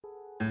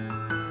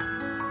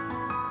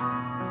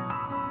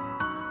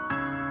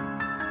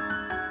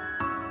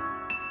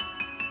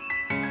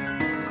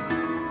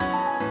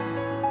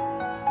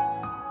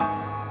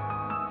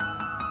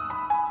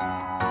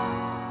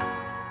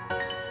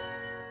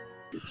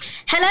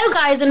Hello,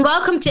 guys, and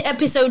welcome to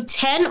episode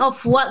 10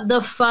 of What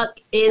the Fuck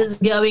is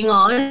Going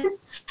On.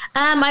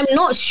 I'm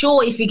not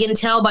sure if you can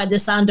tell by the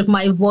sound of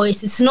my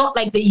voice. It's not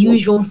like the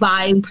usual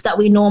vibe that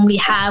we normally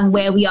have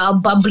where we are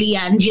bubbly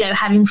and,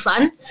 having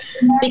fun.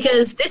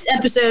 Because this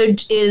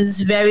episode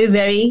is very,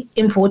 very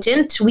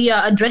important. We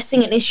are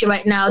addressing an issue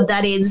right now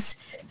that is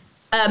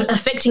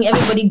affecting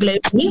everybody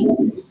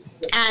globally.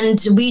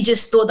 And we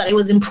just thought that it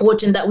was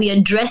important that we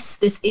address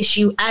this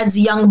issue as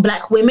young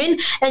Black women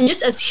and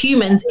just as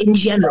humans in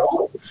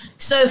general.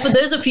 So for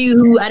those of you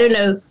who, I don't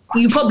know,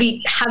 you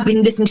probably have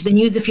been listening to the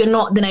news. If you're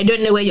not, then I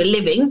don't know where you're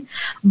living.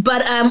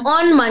 But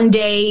on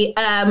Monday,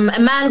 a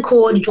man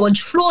called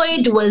George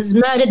Floyd was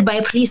murdered by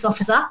a police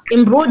officer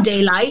in broad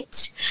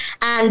daylight.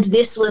 And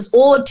this was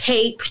all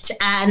taped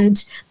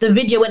and the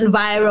video went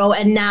viral.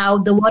 And now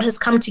the world has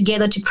come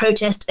together to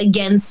protest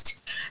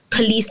against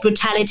police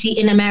brutality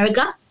in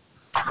America.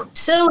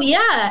 So,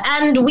 yeah,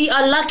 and we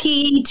are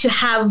lucky to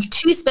have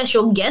two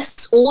special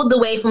guests all the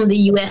way from the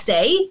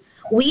USA.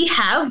 We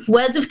have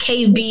Words of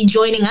KB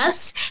joining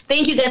us.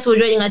 Thank you guys for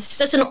joining us. It's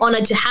such an honor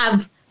to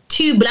have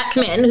two Black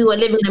men who are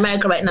living in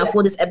America right now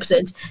for this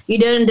episode. You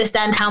don't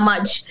understand how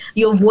much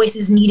your voice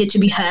is needed to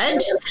be heard.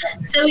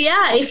 So,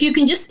 yeah, if you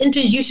can just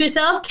introduce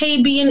yourself,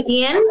 KB and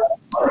Ian.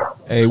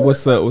 Hey,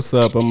 what's up? What's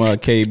up? I'm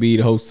KB,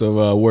 the host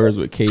of Words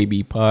with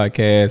KB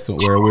podcast,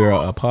 where we're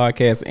a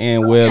podcast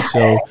and web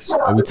show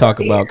where we talk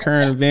about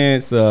current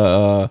events,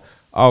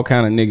 all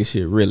kind of nigga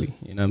shit, really.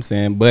 You know what I'm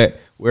saying? But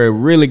we're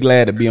really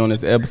glad to be on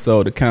this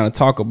episode to kind of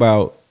talk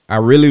about.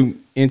 I'm really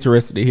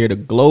interested to hear the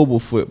global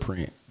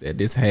footprint that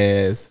this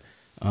has,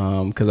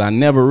 because I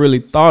never really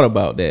thought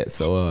about that.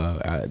 So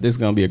this is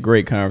gonna be a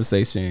great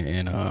conversation,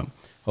 and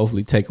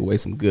hopefully take away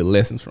some good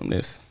lessons from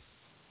this.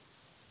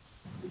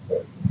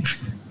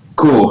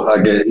 Cool.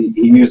 I get. He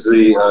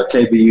usually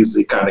KB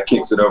usually kind of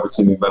kicks it over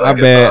to me, but my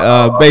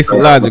bad. Basic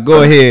Logic.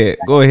 Go ahead.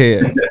 Go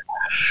ahead.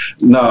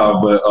 No,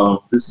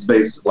 but this is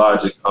Basic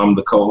Logic. I'm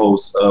the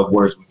co-host of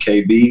Words with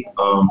KB.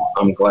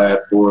 I'm glad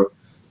for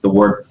the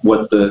work.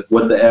 What the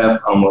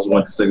F? I almost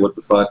want to say what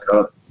the fuck.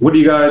 What do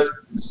you guys?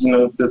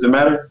 Does it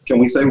matter? Can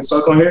we say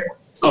fuck on here?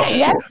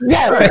 Yeah.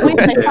 We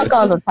say fuck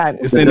all the time.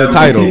 It's in the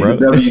title, bro.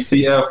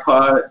 WTF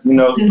pod,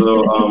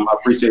 so I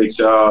appreciate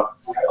y'all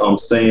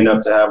staying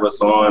up to have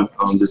us on.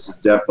 This is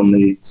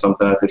definitely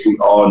something I think we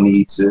all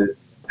need to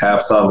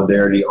have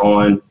solidarity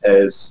on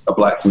as a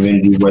Black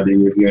community, whether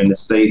you're here in the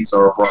States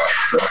or abroad.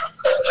 So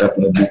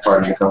definitely be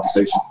part of the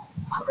conversation.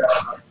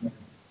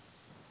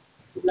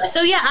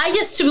 So yeah,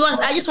 to be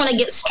honest, I just want to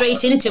get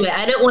straight into it.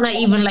 I don't want to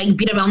even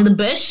beat around the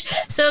bush.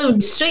 So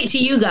straight to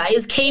you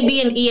guys,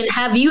 KB and Ian,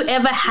 have you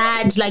ever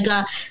had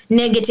a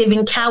negative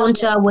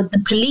encounter with the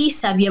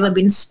police? Have you ever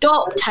been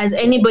stopped? Has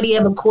anybody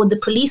ever called the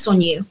police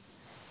on you?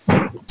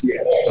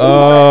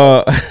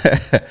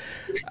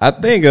 I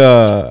think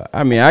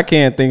I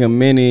can't think of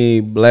many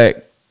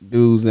Black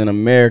dudes in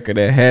America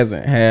that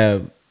hasn't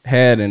had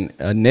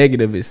a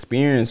negative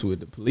experience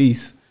with the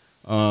police.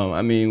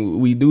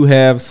 We do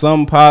have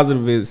some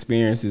positive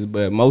experiences,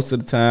 but most of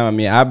the time,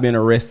 I've been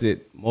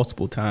arrested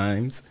multiple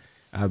times.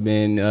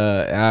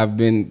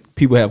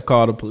 People have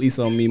called the police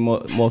on me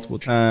multiple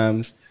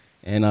times,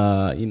 and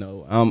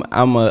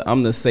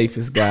I'm the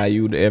safest guy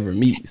you would ever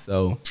meet.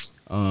 So,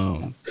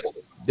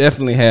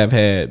 definitely have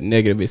had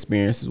negative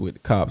experiences with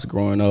the cops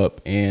growing up,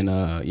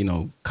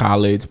 and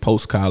college,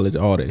 post college,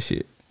 all that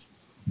shit.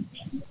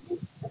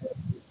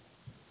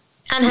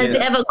 And has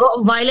it ever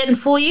got violent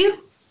for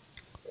you?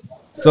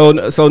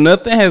 So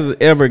nothing has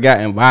ever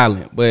gotten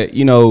violent, but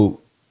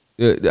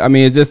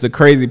it's just the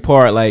crazy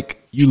part.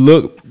 Like you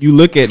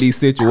look at these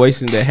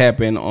situations that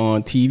happen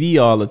on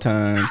TV all the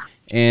time,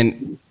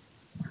 and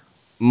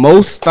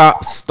most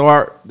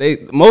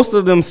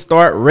of them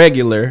start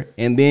regular,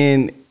 and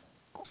then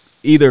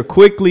either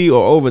quickly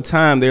or over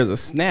time there's a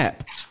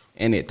snap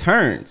and it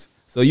turns.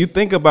 So you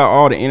think about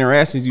all the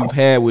interactions you've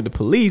had with the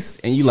police,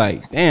 and you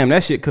like, damn,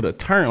 that shit could have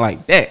turned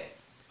like that.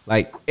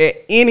 Like at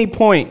any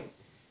point,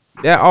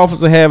 that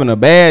officer having a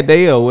bad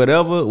day or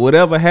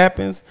whatever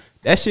happens,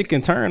 that shit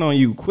can turn on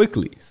you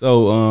quickly.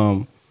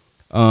 So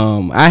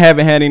I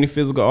haven't had any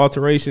physical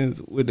alterations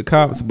with the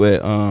cops,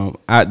 but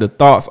the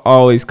thoughts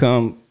always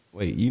come.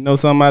 Wait, you know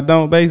something I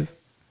don't, Base?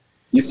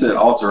 You said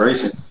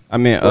alterations. I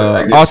mean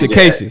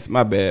altercations.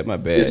 My bad.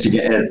 Guess you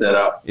can edit that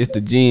out. It's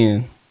the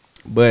gin.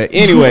 But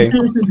anyway,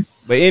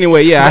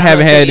 yeah, I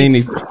haven't had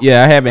any.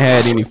 Yeah, I haven't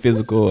had any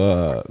physical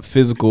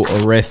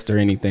arrest or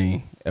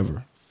anything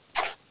ever.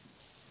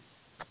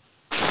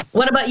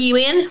 What about you,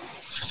 Ian?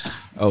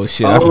 Oh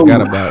shit, I forgot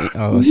about it.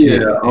 Oh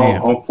shit. Yeah,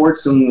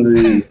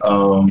 unfortunately,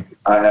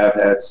 I have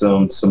had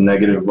some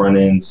negative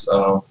run-ins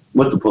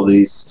with the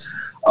police.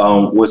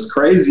 What's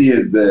crazy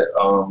is that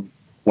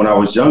when I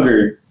was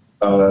younger,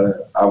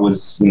 I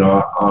was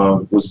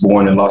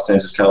born in Los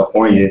Angeles,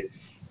 California,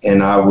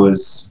 and I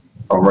was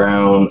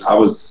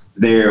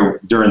there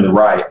during the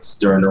riots,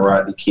 during the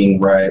Rodney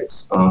King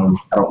riots. I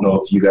don't know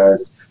if you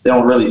guys, they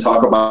don't really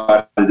talk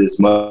about it as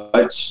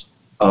much.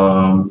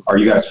 Are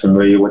you guys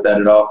familiar with that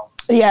at all?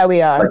 Yeah,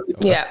 we are. Like,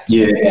 yeah.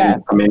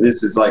 And, I mean,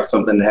 this is like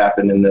something that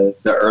happened in the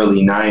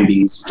early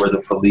 90s where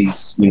the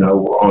police, you know,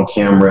 were on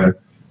camera,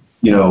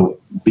 you know,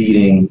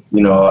 beating,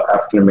 you know,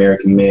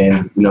 African-American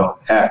men, you know,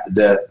 half to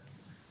death.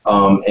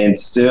 And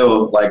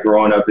still, like,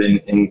 growing up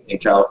in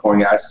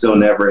California, I still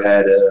never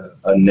had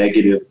a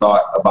negative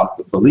thought about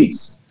the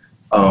police.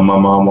 My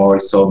mom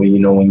always told me, you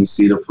know, when you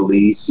see the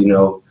police, you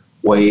know,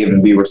 wave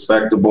and be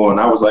respectable. And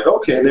I was like,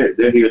 okay,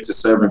 they're here to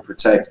serve and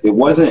protect. It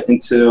wasn't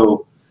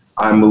until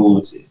I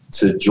moved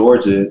to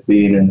Georgia,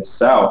 being in the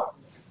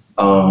South,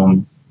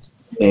 and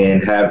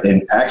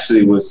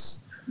actually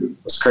what's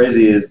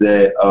crazy is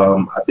that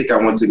I think I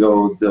went to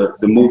go,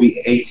 the movie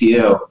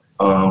ATL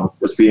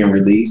was being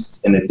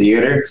released in the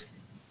theater.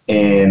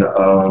 And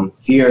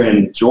here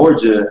in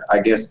Georgia, I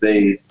guess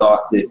they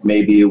thought that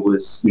maybe it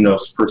was, you know,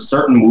 for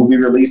certain movie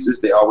releases,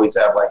 they always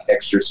have like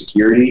extra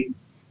security.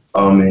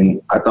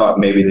 And I thought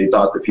maybe they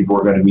thought that people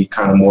were going to be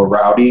kind of more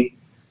rowdy.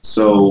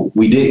 So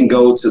we didn't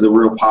go to the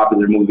real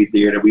popular movie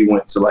theater. We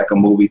went to like a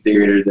movie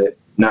theater that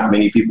not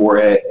many people were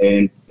at.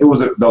 And it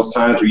was those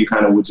times where you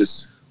kind of would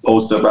just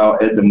post up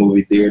out at the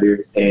movie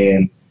theater.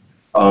 And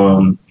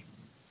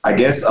I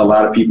guess a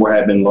lot of people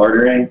had been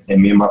loitering,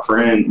 and me and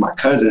my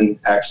cousin,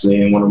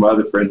 actually, and one of my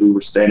other friends, we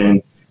were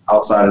standing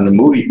outside of the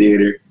movie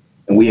theater,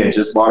 and we had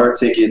just bought our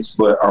tickets,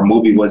 but our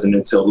movie wasn't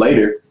until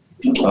later.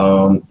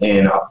 And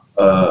an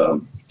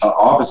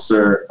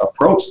officer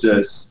approached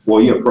us. Well,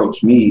 he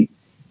approached me,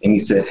 and he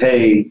said,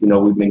 hey, you know,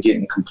 we've been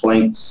getting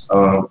complaints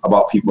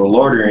about people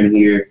loitering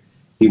here.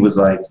 He was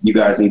like, you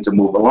guys need to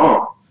move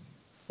along.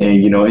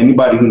 And, you know,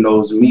 anybody who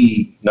knows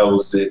me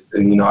knows that,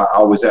 and, you know, I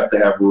always have to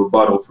have a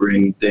rebuttal for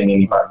anything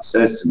anybody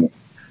says to me.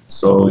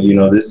 So, you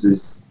know, this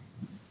is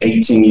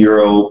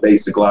 18-year-old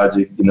basic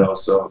logic, you know.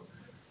 So,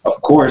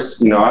 of course,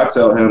 you know, I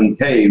tell him,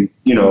 hey,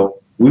 you know,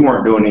 we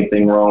weren't doing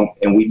anything wrong,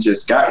 and we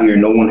just got here.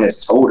 No one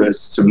has told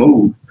us to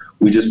move.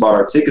 We just bought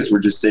our tickets. We're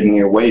just sitting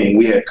here waiting.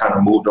 We had kind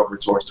of moved over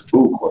towards the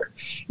food court.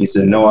 He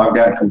said, no, I've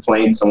got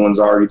complaints. Someone's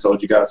already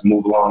told you guys to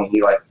move along. And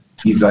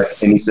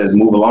he says,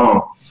 move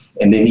along.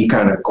 And then he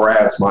kind of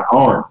grabs my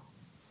arm.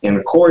 And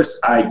of course,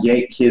 I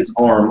yank his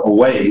arm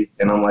away.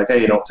 And I'm like,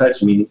 hey, don't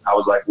touch me. I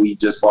was like, we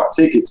just bought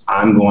tickets.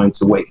 I'm going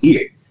to wait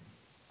here.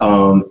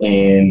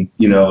 And,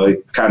 you know,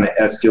 it kind of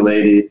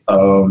escalated.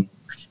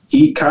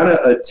 He kind of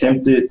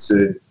attempted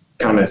to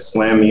kind of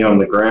slam me on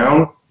the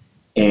ground.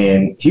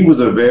 And he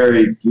was a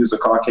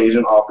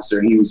Caucasian officer,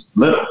 and he was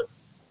little.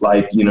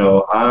 Like, you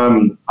know,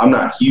 I'm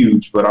not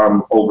huge, but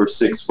I'm over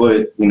 6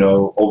 foot, you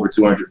know, over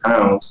 200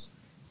 pounds.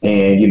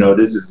 And, you know,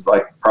 this is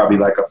like probably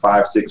like a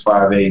 5'6",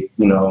 5'8",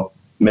 you know,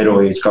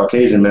 middle-aged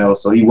Caucasian male.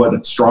 So he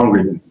wasn't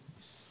stronger than me.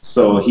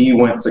 So he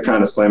went to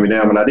kind of slam me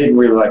down, and I didn't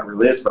really like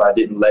resist, but I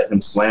didn't let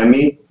him slam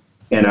me.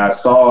 And I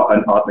saw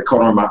out the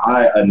corner of my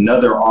eye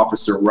another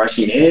officer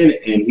rushing in,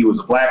 and he was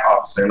a black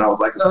officer. And I was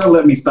like, oh,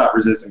 let me stop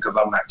resisting because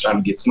I'm not trying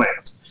to get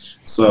slammed.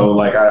 So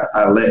like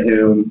I let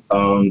him,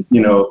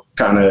 you know,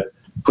 kind of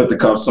put the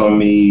cuffs on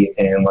me,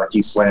 and like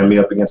he slammed me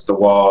up against the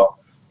wall.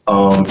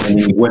 And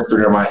he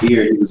whispered in my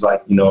ear, he was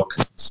like, you know,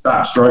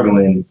 stop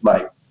struggling,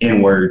 like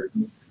N-word.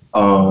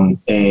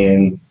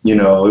 And, you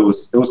know, it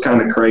was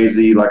kind of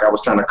crazy. Like I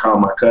was trying to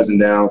calm my cousin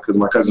down because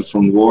my cousin's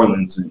from New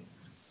Orleans. And,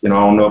 you know,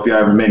 I don't know if you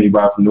ever met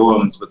anybody from New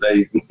Orleans, but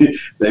they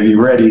be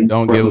ready.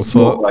 Don't give a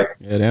fuck. Like,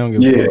 yeah, they don't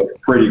give a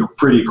fuck.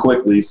 Pretty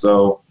quickly.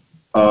 So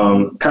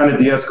kind of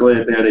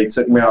de-escalated there. They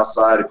took me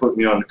outside. They put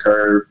me on the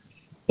curb.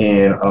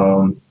 And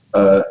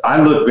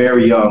I look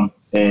very young.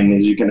 And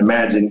as you can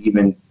imagine,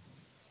 even,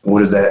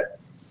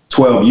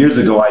 12 years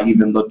ago, I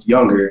even looked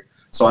younger.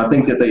 So I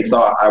think that they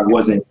thought I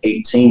wasn't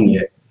 18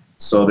 yet.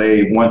 So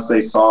once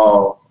they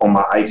saw on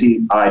my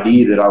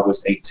ID that I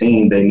was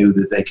 18, they knew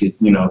that they could,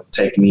 you know,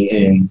 take me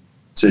in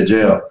to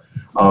jail.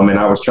 And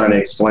I was trying to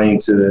explain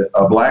to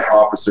a black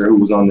officer who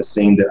was on the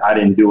scene that I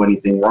didn't do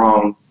anything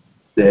wrong,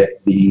 that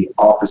the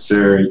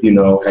officer, you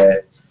know,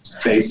 had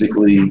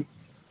basically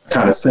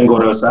kind of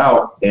singled us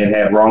out and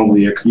had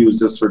wrongly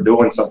accused us for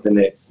doing something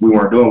that we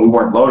weren't doing. We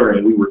weren't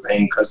loitering. We were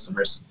paying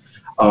customers.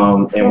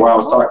 And while I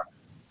was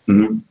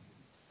talking,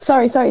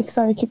 Sorry,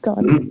 keep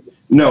going. Mm-hmm.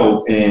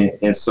 No,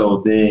 and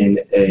so then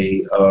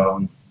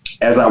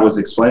as I was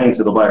explaining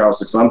to the black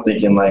officer, because I'm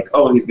thinking like,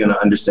 oh, he's gonna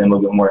understand a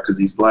little bit more because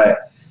he's black.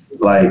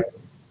 Like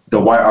the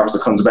white officer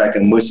comes back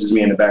and mushes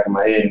me in the back of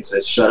my head and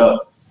says, "Shut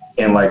up."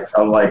 And like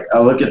I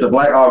look at the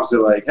black officer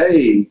like,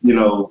 hey, you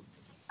know,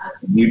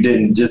 you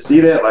didn't just see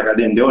that? Like I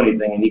didn't do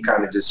anything. And he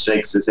kind of just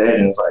shakes his head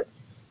and is like,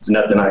 "It's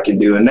nothing I can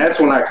do." And that's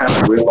when I kind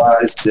of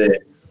realized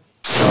that.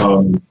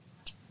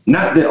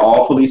 Not that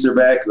all police are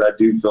bad, because I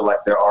do feel like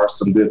there are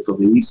some good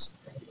police,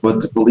 but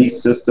the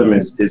police system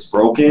is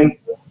broken,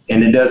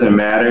 and it doesn't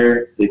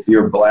matter if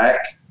you're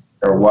black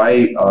or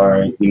white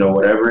or, you know,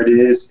 whatever it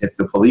is. If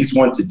the police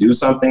want to do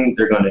something,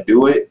 they're going to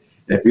do it.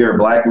 And if you're a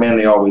black man,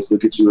 they always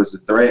look at you as a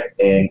threat.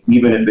 And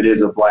even if it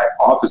is a black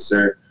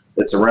officer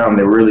that's around,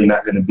 they're really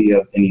not going to be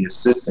of any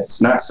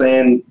assistance. Not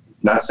saying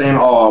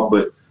all,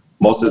 but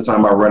most of the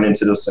time I run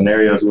into those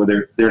scenarios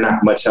where they're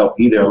not much help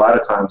either. A lot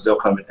of times they'll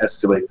come and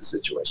escalate the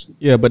situation.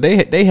 Yeah, but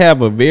they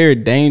have a very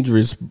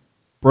dangerous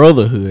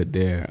brotherhood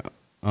there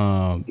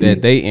that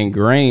they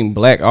ingrain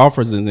black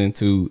officers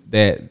into,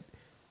 that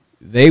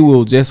they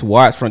will just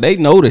watch from. They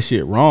know the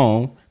shit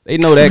wrong. They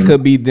know that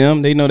could be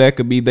them. They know that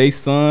could be their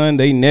son,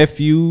 their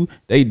nephew,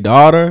 their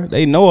daughter.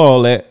 They know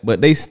all that, but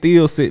they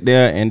still sit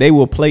there and they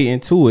will play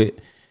into it.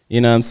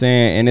 You know what I'm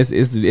saying? And it's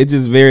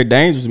just very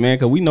dangerous, man,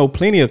 because we know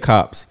plenty of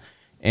cops.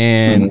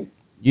 And,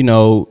 you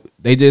know,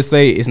 they just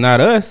say it's not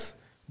us.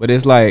 But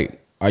it's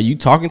like, are you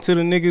talking to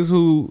the niggas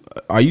who,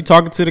 are you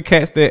talking to the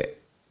cats that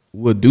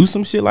will do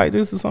some shit like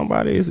this to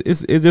somebody?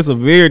 It's just a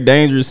very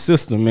dangerous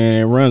system,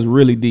 man. It runs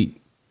really deep.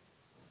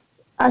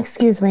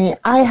 Excuse me,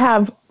 I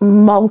have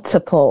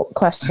multiple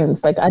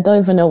questions. Like, I don't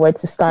even know where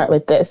to start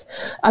with this.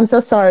 I'm so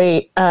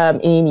sorry,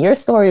 Ian. Your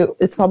story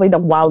is probably the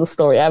wildest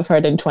story I've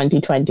heard in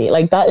 2020.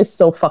 Like, that is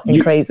so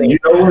fucking crazy. You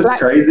know what's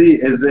crazy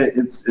is that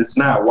it's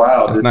not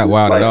wild. It's not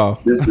wild at all.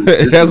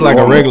 That's like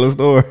a regular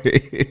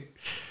story.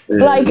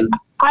 Like,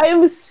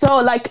 I'm so,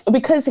 like,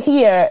 because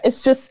here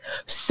it's just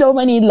so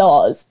many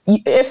laws.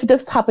 If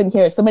this happened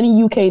here, so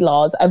many UK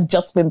laws have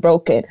just been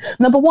broken.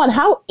 Number one,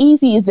 how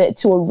easy is it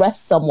to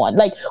arrest someone?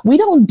 Like, we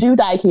don't do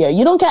that here.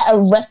 You don't get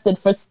arrested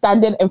for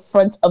standing in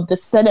front of the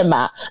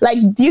cinema.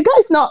 Like, do you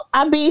guys not,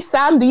 Abby,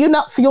 Sam, do you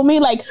not feel me?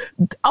 Like,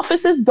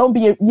 officers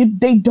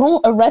they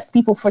don't arrest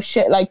people for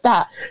shit like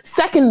that.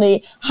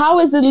 Secondly, how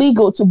is it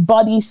legal to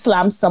body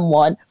slam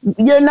someone?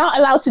 You're not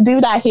allowed to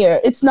do that here.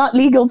 It's not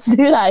legal to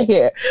do that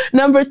here.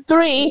 Number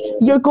three,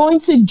 you're going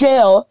to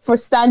jail for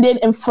standing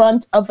in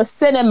front of a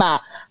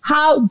cinema.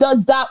 How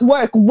does that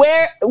work?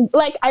 Where,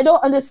 like, I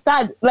don't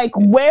understand. Like,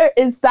 where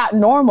is that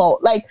normal?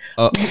 Like,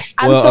 I'm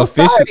so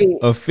sorry.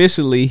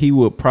 Officially, he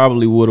would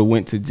have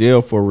went to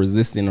jail for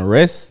resisting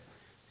arrest.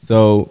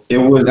 So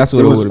that's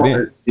what it would have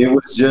been. It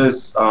was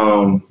just,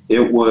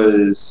 it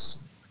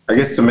was, I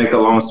guess, to make a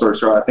long story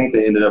short, I think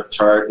they ended up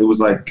charged.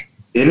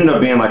 It ended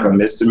up being like a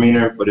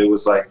misdemeanor, but it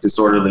was like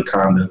disorderly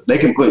conduct. They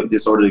can put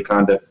disorderly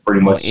conduct pretty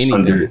much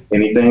under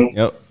anything.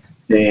 Yep.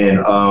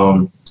 And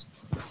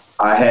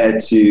I had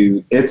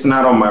to, it's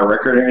not on my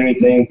record or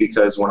anything,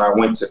 because when I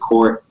went to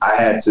court,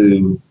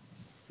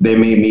 they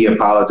made me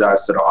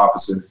apologize to the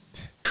officer.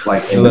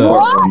 Like, in the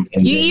courtroom.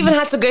 You even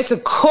had to go to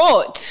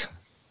court?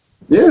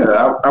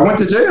 Yeah, I went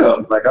to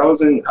jail. Like, I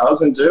was in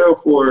jail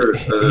for.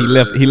 He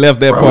left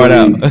that part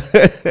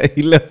out.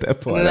 He left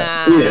that part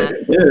out.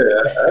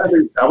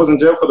 Yeah. I was in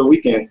jail for the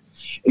weekend.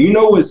 And you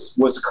know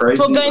what's crazy?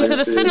 For going to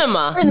the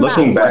cinema.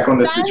 Looking back on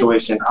the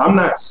situation, I'm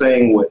not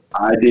saying what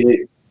I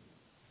did.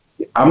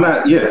 I'm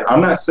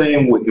not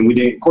saying what, and we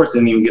didn't. Of course,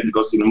 didn't even get to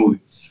go see the movie.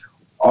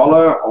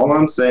 All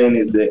I'm saying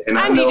is that, and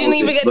I know didn't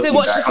even get to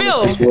watch the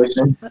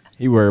film.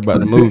 He worried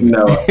about the movie.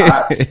 No,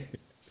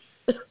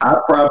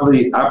 I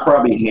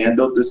probably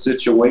handled the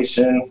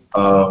situation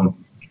not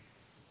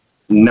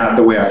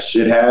the way I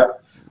should have,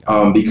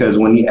 because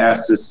when he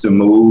asked us to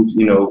move,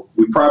 you know,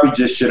 we probably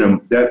just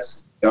shouldn't.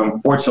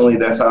 Unfortunately,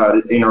 that's how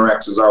the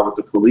interactions are with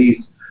the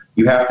police.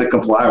 You have to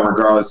comply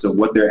regardless of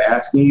what they're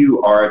asking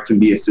you, or it can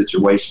be a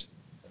situation.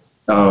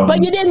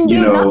 But you didn't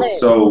do nothing.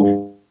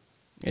 So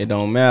it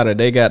don't matter.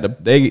 They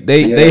got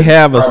they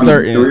have a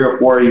certain 3 or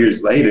 4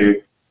 years later.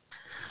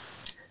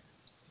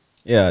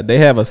 Yeah, they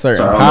have a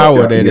certain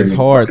power that is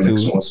hard to.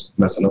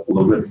 Messing up a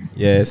little bit.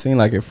 Yeah, it seemed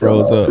like it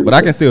froze up, but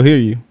I can still hear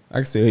you. I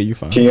can still hear you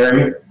fine. Can you hear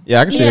me? Yeah,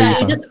 I can still hear you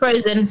fine. Yeah, just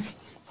frozen.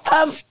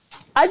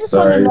 I just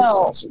want to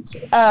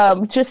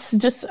know,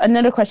 just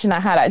another question I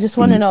had. I just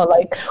want to know,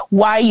 like,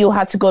 why you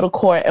had to go to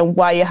court and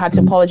why you had to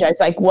apologize.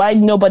 Like, why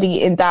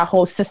nobody in that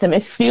whole system?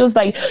 It feels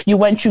like you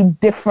went through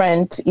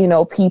different, you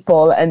know,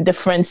 people and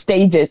different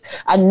stages,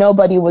 and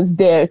nobody was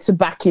there to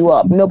back you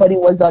up. Nobody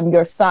was on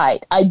your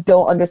side. I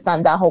don't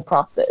understand that whole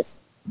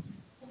process.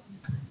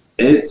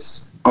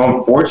 It's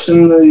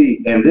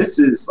unfortunately, and this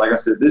is, like I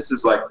said, this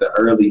is like the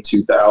early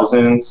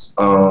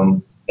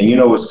 2000s. And you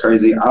know what's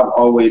crazy? I've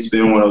always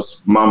been one of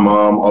those. My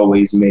mom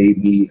always made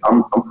me.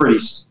 I'm pretty.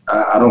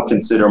 I don't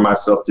consider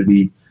myself to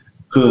be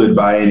hood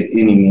by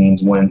any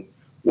means.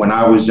 When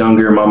I was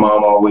younger, my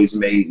mom always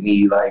made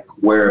me like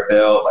wear a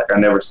belt. Like, I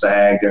never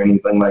sagged or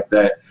anything like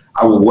that.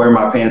 I would wear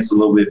my pants a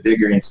little bit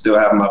bigger and still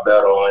have my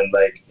belt on.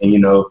 Like, and you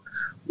know,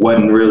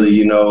 wasn't really,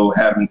 you know,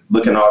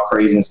 looking all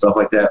crazy and stuff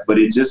like that. But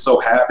it just so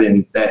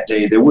happened that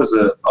day there was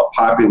a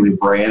popular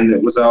brand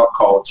that was out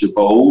called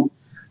Jabot.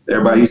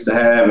 Everybody used to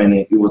have, and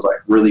it was like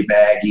really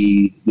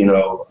baggy, you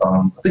know,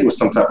 I think it was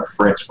some type of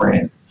French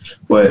brand,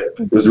 but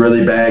it was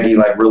really baggy,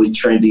 like really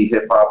trendy,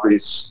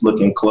 hip-hop-ish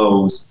looking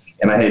clothes.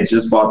 And I had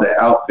just bought that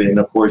outfit. And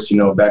of course, you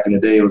know, back in the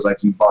day, it was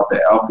like you bought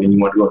that outfit and you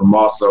wanted to go to the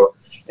mall. So,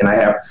 and I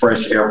have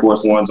fresh Air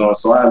Force Ones on.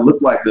 So I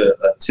looked like a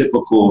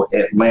typical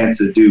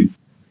Atlanta dude.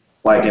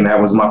 Like, and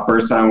that was my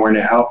first time wearing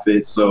that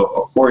outfit. So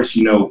of course,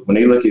 you know, when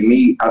they look at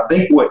me, I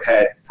think what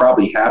had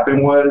probably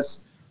happened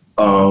was,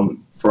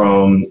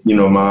 from, you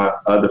know, my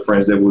other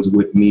friends that was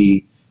with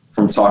me,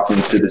 from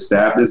talking to the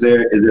staff that's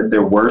there, is that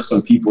there were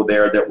some people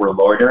there that were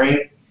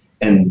loitering,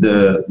 and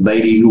the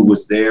lady who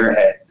was there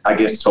had, I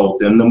guess,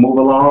 told them to move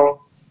along.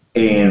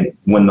 And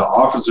when the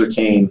officer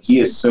came,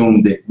 he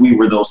assumed that we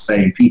were those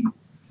same people.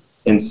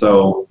 And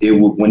so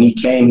when he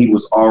came, he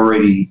was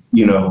already,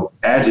 you know,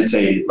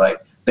 agitated. Like,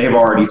 they've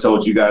already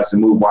told you guys to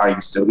move. Why are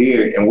you still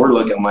here? And we're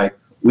looking like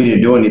we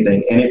didn't do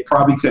anything. And it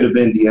probably could have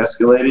been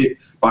de-escalated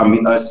by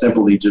us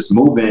simply just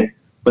moving.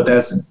 But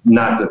that's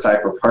not the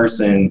type of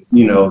person,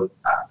 you know,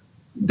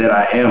 that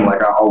I am.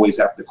 Like, I always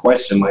have to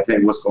question, like, hey,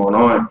 what's going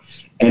on?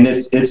 And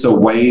it's a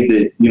way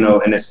that, you know,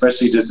 and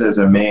especially just as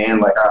a man,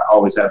 like, I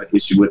always have an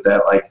issue with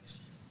that. Like,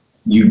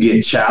 you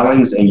get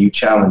challenged and you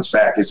challenge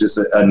back. It's just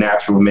a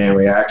natural man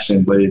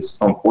reaction. But it's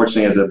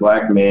unfortunately, as a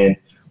black man,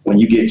 when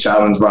you get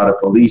challenged by the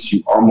police,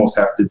 you almost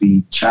have to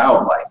be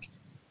childlike.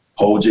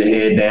 Hold your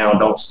head down.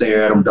 Don't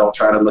stare at them. Don't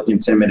try to look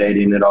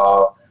intimidating at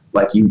all.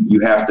 Like, you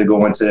have to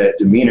go into that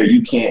demeanor.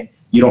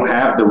 You don't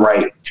have the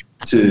right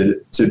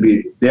to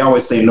be, they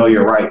always say know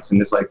your rights. And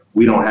it's like,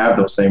 we don't have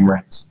those same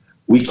rights.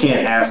 We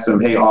can't ask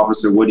them, hey,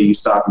 officer, what are you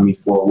stopping me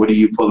for? What are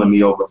you pulling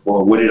me over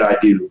for? What did I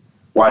do?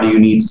 Why do you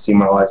need to see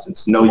my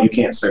license? No, you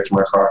can't search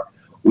my car.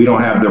 We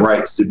don't have the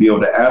rights to be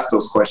able to ask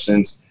those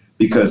questions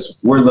because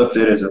we're looked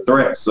at as a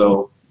threat.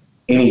 So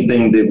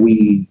anything that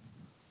we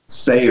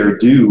say or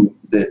do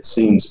that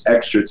seems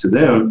extra to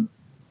them,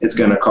 it's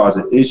going to cause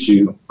an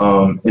issue.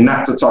 And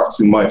not to talk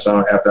too much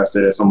after I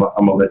say this, I'm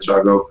going to let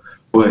y'all go.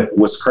 But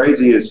what's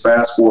crazy is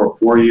fast forward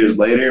 4 years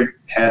later,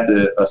 had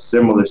a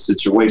similar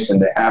situation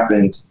that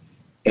happened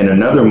in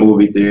another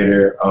movie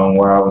theater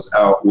where I was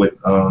out with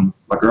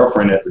my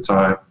girlfriend at the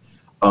time.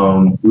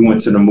 We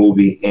went to the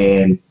movie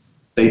and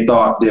they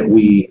thought that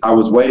I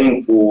was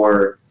waiting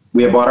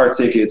we had bought our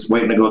tickets,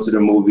 waiting to go to the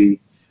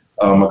movie.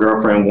 My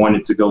girlfriend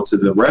wanted to go to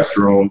the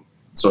restroom.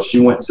 So she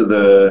went to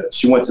the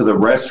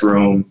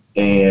restroom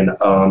and,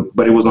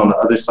 but it was on the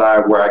other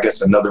side where I guess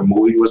another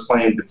movie was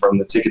playing from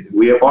the ticket that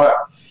we had bought.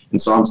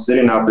 And so I'm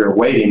sitting out there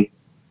waiting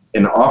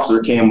and the officer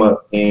came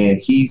up and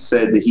he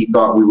said that he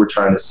thought we were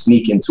trying to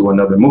sneak into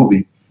another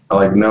movie. I'm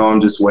like, no,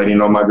 I'm just waiting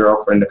on my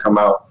girlfriend to come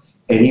out.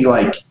 And he's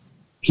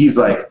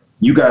like,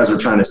 you guys are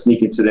trying to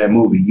sneak into that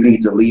movie. You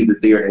need to leave the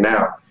theater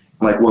now.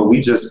 I'm like, well, we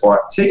just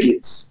bought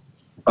tickets,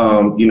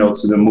 you know,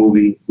 to the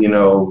movie, you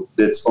know,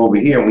 that's over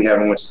here. And we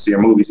haven't went to see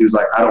our movies. He was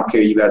like, I don't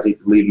care. You guys need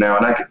to leave now.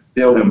 And I could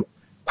feel him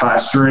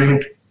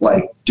posturing,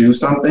 like, do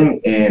something.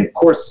 And of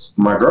course,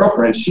 my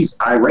girlfriend, she's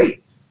irate.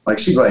 Like,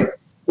 she's like,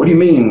 what do you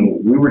mean?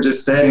 We were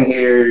just standing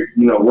here,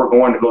 you know, we're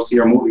going to go see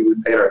our movie. We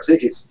paid our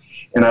tickets.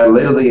 And I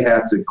literally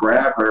had to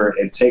grab her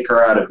and take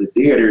her out of the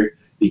theater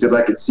because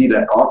I could see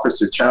that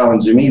officer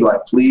challenging me,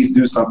 like, please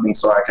do something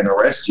so I can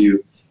arrest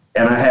you.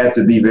 And I had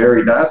to be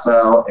very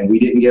docile, and we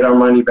didn't get our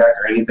money back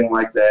or anything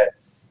like that,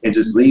 and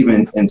just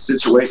leaving. And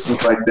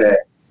situations like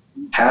that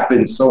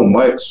happen so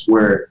much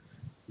where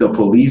the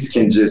police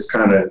can just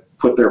kind of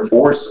put their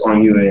force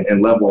on you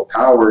and level of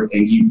power,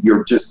 and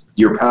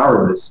you're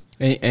powerless.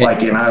 And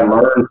I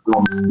learned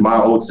from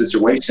my old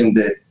situation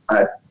that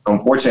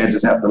unfortunately I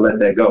just have to let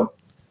that go.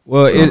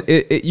 Well, so,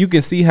 you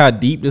can see how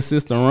deep the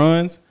system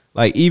runs.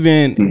 Like,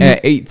 even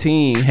at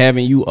 18,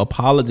 having you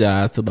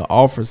apologize to the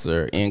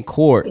officer in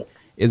court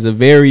is a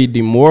very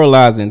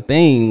demoralizing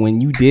thing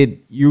when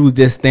you was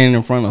just standing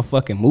in front of a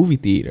fucking movie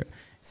theater.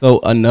 So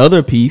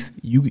another piece,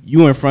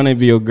 you in front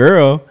of your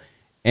girl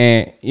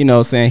and, you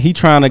know, saying he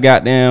trying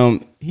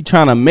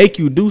to make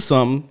you do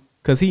something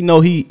because he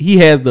know he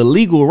has the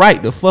legal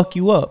right to fuck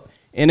you up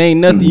and ain't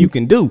nothing you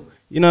can do.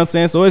 You know what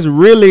I'm saying? So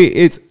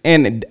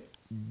and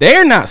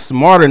they're not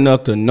smart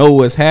enough to know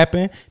what's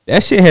happened.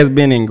 That shit has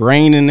been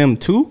ingrained in them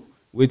too,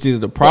 which is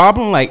the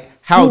problem. Like,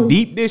 how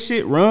deep this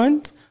shit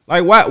runs.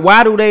 Like,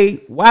 why do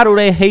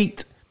they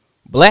hate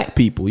black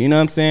people? You know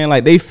what I'm saying?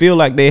 Like, they feel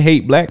like they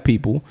hate black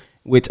people,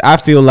 which I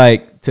feel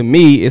like, to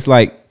me, it's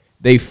like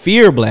they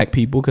fear black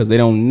people because they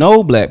don't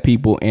know black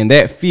people, and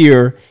that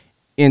fear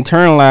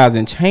internalizes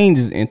and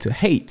changes into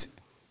hate.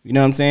 You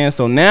know what I'm saying?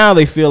 So now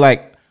they feel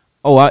like,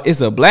 oh,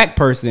 it's a black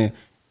person,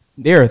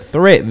 they're a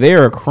threat,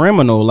 they're a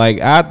criminal. Like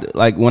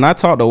when I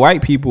talk to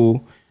white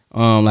people,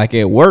 like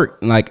at work,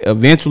 like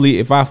eventually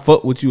if I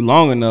fuck with you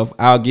long enough,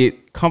 I'll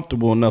get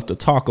comfortable enough to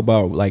talk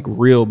about like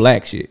real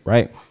black shit,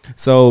 right?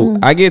 So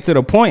I get to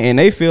the point and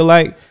they feel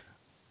like,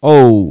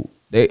 oh,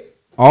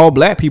 all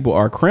black people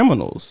are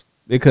criminals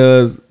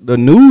because the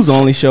news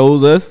only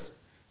shows us.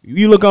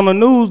 You look on the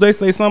news, they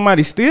say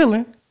somebody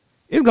stealing,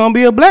 it's gonna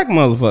be a black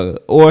motherfucker,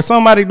 or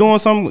somebody doing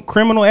some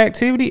criminal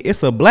activity,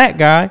 it's a black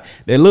guy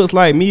that looks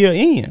like me or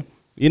Ian.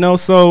 You know,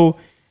 so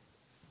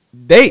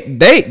they're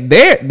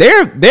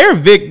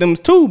victims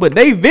too, but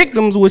they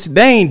victims which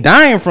they ain't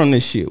dying from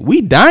this shit.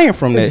 We dying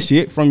from that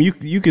shit. From you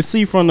can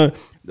see from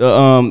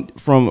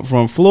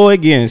from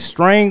Floyd getting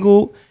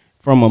strangled,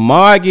 from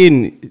Ahmaud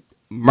getting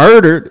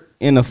murdered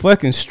in the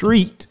fucking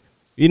street.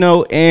 You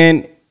know,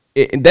 and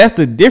that's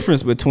the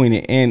difference between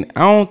it. And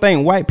I don't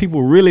think white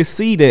people really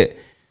see that.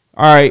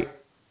 All right,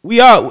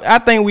 I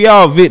think we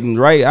all victims,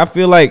 right? I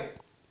feel like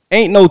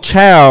ain't no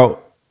child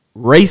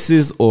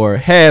racist or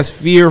has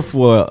fear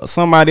for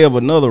somebody of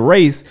another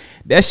race.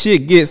 That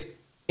shit gets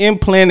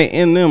implanted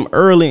in them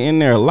early in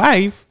their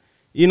life.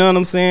 You know what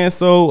I'm saying?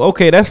 So,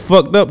 okay, that's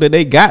fucked up that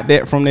they got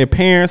that from their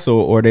parents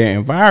or their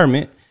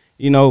environment,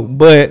 you know,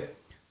 but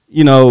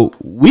you know,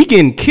 we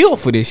getting killed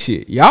for this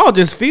shit. Y'all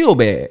just feel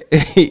bad.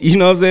 You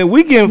know what I'm saying?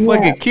 We getting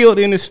fucking killed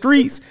in the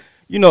streets,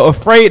 you know,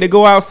 afraid to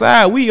go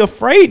outside. We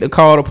afraid to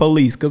call the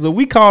police. Because if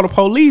we call the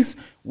police,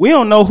 we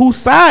don't know whose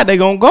side they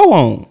going to go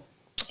on.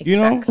 You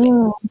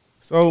know?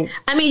 So,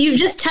 I mean, you've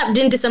just tapped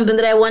into something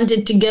that I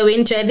wanted to go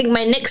into. I think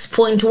my next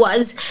point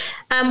was,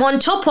 on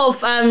top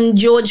of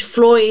George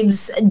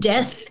Floyd's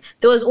death,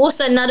 there was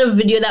also another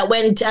video that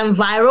went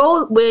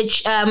viral,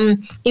 which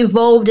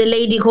involved a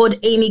lady called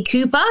Amy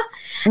Cooper.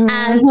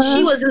 And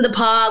she was in the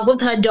park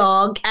with her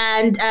dog,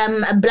 and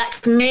a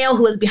black male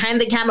who was behind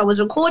the camera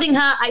was recording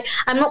her.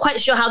 I'm not quite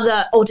sure how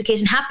the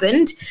altercation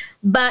happened,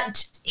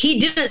 but he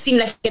didn't seem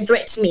like a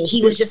threat to me.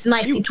 He was just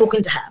nicely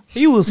talking to her.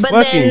 He was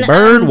fucking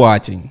bird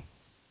watching.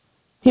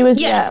 He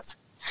was, yes.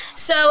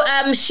 So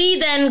she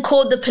then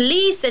called the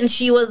police, and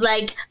she was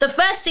like, the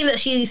first thing that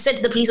she said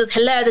to the police was,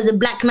 "Hello, there's a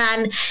black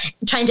man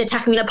trying to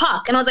attack me in a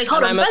park." And I was like,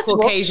 hold on, I'm a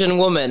Caucasian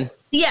woman.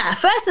 Yeah,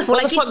 first of all,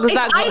 like if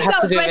I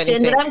felt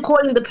threatened and I'm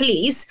calling the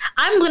police,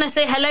 I'm gonna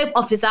say, "Hello,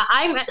 officer.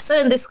 I'm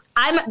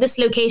at this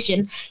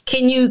location.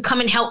 Can you come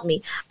and help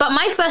me?" But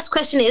my first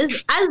question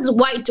is,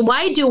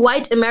 why do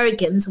white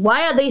Americans,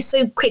 why are they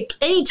so quick?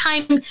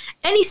 Anytime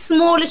any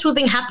small little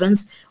thing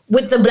happens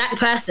with the black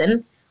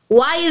person,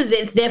 why is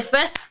it their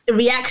first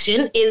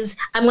reaction is,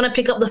 "I'm gonna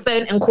pick up the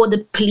phone and call the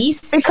police"?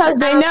 Because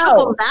they know. On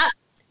top of that,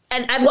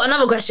 and I've got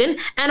another question.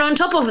 And on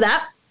top of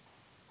that,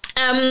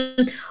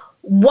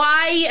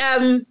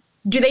 why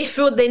do they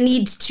feel they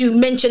need to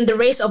mention the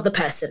race of the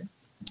person?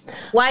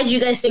 Why do you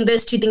guys think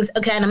those two things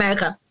occur in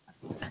America?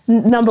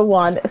 Number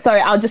one,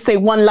 sorry, I'll just say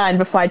one line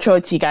before I throw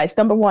it to you guys.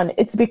 Number one,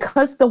 it's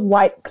because the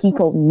white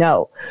people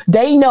know.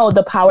 They know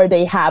the power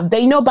they have.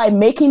 They know by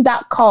making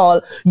that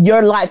call,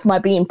 your life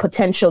might be in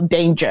potential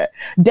danger.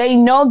 They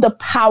know the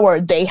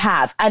power they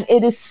have. And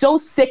it is so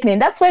sickening.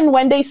 That's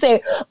when they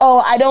say, "Oh,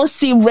 I don't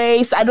see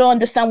race. I don't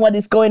understand what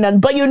is going on."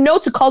 But you know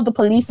to call the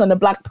police on a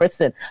black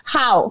person.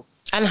 How?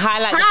 And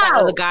highlight the fact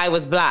that the guy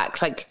was black.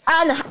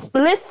 And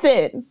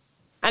listen.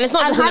 And it's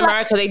not just in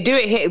America. They do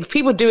it here.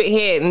 People do it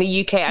here in the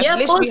UK. I've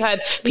literally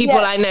heard people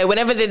I know,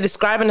 whenever they're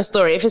describing a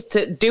story, if it's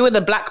to do with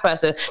a black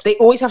person, they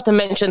always have to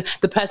mention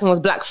the person was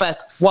black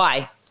first.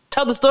 Why?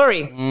 Tell the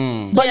story.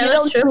 But you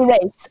don't see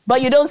race.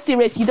 But you don't see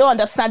race. You don't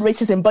understand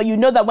racism. But you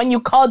know that when you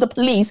call the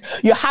police,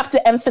 you have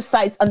to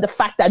emphasize on the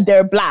fact that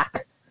they're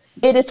black.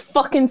 It is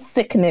fucking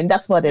sickening.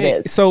 That's what it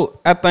is. So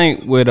I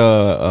think with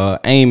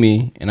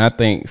Amy, and I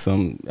think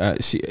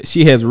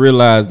she has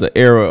realized the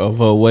error of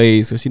her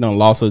ways, so she done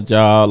lost her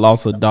job,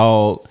 lost her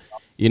dog,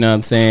 you know what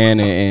I'm saying,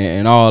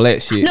 and all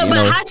that shit. No,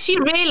 but had she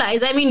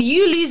realized, I mean,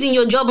 you losing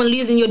your job and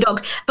losing your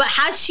dog, but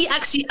had she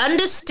actually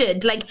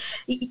understood, like,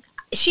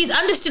 she's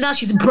understood now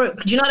she's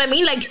broke. Do you know what I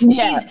mean? Like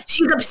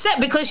she's upset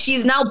because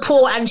she's now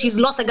poor and she's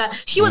lost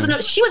she was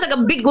like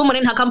a big woman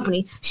in her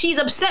company. She's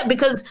upset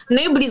because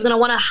nobody's gonna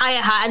want to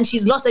hire her and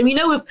she's lost them. You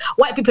know, with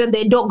white people and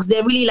their dogs,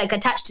 they're really like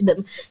attached to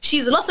them.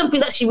 She's lost something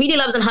that she really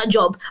loves in her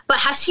job. But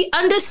has she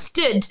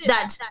understood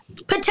that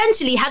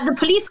potentially had the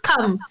police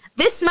come,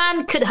 this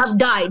man could have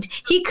died.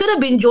 He could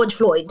have been George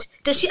Floyd.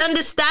 Does she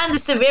understand the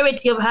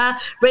severity of her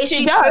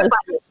racially profiling?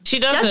 She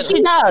doesn't.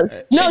 She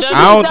does. No,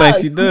 I don't think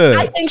she does.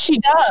 I think she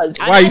does.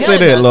 Why you say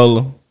that,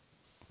 Lola?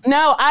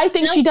 No, I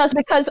think she does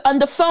because on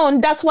the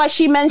phone, that's why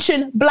she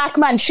mentioned black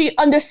man. She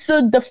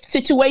understood the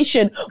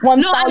situation.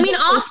 No, I mean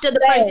after the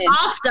press,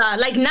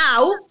 like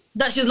now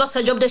that she's lost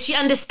her job, does she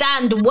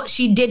understand what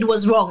she did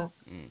was wrong?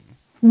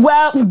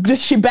 Well,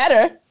 she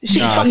better. She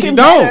don't.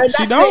 Better.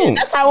 She don't.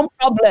 That's our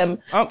problem.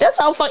 That's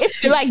how fucking. If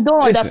she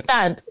don't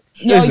understand,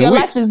 your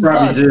life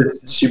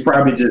is she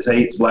probably just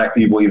hates black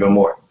people even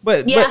more.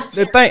 But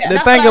the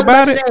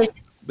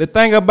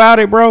thing about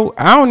it, bro,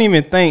 I don't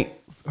even think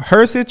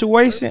her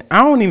situation.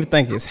 I don't even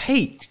think it's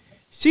hate.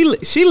 She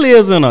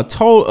lives in a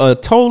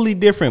totally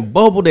different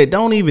bubble that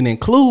don't even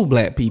include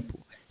black people.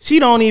 She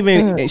don't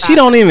even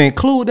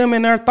include them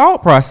in her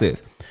thought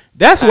process.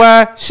 That's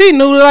why she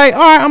knew, like, all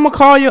right, I'm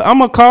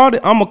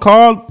gonna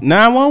call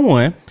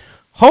 911.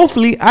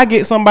 Hopefully I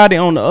get somebody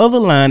on the other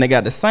line that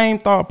got the same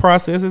thought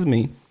process as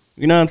me.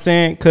 You know what I'm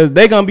saying? Because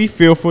they're gonna be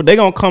fearful. They're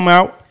gonna come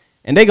out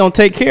and they're gonna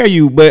take care of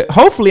you. But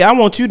hopefully I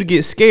want you to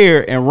get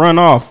scared and run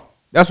off.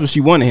 That's what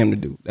she wanted him to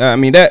do. I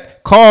mean,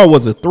 that call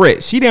was a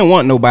threat. She didn't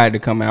want nobody to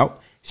come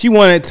out. She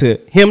wanted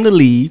him to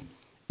leave,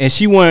 and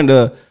she wanted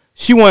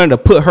to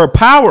put her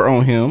power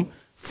on him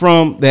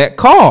from that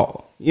call.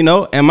 You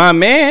know, and my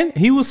man,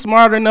 he was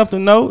smart enough to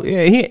know.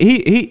 Yeah,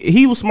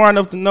 he was smart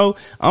enough to know.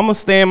 I'm gonna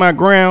stand my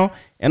ground,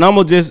 and I'm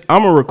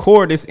gonna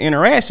record this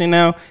interaction.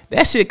 Now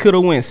that shit could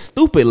have went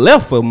stupid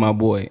left for my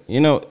boy.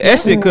 You know, that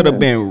shit could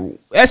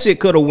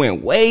have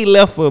went way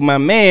left for my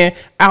man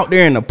out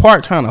there in the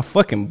park trying to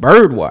fucking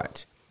bird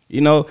watch.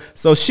 You know,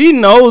 so she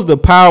knows the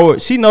power.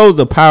 She knows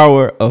the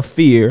power of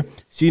fear.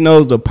 She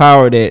knows the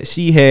power that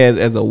she has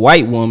as a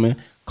white woman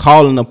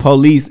calling the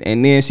police,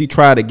 and then she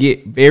tried to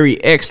get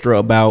very extra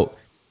about.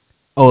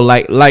 Oh,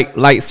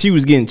 like she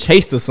was getting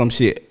chased or some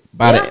shit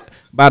by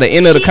the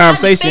end of the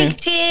conversation. Fake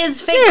tears,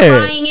 fake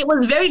crying. It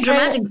was very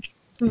dramatic.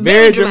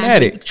 Very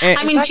dramatic. And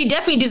I mean, she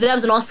definitely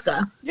deserves an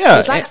Oscar. Yeah.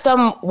 It's like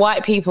some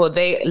white people,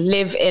 they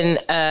live in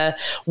a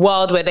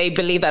world where they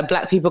believe that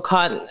black people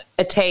can't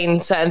attain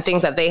certain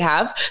things that they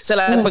have. So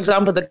like, for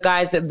example, the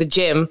guys at the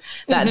gym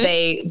that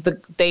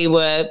they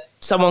were,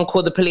 someone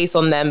called the police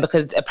on them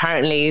because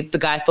apparently the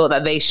guy thought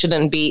that they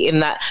shouldn't be in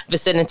that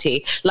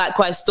vicinity.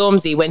 Likewise,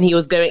 Stormzy, when he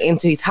was going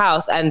into his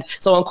house and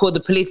someone called the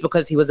police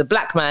because he was a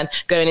black man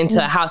going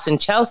into a house in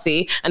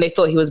Chelsea and they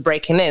thought he was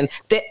breaking in.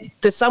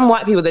 There's some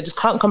white people that just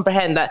can't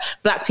comprehend that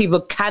black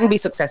people can be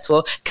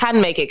successful,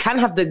 can make it, can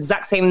have the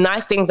exact same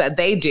nice things that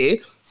they do,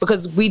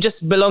 because we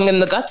just belong in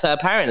the gutter,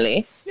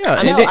 apparently. Yeah,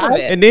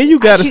 and then you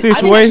got a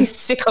situation. I'm actually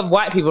sick of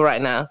white people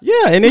right now.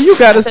 Yeah, and then you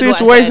got a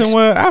situation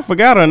where I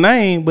forgot her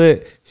name,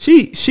 but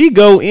she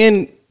go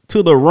in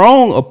to the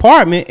wrong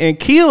apartment and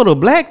kill the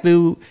black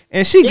dude,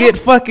 and she get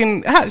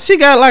fucking. She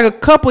got like a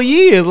couple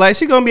years. Like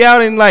she gonna be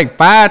out in like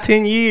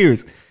 5-10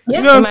 years. Yeah,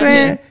 you know what I'm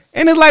saying?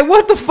 And it's like,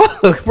 what the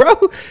fuck,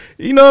 bro?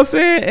 You know what I'm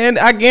saying? And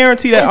I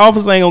guarantee that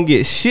officer ain't gonna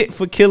get shit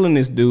for killing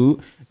this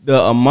dude. The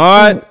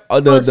Ahmaud,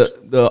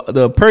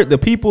 the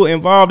people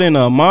involved in the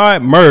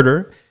Ahmaud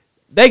murder,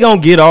 they gonna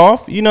get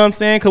off. You know what I'm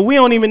saying? Because we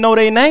don't even know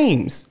their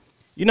names.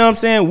 You know what I'm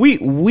saying?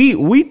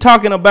 We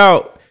talking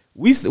about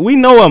we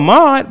know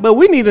Ahmaud, but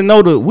we need to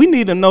know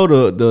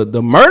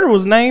the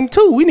murderer's name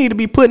too. We need to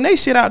be putting their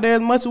shit out there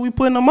as much as we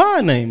putting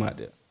Ahmaud's name out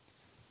there.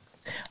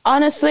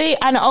 Honestly,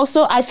 and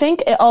also I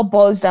think it all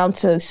boils down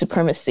to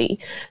supremacy.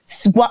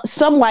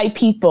 Some white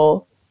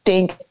people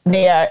think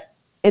they are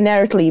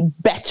inherently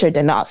better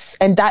than us,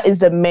 and that is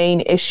the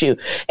main issue.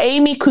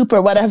 Amy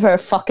Cooper, whatever her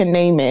fucking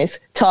name is,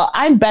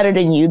 I'm better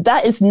than you.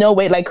 That is no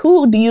way. Like,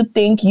 who do you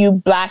think you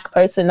black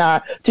person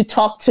are to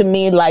talk to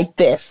me like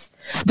this?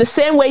 The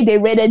same way they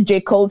raided J.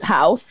 Cole's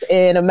house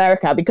in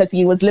America because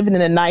he was living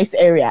in a nice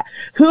area.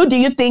 Who do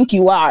you think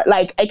you are?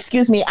 Like,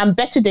 excuse me, I'm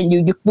better than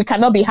you. We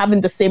cannot be having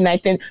the same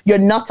night thing. You're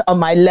not on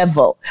my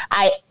level.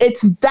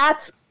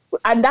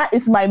 And that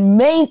is my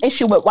main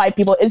issue with white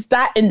people, is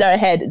that in their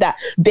head that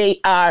they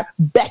are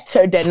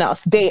better than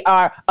us. They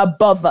are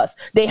above us.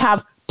 They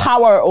have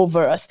power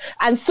over us.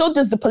 And so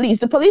does the police.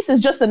 The police is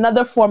just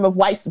another form of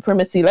white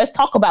supremacy. Let's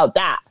talk about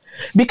that.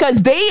 Because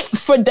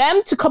for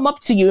them to come up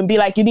to you and be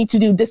like, you need to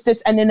do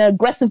this, and in an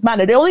aggressive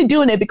manner, they're only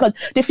doing it because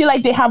they feel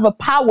like they have a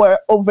power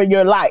over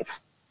your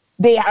life.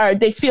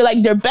 They feel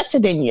like they're better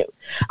than you.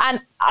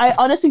 And I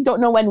honestly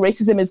don't know when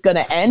racism is going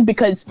to end,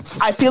 because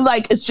I feel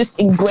like it's just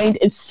ingrained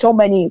in so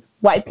many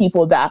white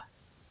people that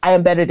I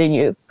am better than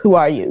you. Who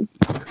are you?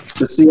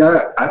 But see,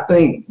 I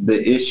think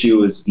the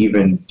issue is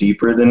even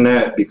deeper than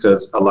that,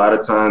 because a lot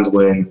of times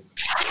when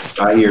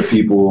I hear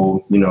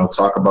people,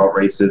 talk about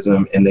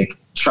racism and they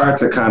try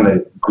to kind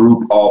of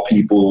group all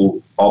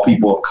people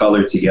of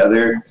color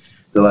together,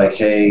 they're like,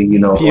 hey,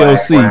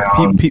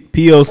 POC,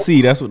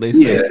 POC, that's what they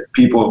say. Yeah,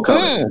 people of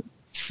color.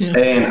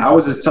 And I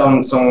was just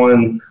telling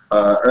someone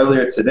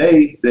earlier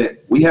today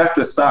that we have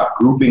to stop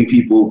grouping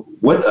people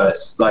with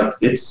us. Like,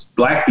 it's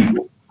black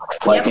people.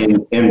 Like,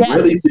 and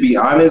really, to be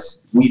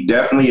honest, we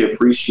definitely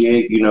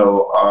appreciate,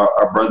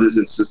 our brothers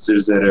and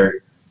sisters that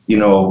are,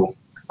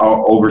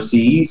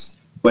 overseas.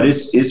 But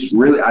it's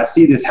really, I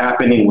see this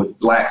happening with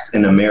blacks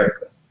in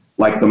America,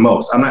 like the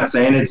most. I'm not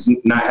saying it's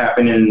not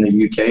happening in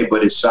the UK,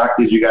 but as shocked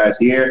as you guys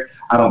hear,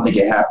 I don't think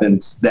it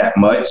happens that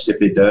much.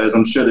 If it does,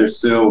 I'm sure there's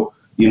still,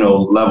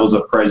 levels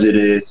of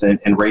prejudice and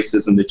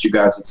racism that you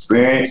guys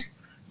experience.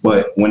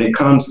 But when it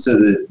comes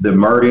to the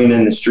murdering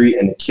in the street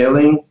and the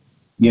killing,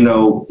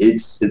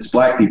 it's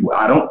black people.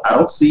 I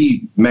don't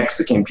see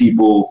Mexican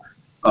people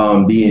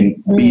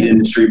being beat in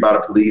the street by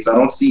the police. I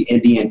don't see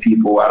Indian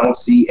people. I don't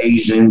see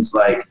Asians.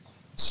 Like,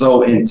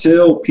 so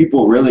until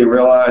people really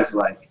realize,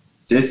 like,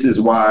 this is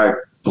why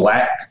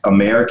black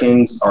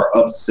Americans are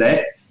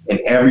upset, and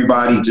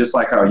everybody, just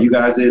like how you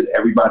guys is,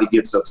 everybody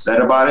gets upset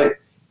about it,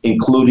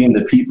 including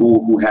the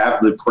people who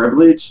have the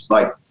privilege.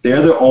 Like,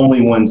 they're the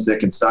only ones that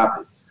can stop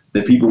it.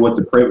 The people with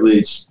the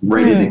privilege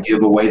ready to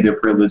give away their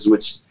privilege,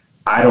 which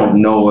I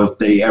don't know if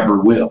they ever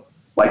will.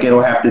 Like,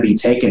 it'll have to be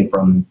taken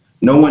from them.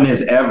 No one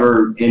has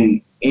ever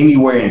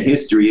anywhere in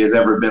history has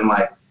ever been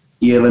like,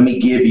 yeah, let me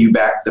give you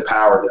back the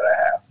power that I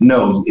have.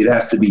 No, it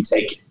has to be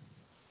taken.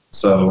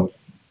 So,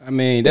 I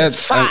mean, that's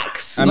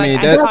facts. I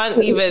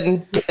can't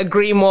even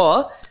agree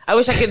more. I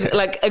wish I could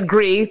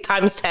agree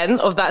times 10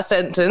 of that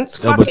sentence.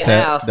 Double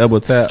tap.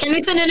 Can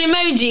we send an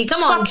emoji?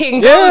 Come on.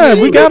 Fucking yeah,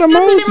 we got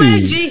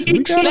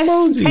emojis.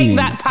 Let's take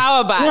that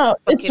power back. No,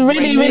 it's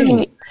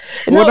really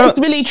it's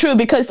really true,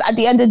 because at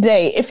the end of the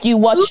day, if you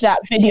watch that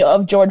video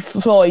of George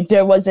Floyd,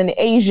 there was an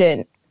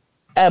Asian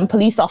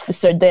police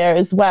officer there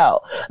as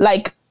well.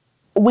 Like,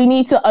 we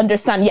need to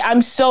understand. Yeah,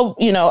 I'm so,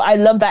 I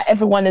love that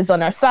everyone is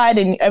on our side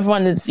and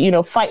everyone is,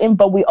 fighting,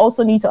 but we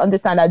also need to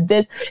understand that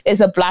this is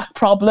a black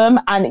problem,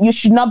 and you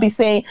should not be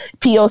saying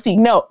POC.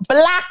 No,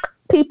 black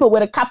people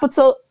with a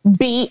capital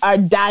B are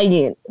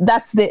dying.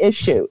 That's the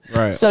issue.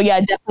 Right. So yeah,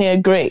 I definitely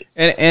agree.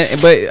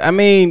 But I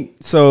mean,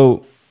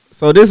 so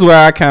this is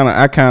where I kind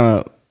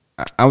of,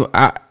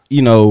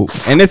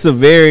 and it's a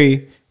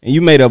very And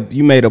you made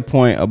a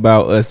point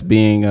about us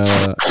being,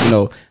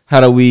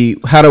 how do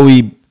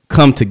we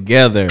come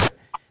together,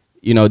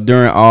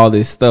 during all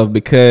this stuff?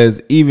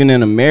 Because even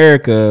in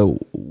America,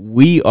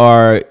 we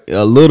are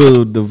a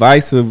little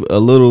divisive,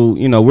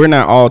 we're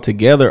not all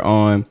together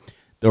on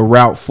the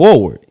route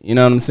forward. You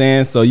know what I'm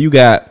saying? So you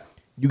got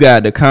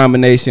the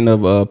combination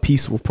of a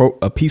peaceful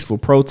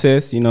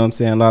protest. You know what I'm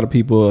saying? A lot of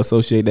people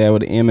associate that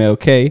with the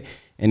MLK.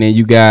 And then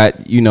you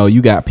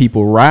got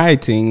people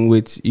rioting,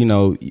 which,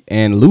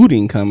 and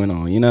looting coming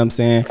on, you know what I'm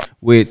saying?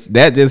 Which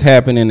that just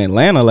happened in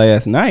Atlanta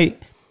last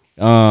night.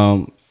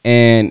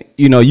 And,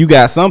 you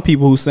got some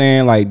people who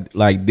saying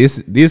like this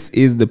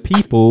is the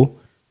people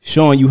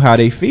showing you how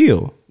they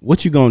feel.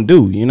 What you gonna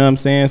do? You know what I'm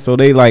saying? So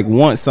they like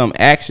want some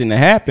action to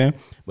happen.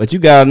 But you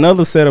got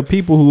another set of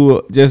people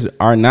who just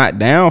are not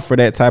down for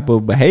that type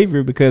of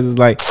behavior, because it's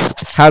like,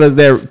 how does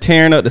that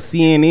tearing up the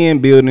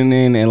CNN building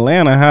in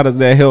Atlanta? How does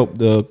that help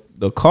the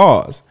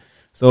cause?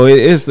 So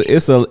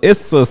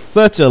it's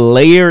such a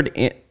layered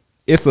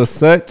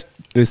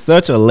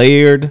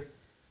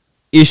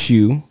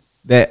issue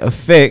that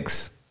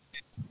affects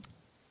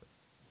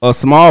a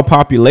small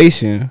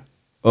population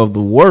of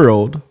the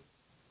world.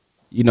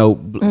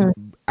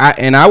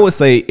 I would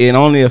say it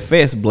only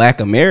affects Black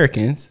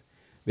Americans,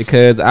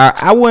 because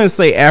I wouldn't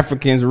say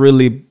Africans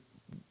really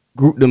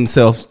group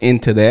themselves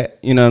into that.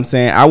 You know what I'm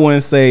saying? I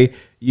wouldn't say,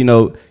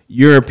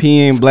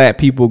 European Black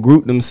people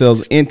group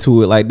themselves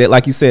into it like that.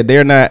 Like you said,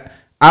 they're not.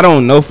 I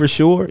don't know for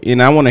sure,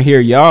 and I want to hear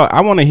y'all.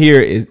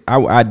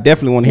 I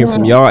definitely want to hear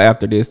from y'all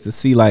after this to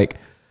see like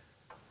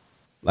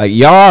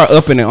y'all are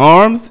up in the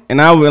arms,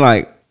 and I'm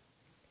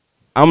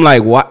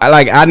like, what?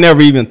 Like, I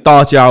never even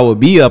thought y'all would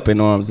be up in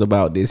arms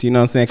about this. You know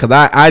what I'm saying? Because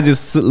I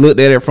just looked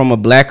at it from a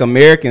Black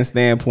American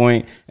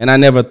standpoint, and I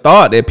never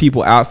thought that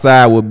people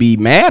outside would be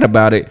mad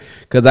about it.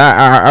 Because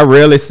I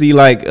rarely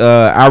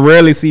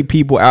see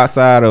people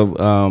outside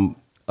of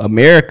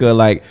America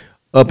like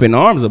up in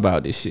arms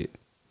about this shit.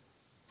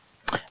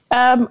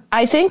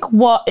 I think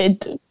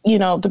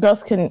the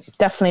girls can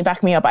definitely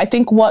back me up. I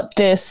think what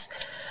this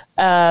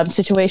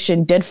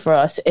situation did for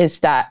us is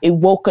that it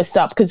woke us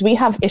up, because we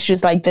have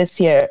issues like this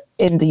here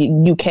in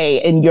the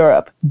UK, in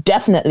Europe.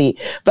 Definitely,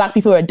 Black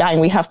people are dying.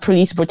 We have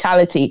police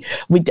brutality.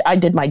 I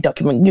did my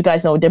document. You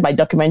guys know, I did my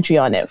documentary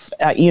on it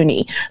at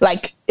uni.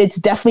 Like, it's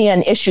definitely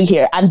an issue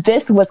here, and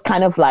this was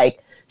kind of like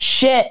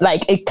shit.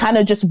 Like, it kind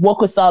of just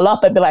woke us all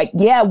up and be like,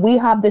 yeah, we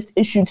have these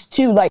issues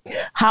too. Like,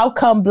 how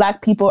come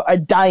Black people are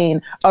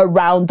dying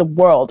around the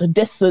world?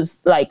 This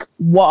was like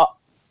what.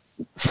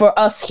 For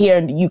us here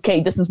in the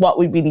UK, this is what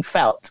we really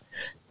felt.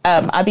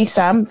 Abby,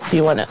 Sam, do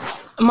you want to?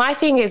 My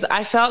thing is,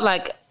 I felt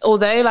like,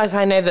 although like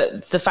I know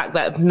that the fact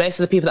that most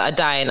of the people that are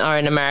dying are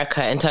in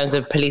America in terms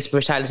of police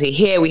brutality,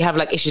 here we have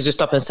like issues with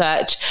stop and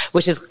search,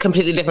 which is a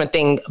completely different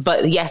thing.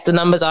 But yes, the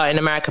numbers are in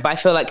America. But I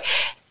feel like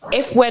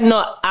if we're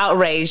not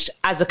outraged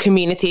as a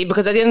community,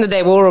 because at the end of the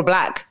day, we're all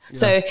Black. Yeah.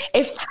 So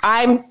if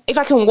I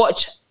can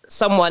watch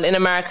someone in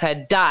America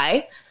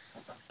die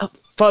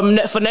for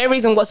no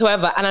reason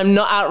whatsoever, and I'm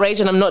not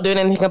outraged and I'm not doing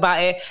anything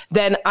about it,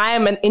 then I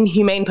am an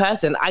inhumane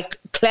person. I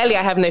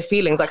have no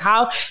feelings. Like,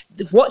 how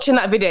watching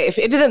that video, if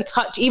it didn't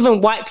touch even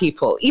white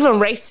people, even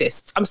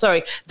racists, I'm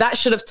sorry, that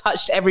should have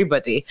touched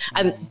everybody,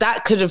 and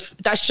that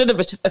should have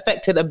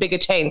affected a bigger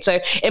change. So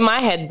in my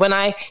head, when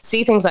I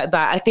see things like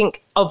that, I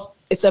think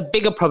it's a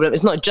bigger problem.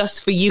 It's not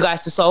just for you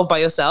guys to solve by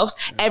yourselves.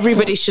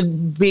 Everybody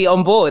should be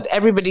on board.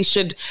 Everybody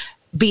should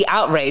be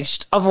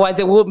outraged. Otherwise,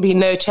 there will be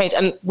no change.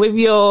 And with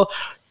your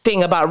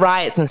thing about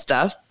riots and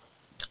stuff,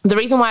 the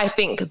reason why I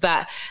think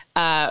that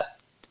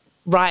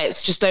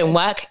riots just don't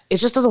work, it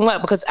just doesn't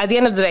work, because at the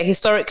end of the day,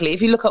 historically, if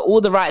you look at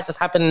all the riots that's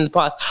happened in the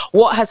past,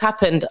 what has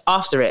happened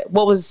after it?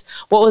 What was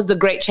the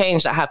great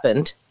change that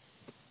happened?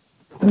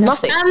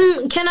 Nothing.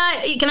 Can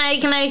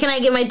I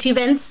get my 2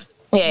 pence?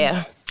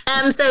 Yeah.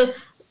 So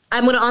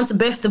I'm going to answer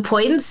both the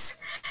points.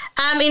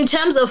 In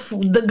terms of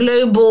the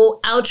global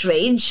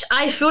outrage,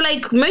 I feel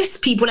like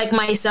most people like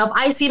myself,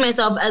 I see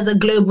myself as a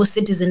global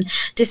citizen.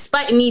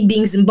 Despite me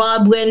being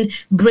Zimbabwean,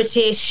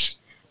 British,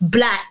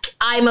 Black,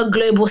 I'm a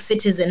global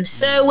citizen.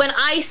 So when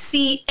I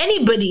see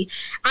anybody,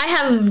 I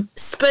have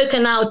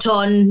spoken out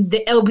on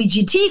the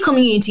LGBT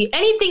community,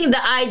 anything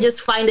that I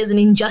just find as an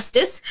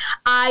injustice,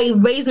 I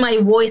raise my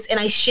voice and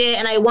I share,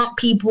 and I want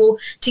people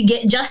to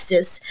get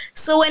justice.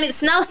 So when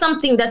it's now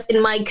something that's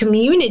in my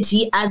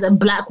community as a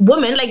Black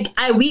woman, like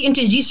we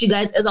introduced you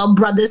guys as our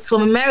brothers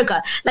from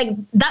America, like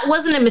that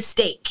wasn't a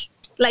mistake.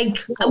 Like,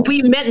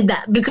 we meant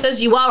that because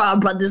you are our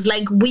brothers.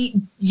 Like,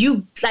 we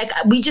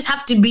just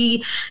have to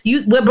be,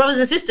 we're brothers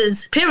and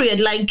sisters, period.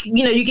 Like,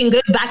 you can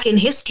go back in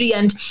history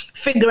and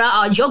figure out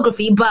our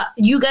geography, but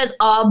you guys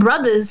are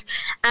brothers.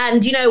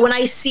 And, when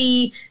I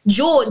see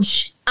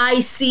George,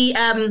 I see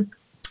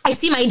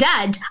my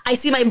dad, I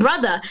see my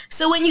brother.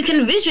 So when you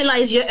can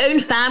visualize your own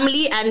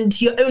family and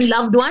your own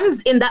loved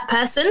ones in that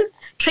person,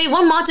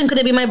 Trayvon Martin could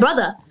have been my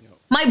brother.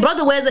 My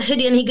brother wears a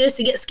hoodie and he goes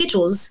to get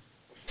Skittles.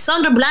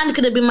 Sandra Bland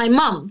could have been my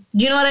mom.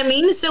 Do you know what I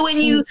mean? So when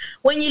you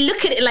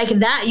look at it like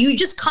that, you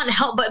just can't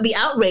help but be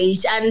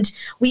outraged. And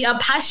we are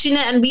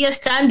passionate and we are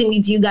standing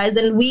with you guys.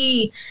 And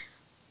we,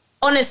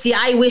 honestly,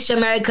 I wish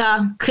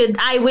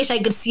I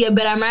could see a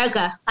better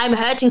America. I'm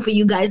hurting for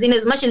you guys in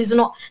as much as it's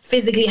not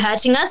physically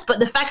hurting us. But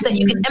the fact that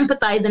you can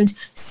empathize and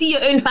see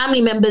your own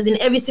family members in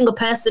every single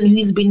person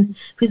who's been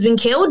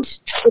killed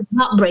is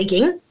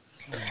heartbreaking.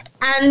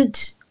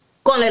 And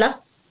go on, Layla.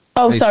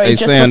 Oh, sorry. Hey,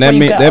 Sam,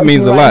 that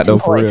means a lot, though,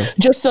 for real.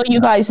 Just so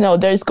you guys know,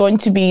 they're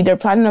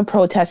planning a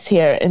protest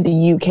here in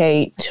the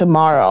UK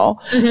tomorrow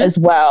as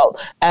well,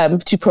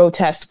 to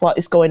protest what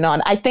is going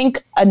on. I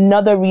think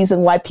another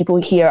reason why people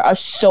here are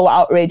so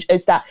outraged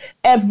is that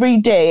every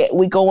day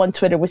we go on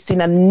Twitter, we're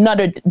seeing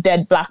another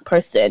dead Black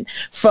person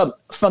from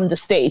the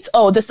States.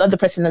 Oh, this other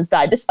person has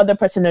died. This other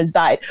person has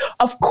died.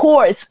 Of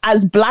course,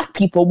 as Black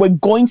people, we're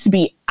going to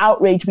be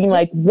outraged, being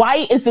like,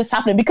 why is this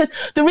happening? Because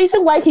the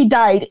reason why he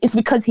died is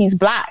because he's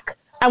Black.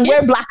 And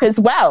we're Black as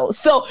well.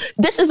 So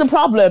this is a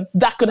problem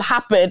that could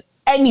happen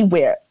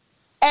anywhere.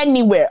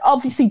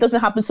 Obviously, it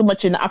doesn't happen so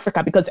much in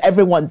Africa because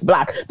everyone's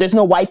Black. There's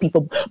no white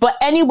people. But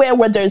anywhere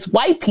where there's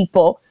white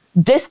people,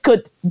 this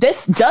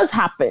does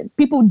happen.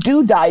 People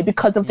do die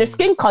because of their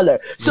skin color.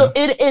 So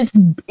it is,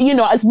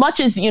 as much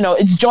as,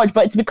 it's George,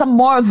 but it's become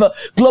more of a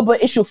global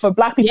issue for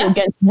Black people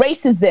against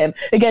racism,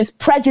 against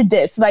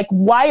prejudice. Like,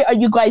 why are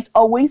you guys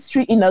always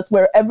treating us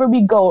wherever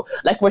we go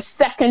like we're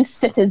second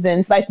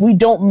citizens, like we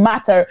don't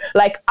matter,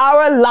 like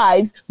our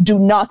lives do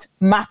not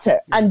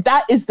matter? And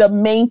that is the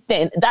main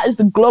thing. That is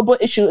the global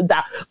issue,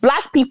 that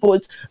Black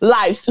people's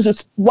lives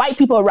to white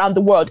people around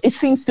the world, it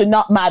seems to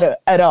not matter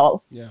at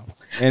all. Yeah.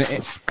 And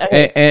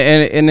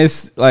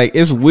it's like,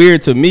 it's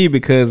weird to me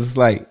because it's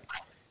like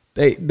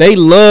they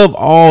love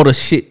all the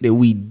shit that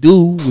we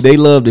do. They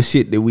love the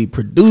shit that we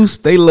produce.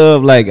 They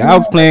love, like, I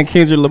was playing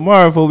Kendrick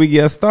Lamar before we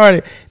get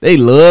started. They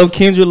love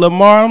Kendrick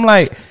Lamar. I'm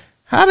like,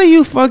 how do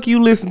you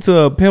listen to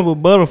a Pimp a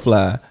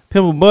Butterfly,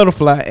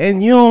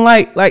 and you don't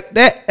like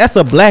that? That's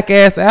a Black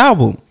ass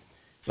album.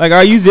 Like,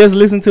 are you just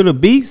listening to the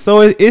beats?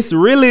 So it's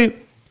really,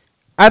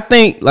 I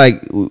think,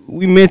 like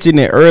we mentioned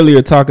it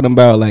earlier, talking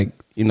about, like,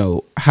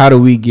 how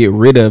do we get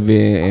rid of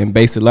it? And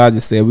Basic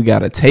Logic said we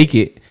gotta take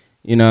it.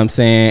 You know what I'm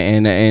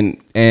saying?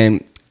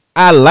 And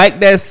I like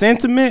that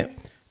sentiment,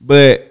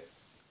 but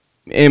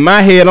in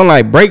my head, I'm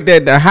like, break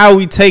that down. How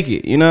we take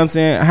it? You know what I'm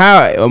saying?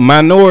 How a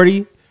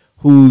minority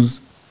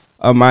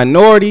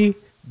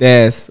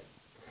that's,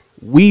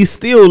 we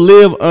still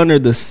live under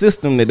the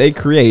system that they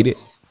created,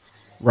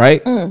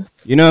 right?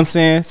 You know what I'm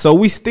saying? So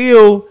we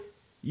still,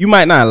 you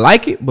might not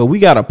like it, but we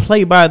gotta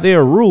play by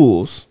their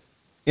rules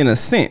in a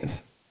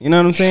sense. You know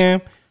what I'm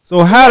saying?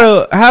 So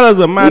how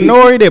does a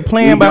minority that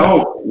playing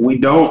by? We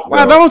don't.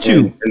 Why don't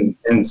you?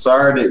 And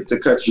sorry to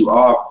cut you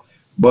off,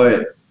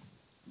 but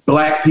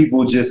Black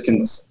people just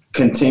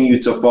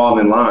continue to fall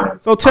in line.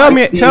 So tell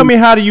me,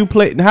 how do you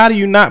play? How do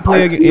you not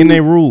play in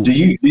their rules? Do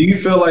you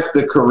feel like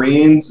the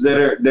Koreans that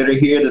are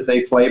here, that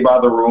they play by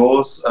the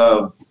rules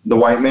of the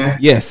white man?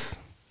 Yes.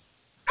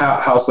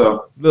 How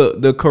so?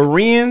 Look, the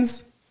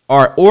Koreans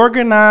are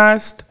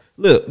organized.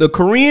 Look, the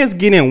Koreans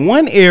get in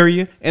one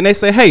area and they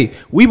say, hey,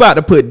 we about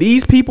to put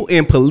these people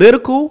in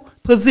political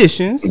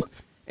positions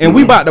and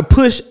we about to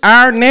push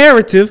our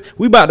narrative.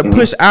 We about to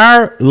push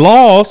our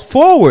laws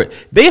forward.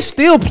 They're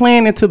still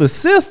playing into the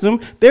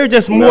system. They're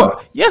just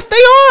more. Yes, they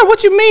are.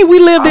 What you mean? We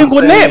lived in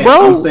Gwinnett,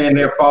 bro. I'm saying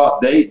their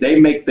fault. They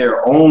make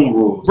their own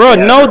rules.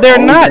 Bro, no, they're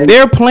not.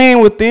 They're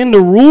playing within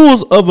the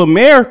rules of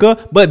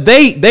America, but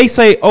they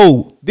say,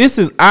 oh, this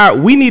is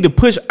we need to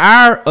push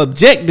our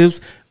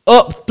objectives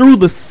up through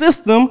the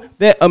system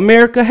that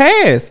America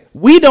has.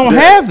 We don't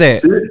have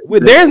that.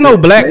 There's no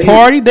Black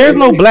party. There's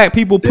no Black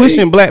people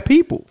pushing Black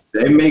people.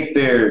 They make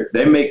their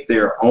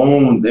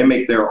own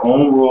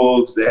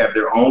rules. They have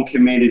their own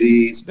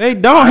communities. They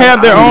don't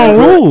have their own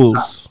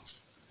rules.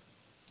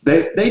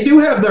 They do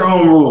have their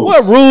own rules.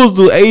 What rules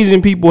do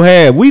Asian people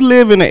have? We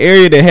live in an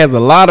area that has a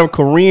lot of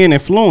Korean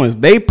influence.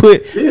 They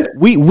put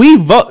we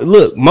vote.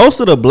 Look, most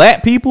of the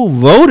Black people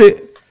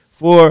voted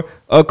for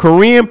a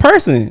Korean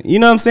person, you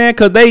know what I'm saying?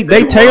 Because they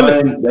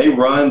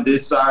run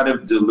this side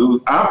of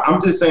Duluth.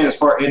 I'm just saying,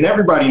 and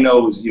everybody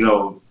knows,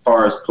 as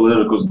far as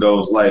politicals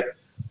goes, like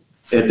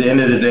at the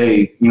end of the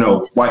day,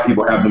 white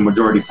people have the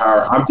majority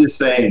power. I'm just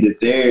saying that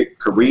their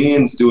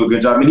Koreans do a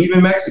good job, and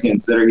even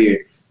Mexicans that are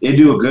here, they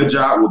do a good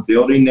job with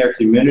building their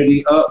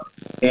community up.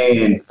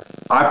 And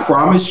I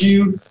promise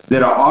you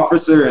that an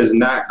officer is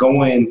not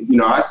going,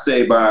 I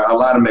stay by a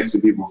lot of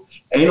Mexican people.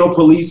 Ain't no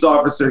police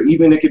officer,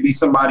 even it could be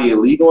somebody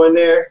illegal in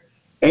there,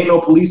 ain't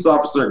no police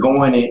officer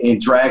going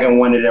and dragging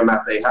one of them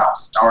out their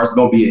house, or it's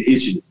going to be an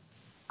issue.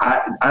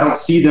 I don't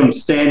see them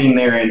standing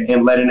there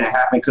and letting it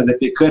happen, because if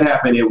it could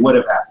happen, it would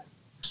have happened.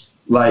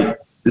 Like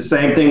the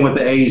same thing with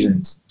the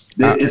Asians.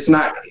 It's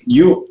not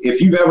you.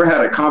 If you've ever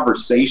had a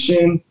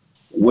conversation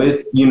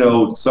with,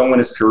 someone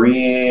that's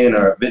Korean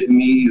or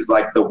Vietnamese,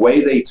 like the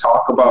way they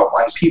talk about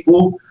white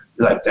people,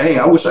 you're like, dang,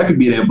 I wish I could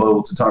be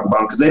able to talk about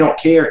them, because they don't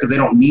care, because they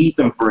don't need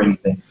them for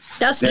anything.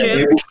 That's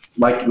true.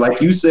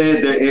 Like you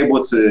said, they're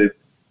able to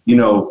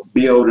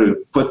be able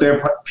to put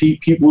their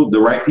people, the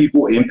right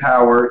people in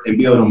power, and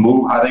be able to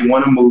move how they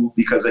want to move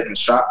because they can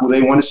shop who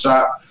they want to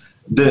shop.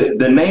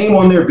 The name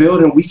on their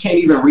building, we can't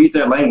even read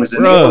their language. The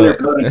name on their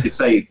building could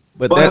say,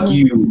 "Fuck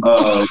you,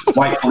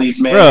 white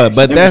policeman." Bruh,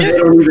 but they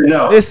don't even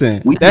know.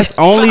 Listen, that's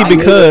only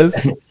because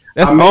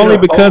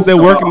they're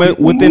working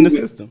within the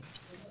system.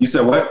 You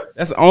said what?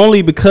 That's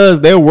only because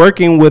they're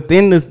working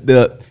within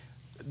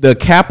the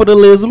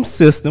capitalism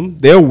system.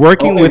 They're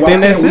working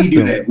within that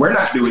system. We're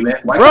not doing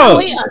that.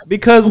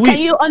 Can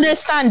you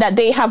understand that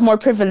they have more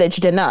privilege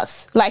than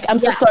us? Like, I'm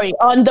so sorry.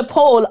 On the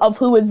poll of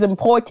who is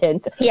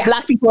important,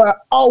 Black people are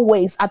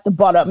always at the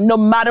bottom, no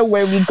matter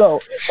where we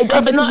go.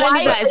 But not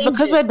only that, it's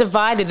because we're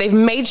divided. They've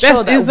made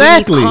sure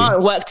that we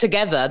can't work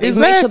together. They've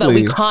made sure that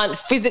we can't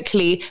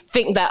physically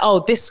think that,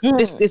 this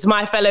is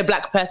my fellow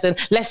Black person.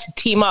 Let's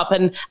team up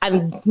and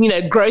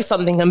grow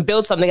something and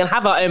build something and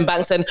have our own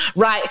banks and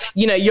write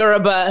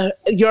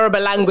Yoruba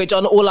language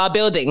on all our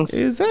buildings.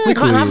 Exactly. We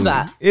can't have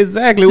that.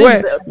 Exactly.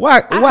 Why?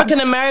 African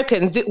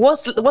Americans,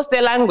 what's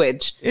their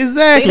language?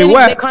 Exactly. They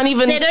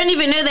don't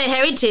even know their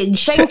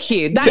heritage. Thank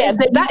you.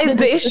 That is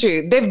the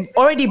issue. They've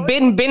already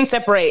been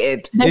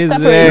separated.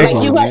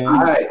 Exactly.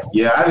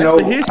 I know.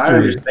 I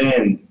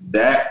understand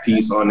that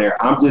piece on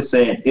there. I'm just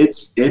saying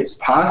it's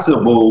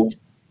possible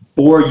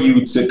for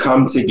you to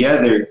come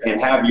together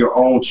and have your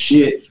own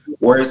shit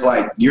where it's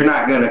like you're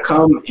not gonna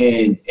come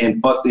in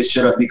and fuck this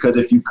shit up, because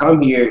if you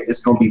come here it's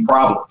gonna be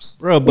problems.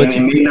 Bro, but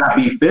it may not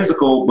be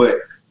physical, but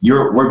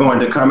we're going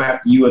to come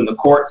after you in the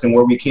courts and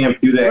where we came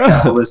through that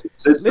capitalistic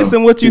system.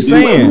 Listen what you're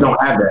saying. We don't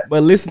have that.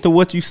 But listen to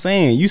what you're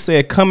saying. You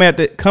said come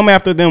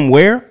after them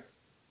where?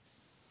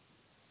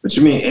 What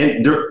you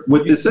mean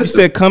with the system? You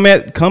said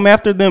come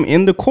after them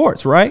in the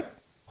courts, right?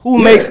 Who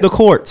makes the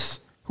courts?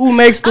 Who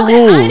makes the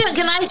rules?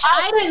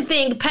 I don't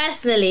think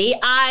personally.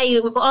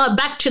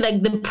 Back to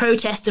like the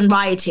protest and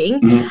rioting.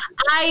 Mm-hmm.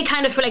 I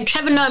kind of feel like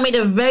Trevor Noah made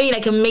a very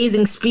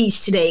amazing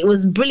speech today. It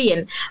was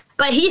brilliant.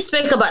 But he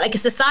spoke about a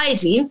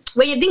society.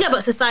 When you think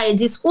about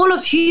society, it's all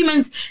of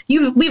humans.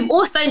 We've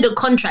all signed a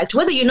contract,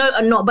 whether you know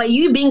or not. But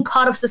you being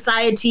part of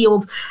society,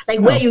 or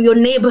where your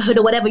neighborhood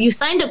or whatever, you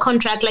signed a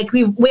contract.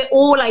 We're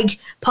all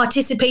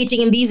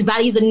participating in these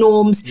values and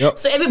norms. Yep.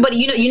 So everybody,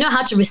 you know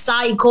how to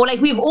recycle.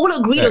 We've all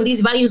agreed on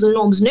these values and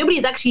norms.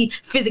 Nobody's actually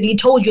physically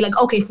told you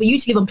okay, for you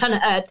to live on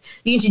planet Earth,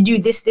 you need to do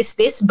this.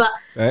 But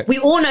we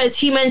all know as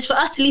humans, for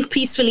us to live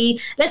peacefully,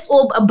 let's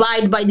all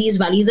abide by these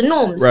values and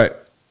norms. Right.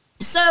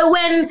 So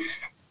when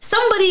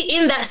somebody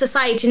in that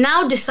society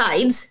now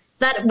decides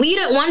that we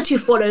don't want to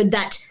follow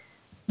that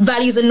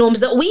values and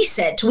norms that we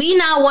set, we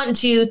now want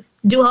to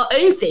do our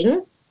own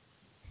thing,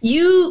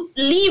 you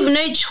leave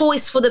no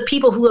choice for the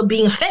people who are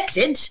being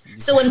affected.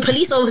 So when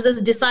police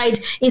officers decide,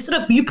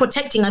 instead of you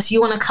protecting us,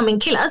 you want to come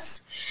and kill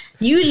us,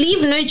 you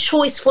leave no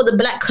choice for the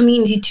Black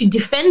community to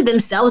defend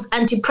themselves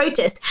and to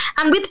protest.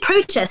 And with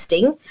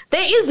protesting,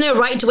 there is no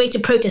right way to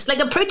protest.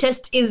 A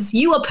protest is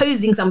you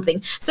opposing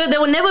something. So there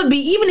will never be,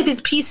 even if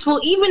it's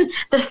peaceful, even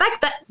the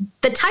fact that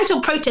the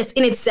title protest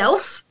in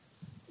itself,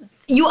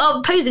 you are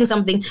opposing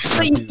something.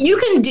 So you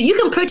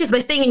can protest by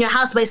staying in your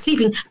house, by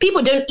sleeping.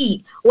 People don't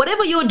eat.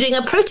 Whatever you're doing,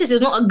 a protest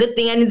is not a good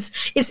thing, and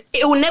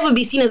it will never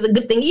be seen as a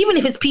good thing, even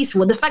if it's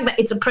peaceful. The fact that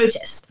it's a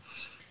protest.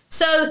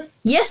 So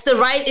yes,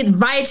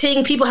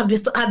 rioting, people have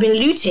been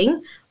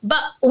looting,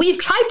 but we've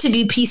tried to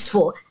be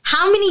peaceful.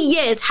 How many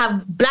years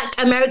have Black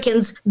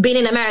Americans been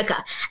in America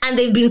and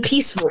they've been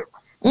peaceful?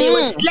 They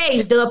were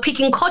slaves. They were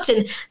picking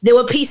cotton. They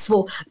were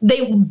peaceful.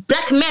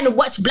 Black men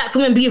watched Black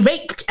women be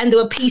raped and they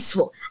were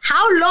peaceful.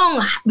 How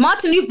long?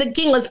 Martin Luther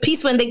King was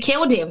peaceful when they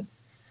killed him.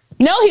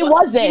 No, he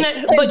wasn't.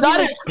 His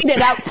brother tweeted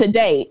out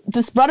today.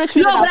 This brother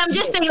tweeted out. No, but I'm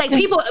just saying,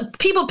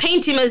 people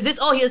paint him as this.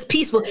 Oh, he was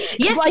peaceful.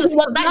 Yes,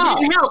 that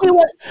didn't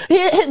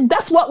help.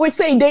 That's what we're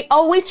saying. They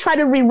always try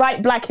to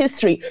rewrite Black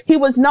history. He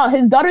was not.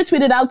 His daughter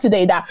tweeted out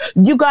today that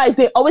you guys.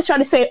 They always try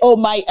to say, "Oh,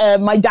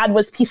 my dad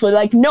was peaceful."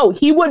 No,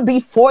 he would be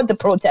for the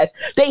protest.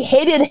 They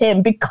hated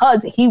him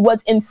because he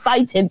was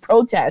inciting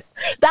protest.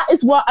 That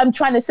is what I'm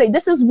trying to say.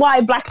 This is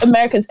why Black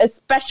Americans,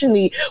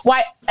 especially,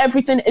 why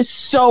everything is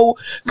so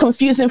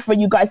confusing for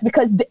you guys.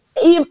 Because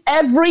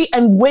every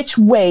and which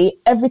way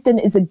everything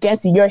is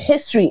against you. Your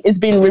history is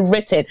being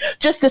rewritten.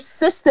 Just the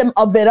system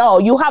of it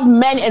all. You have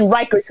men in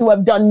Rikers who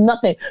have done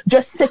nothing,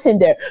 just sitting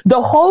there. The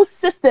whole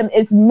system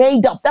is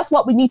made up. That's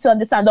what we need to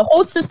understand. The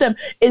whole system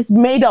is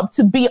made up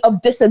to be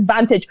of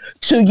disadvantage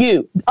to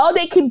you. All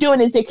they keep doing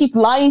is they keep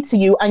lying to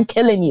you and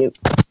killing you.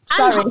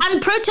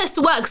 And protest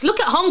works. Look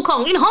at Hong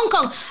Kong. In Hong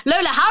Kong,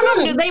 Lola, how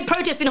long do they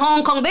protest in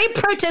Hong Kong? They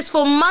protest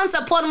for months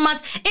upon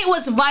months. It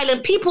was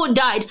violent. People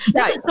died.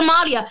 Look at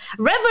Somalia.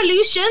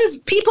 Revolutions,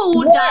 people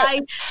will die.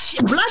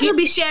 Blood will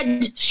be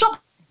shed. Shops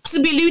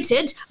to be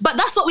looted. But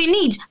that's what we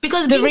need,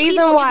 because the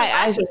reason why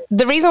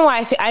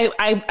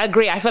I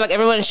agree. I feel like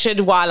everyone should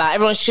walla.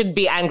 Everyone should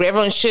be angry.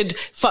 Everyone should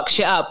fuck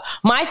shit up.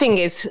 My thing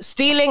is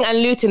stealing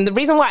and looting. The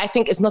reason why I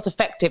think it's not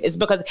effective is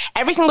because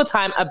every single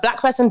time a Black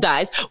person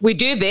dies, we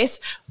do this.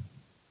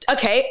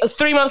 Okay,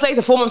 3 months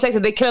later, 4 months later,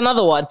 they kill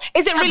another one.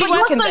 Is it really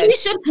working then?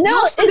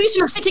 Your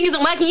solution of sitting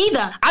isn't working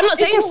either. I'm not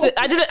saying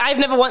I've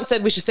never once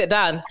said we should sit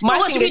down. So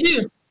what should we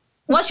do?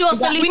 What's your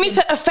solution? We need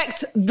to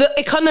affect the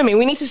economy.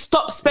 We need to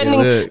stop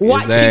spending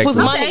white people's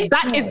money.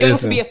 That is going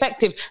to be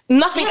effective.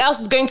 Nothing else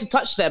is going to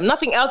touch them.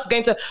 Nothing else is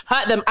going to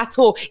hurt them at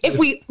all. If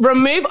we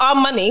remove our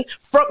money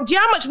from, do you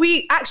know how much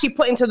we actually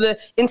put into the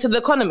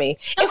economy?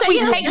 If we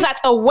take that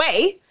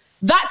away,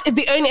 that is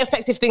the only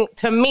effective thing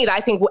to me that I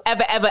think will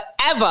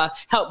ever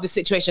help this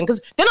situation, because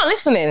they're not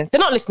listening.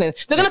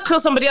 They're going to kill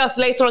somebody else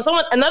later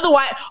on. Another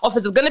white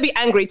officer is going to be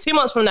angry 2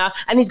 months from now,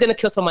 and he's going to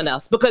kill someone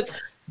else because.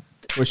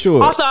 For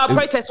sure. After our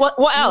protest,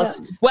 what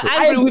else? Yeah. We're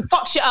angry. We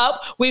fucked shit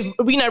up. We've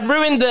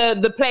ruined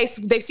the place.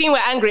 They've seen we're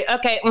angry.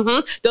 Okay,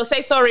 they'll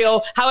say sorry,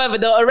 or however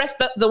they'll arrest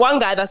the one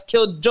guy that's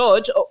killed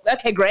George.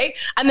 Okay, great.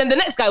 And then the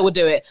next guy will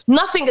do it.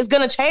 Nothing is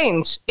gonna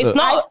change. It's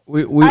not.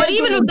 But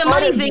even with the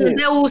money thing,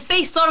 they will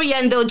say sorry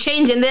and they'll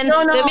change, and then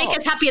they'll make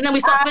us happy, and then we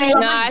start spending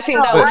money. I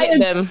think that will hit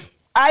them.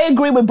 I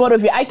agree with both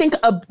of you. I think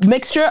a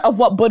mixture of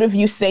what both of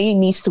you say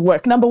needs to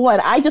work. Number one,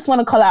 I just want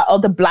to call out all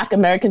the Black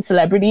American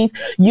celebrities.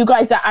 You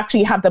guys that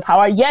actually have the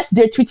power. Yes,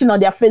 they're tweeting on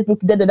their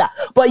Facebook,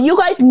 but you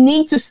guys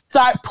need to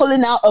start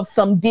pulling out of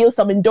some deals,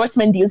 some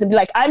endorsement deals, and be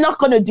like, I'm not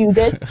going to do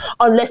this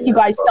unless you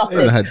guys stop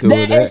it.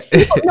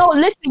 No,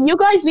 listen, you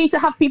guys need to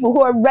have people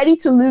who are ready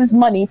to lose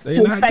money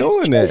to affect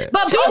change.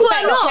 But people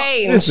are not.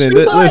 Listen,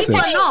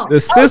 the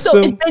system.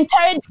 Also, it's been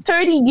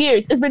 30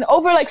 years. It's been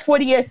over like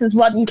 40 years since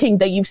Rodney King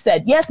that you've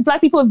said. Yes,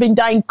 Black people have been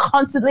dying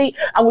constantly,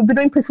 and we've been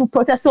doing peaceful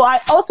protests. So I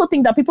also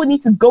think that people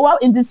need to go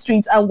out in the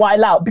streets and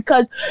wild out,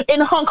 because in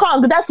Hong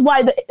Kong, that's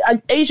why the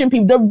Asian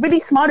people, they're really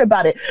smart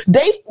about it.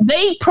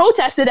 They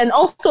protested and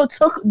also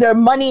took their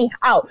money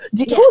out.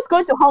 Who's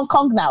going to Hong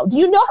Kong now? Do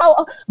you know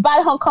how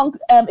bad Hong Kong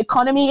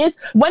economy is?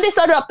 When they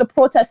started up the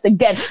protest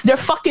again, they're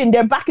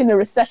back in the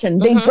recession.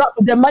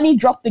 Their money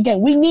dropped again.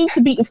 We need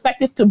to be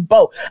effective to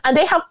both. And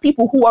they have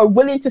people who are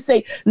willing to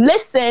say,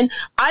 listen,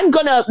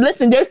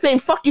 they're saying,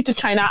 fuck you to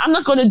China. I'm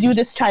not going to do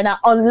this, China,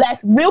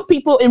 unless real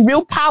people in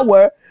real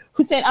power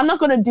who saying, I'm not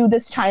going to do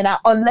this, China,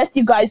 unless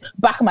you guys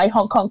back my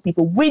Hong Kong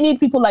people. We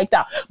need people like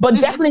that. But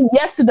definitely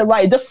yes to the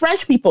riot. The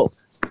French people.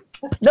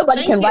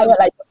 Nobody can riot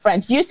like the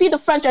French. You see the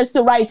French are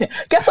still rioting.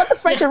 Guess what the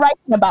French are writing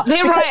about?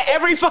 They riot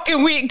every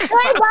fucking week.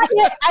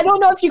 I don't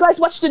know if you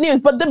guys watch the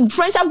news, but the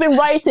French have been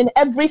rioting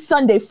every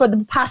Sunday for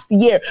the past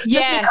year.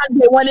 Just because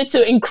they wanted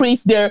to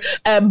increase their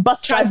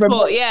bus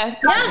transport.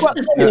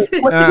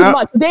 Too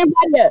much. They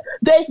riot.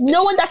 There's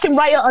no one that can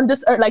riot on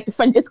this earth like the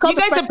French. It's called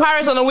you go to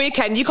Paris on a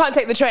weekend, you can't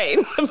take the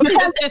train.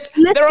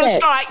 They're on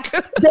strike.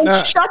 They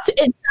shut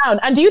it down.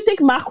 And do you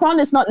think Macron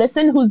is not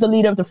listening? Who's the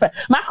leader of the French?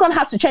 Macron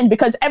has to change,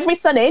 because every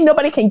Sunday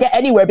nobody can get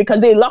anywhere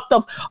because they locked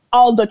off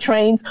all the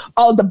trains,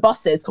 all the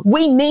buses.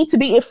 We need to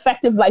be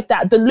effective like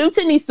that. The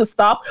looting needs to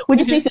stop. We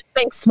just need to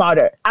think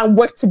smarter and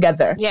work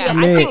together.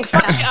 I think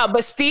fuck it up,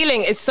 but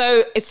stealing is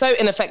so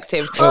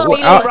ineffective.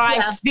 Stealing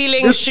rice,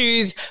 stealing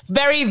shoes,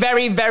 very,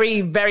 very, very,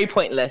 very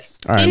pointless.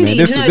 All right, man.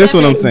 This is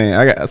what I'm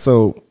saying.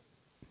 So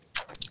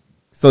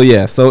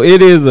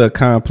it is a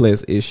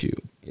complex issue.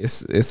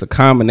 It's a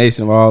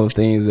combination of all the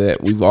things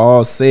that we've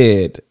all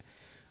said.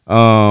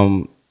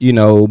 But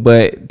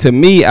to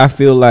me, I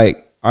feel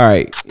like, all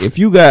right, if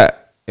you got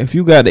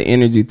the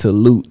energy to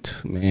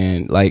loot,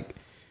 man, like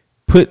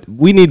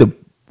we need to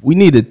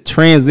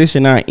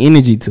transition our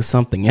energy to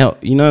something else.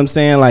 You know what I'm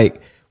saying?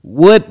 Like,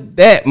 what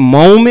that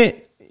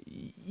moment,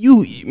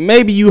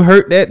 maybe you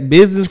hurt that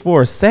business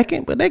for a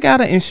second, but they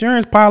got an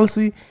insurance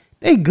policy.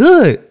 They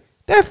good.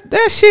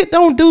 That shit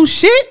don't do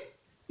shit.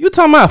 You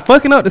talking about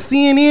fucking up the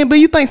CNN, but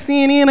you think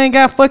CNN ain't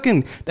got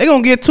fucking, they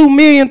gonna get 2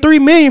 million, 3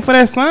 million for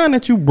that sign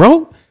that you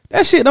broke?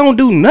 That shit don't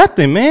do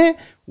nothing, man.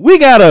 We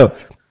gotta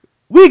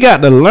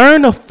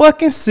learn the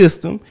fucking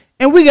system,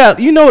 and we got,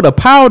 the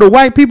power the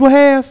white people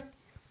have.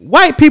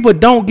 White people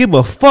don't give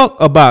a fuck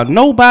about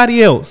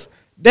nobody else.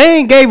 They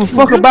ain't gave a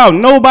fuck about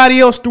nobody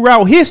else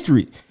throughout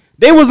history.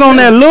 They was on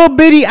that little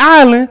bitty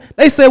island.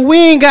 They said, we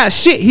ain't got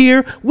shit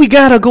here. We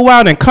gotta go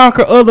out and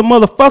conquer other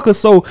motherfuckers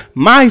so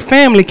my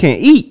family can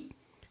eat.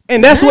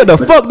 And that's what the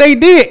fuck they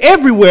did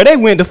everywhere. They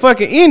went to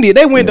fucking India.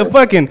 They went to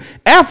fucking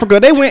Africa.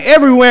 They went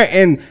everywhere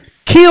and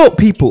killed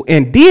people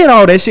and did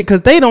all that shit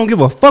because they don't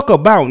give a fuck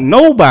about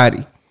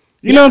nobody.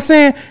 You know what I'm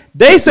saying?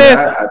 They said,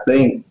 I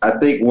think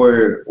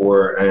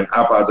we're and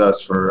I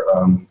apologize for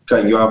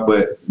cutting you off,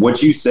 but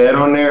what you said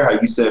on there, how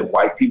you said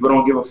white people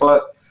don't give a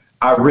fuck,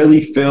 I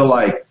really feel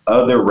like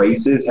other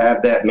races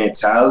have that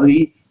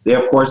mentality. They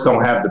of course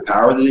don't have the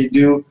power that they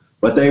do,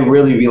 but they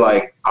really be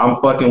like,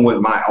 I'm fucking with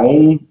my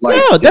own. Like,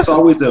 it's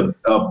always a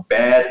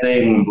bad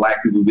thing when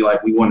black people be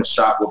like, we want to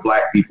shop with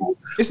black people.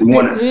 That's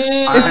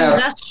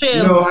true.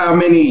 You know how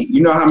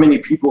many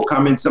people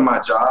come into my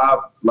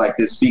job like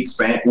that speak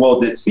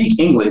that speak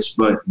English,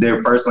 but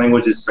their first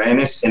language is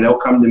Spanish, and they'll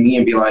come to me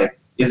and be like,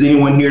 is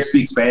anyone here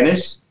speak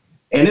Spanish?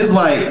 And it's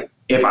like,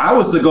 if I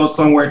was to go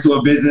somewhere to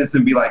a business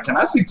and be like, can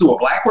I speak to a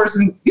black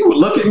person? He would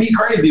look at me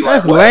crazy.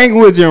 That's like,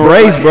 language and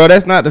race, bro.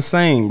 That's not the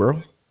same,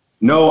 bro.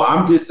 No,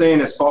 I'm just saying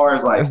as far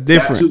as like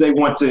that's who they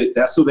want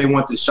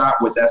to shop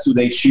with. That's who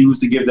they choose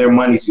to give their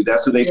money to.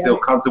 That's who they feel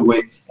comfortable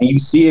with. And you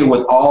see it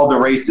with all the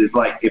races.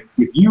 Like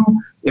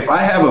if I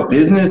have a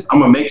business,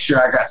 I'm gonna make sure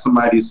I got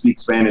somebody who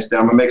speaks Spanish there.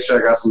 I'm gonna make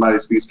sure I got somebody who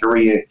speaks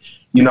Korean.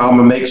 You know, I'm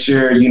gonna make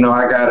sure, you know,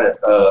 I got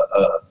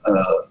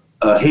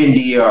a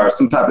Hindi or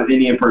some type of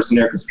Indian person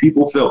there, because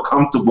people feel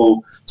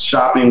comfortable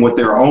shopping with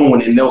their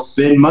own and they'll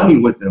spend money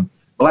with them.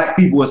 Black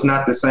people, it's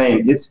not the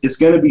same. It's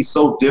going to be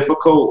so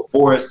difficult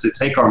for us to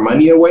take our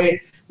money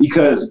away,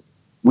 because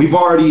we've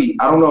already,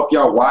 I don't know if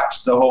y'all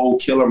watched the whole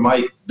Killer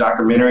Mike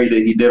documentary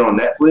that he did on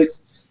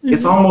Netflix. Mm-hmm.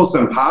 It's almost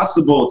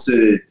impossible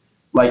to,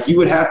 like, you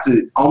would have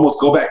to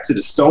almost go back to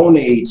the Stone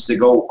Age to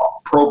go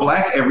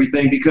pro-black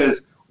everything,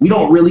 because we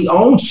don't really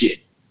own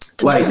shit.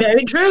 Like,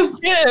 very true.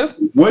 Yeah.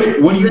 What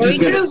are you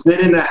just going to sit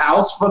in the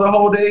house for the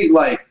whole day?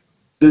 Like,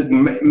 the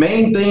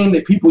main thing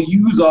that people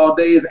use all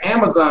day is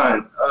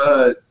Amazon.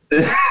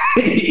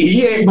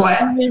 He ain't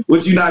black.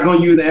 But you're not gonna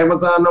use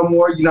Amazon no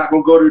more. You're not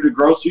gonna go to the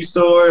grocery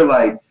store.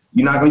 Like,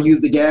 you're not gonna use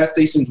the gas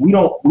stations. We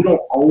don't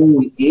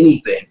own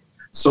anything.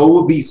 So it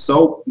would be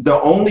the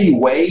only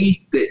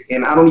way that,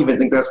 and I don't even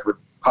think that's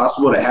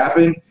possible to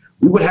happen.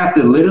 We would have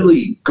to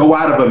literally go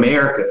out of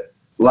America.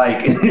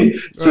 Like, isn't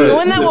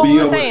that what we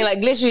were saying? Like,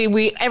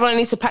 literally, everyone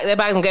needs to pack their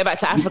bags and go back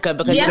to Africa,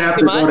 because you would have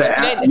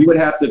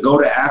to go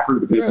to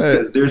Africa,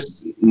 because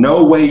there's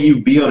no way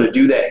you'd be able to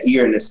do that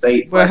here in the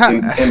States. Like,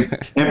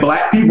 and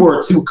black people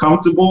are too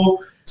comfortable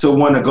to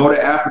want to go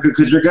to Africa,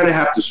 because you're gonna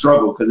have to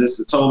struggle, because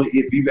it's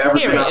if you've ever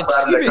been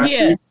outside of the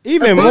country,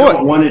 even more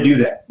don't want to do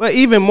that. But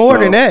even more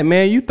than that,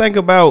 man, you think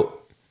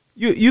about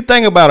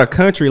a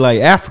country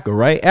like Africa,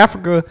 right?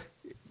 Africa.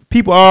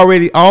 People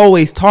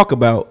always talk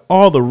about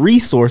all the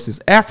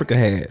resources Africa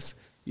has.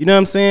 You know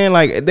what I'm saying?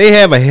 Like, they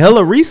have a hell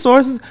of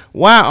resources.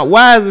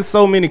 Why is there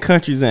so many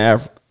countries in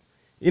Africa?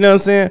 You know what I'm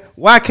saying?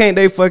 Why can't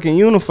they fucking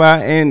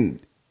unify and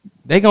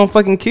they gonna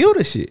fucking kill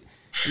the shit?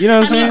 You know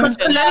what I'm saying? Because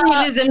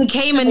colonialism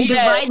came and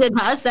divided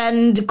us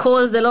and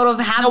caused a lot of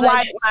havoc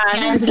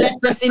and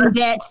left us in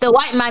debt. The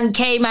white man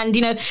came and,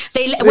 you know,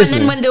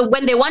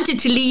 when they wanted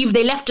to leave,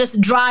 they left us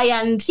dry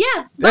and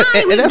we've done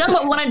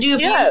what we want to do.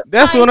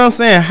 That's what I'm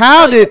saying.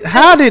 How did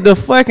the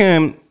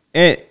fucking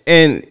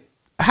and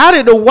how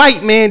did the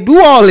white man do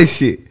all this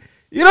shit?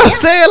 You know what I'm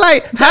saying?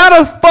 Like,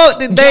 how the fuck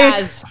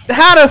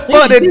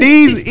did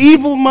these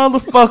evil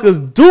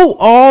motherfuckers do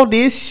all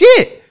this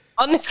shit?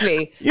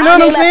 Honestly, you know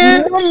what I'm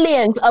saying?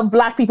 Millions of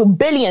black people,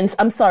 billions.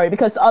 I'm sorry,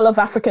 because all of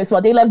Africa as well.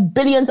 They left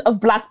billions of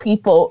black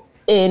people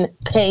in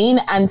pain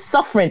and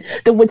suffering.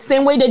 The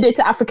same way they did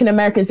to African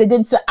Americans, they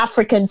did to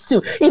Africans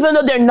too. Even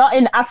though they're not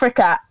in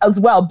Africa as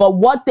well, but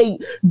what they've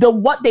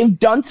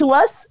done to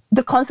us,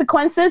 the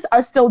consequences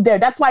are still there.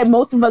 That's why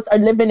most of us are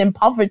living in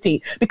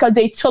poverty, because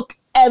they took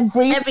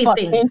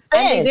everything. And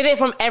they did it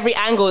from every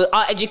angle.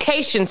 Our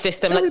education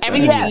system, like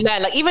everything we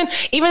learn, like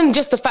even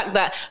just the fact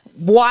that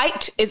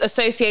white is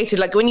associated,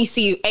 like when you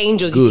see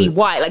angels, you see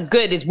white, like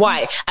good is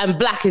white and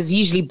black is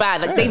usually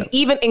bad. Like they've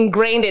even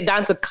ingrained it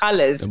down to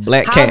colors.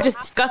 How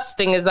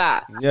disgusting is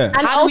that? Yeah.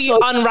 And how do you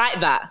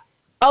unwrite that?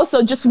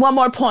 Also, just one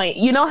more point.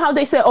 You know how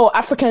they say,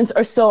 Africans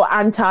are so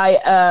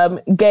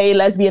anti-gay,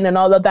 lesbian, and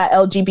all of that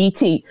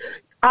LGBT?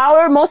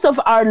 Most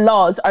of our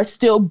laws are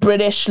still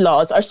British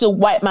laws, are still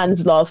white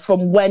man's laws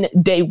from when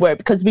they were,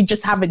 because we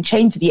just haven't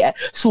changed yet.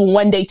 So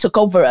when they took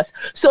over us.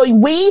 So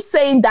we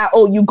saying that,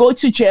 you go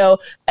to jail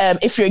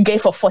if you're gay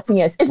for 14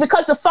 years. It's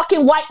because the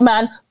fucking white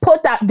man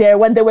put that there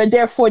when they were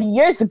there 40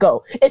 years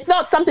ago. It's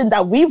not something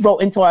that we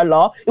wrote into our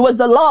law. It was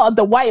the law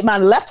the white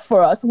man left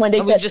for us when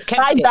they said,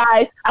 hi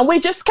guys, and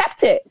we just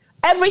kept it.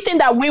 Everything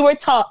that we were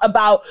taught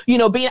about,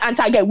 being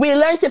anti-gay, we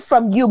learned it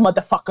from you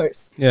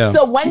motherfuckers. Yeah.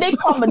 So when they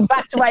come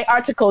back to write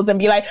articles and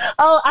be like,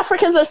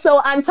 Africans are so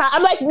anti,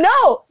 I'm like,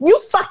 no,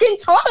 you fucking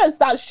taught us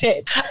that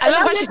shit. I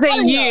love how she's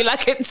saying you,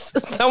 like it's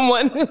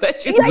someone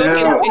that she's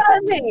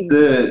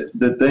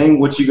the thing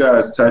what you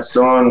guys touched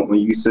on when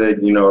you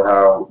said,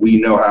 how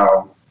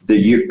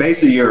the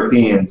basically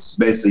Europeans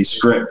basically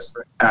stripped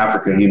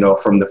Africa,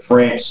 from the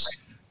French,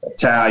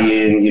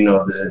 Italian,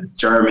 the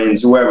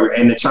Germans, whoever,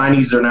 and the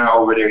Chinese are now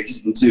over there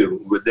eating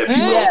too. With that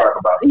people don't talk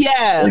about,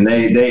 and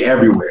they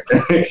everywhere.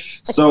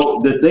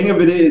 So the thing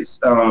of it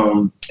is,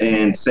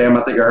 and Sam,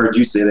 I think I heard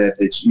you say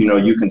that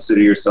you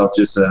consider yourself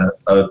just a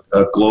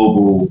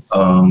global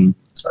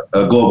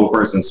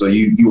person. So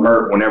you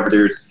hurt whenever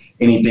there's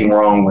anything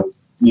wrong with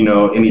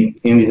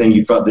anything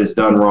you felt that's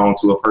done wrong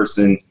to a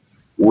person,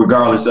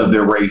 regardless of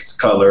their race,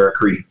 color, or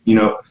creed.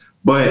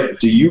 But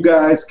do you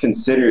guys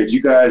consider,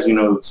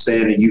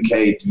 stay in the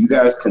UK, do you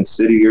guys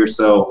consider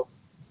yourself,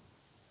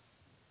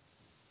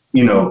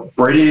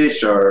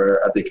 British or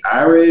I think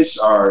Irish,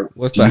 or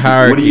what's the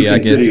hierarchy? I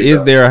guess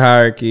is there a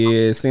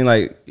hierarchy? It seems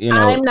like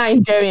I'm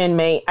Nigerian,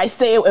 mate. I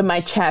say it with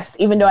my chest.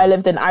 Even though I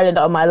lived in Ireland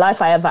all my life,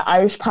 I have an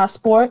Irish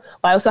passport,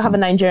 but I also have a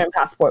Nigerian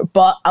passport.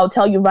 But I'll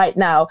tell you right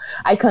now,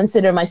 I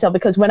consider myself,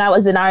 because when I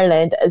was in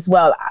Ireland as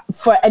well,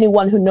 for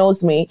anyone who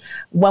knows me,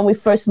 when we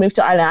first moved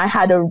to Ireland, I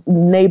had a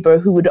neighbor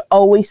who would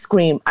always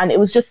scream, and it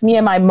was just me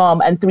and my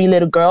mom and 3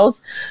 little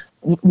girls.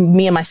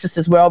 me and my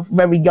sisters were all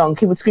very young.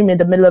 He would scream in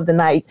the middle of the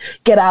night,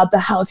 "Get out of the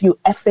house, you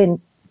effing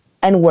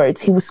N-words."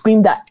 He would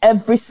scream that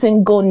every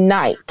single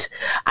night.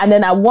 And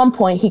then at one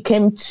point, he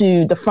came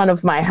to the front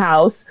of my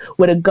house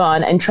with a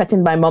gun and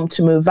threatened my mom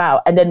to move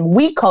out. And then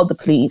we called the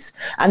police,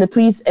 and the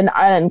police in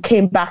Ireland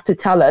came back to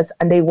tell us,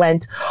 and they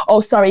went,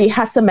 "Oh, sorry, he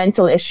has some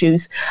mental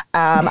issues."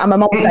 And my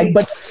mom was like,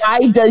 "But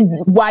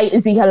why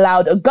is he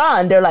allowed a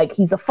gun?" They're like,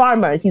 "He's a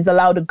farmer, he's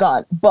allowed a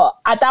gun." But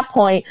at that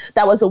point,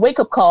 that was a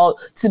wake-up call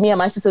to me and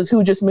my sisters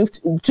who just moved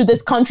to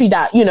this country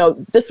that, you know,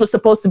 this was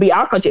supposed to be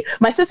our country.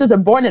 My sisters are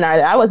born in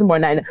Ireland. I wasn't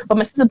born in Ireland. But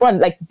my sister born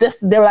like this,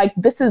 they're like,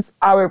 this is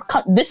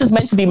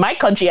meant to be my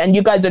country, and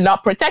you guys are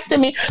not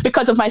protecting me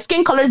because of my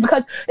skin color,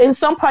 because in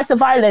some parts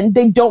of Ireland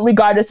they don't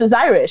regard us as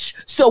Irish.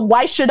 So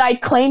why should I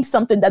claim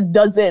something that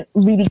doesn't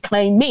really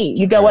claim me?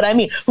 You get what I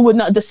mean? Who would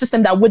not, the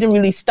system that wouldn't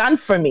really stand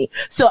for me.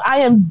 So I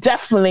am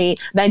definitely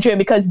Nigerian,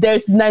 because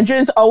there's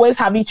Nigerians always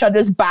have each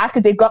other's back.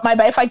 They got my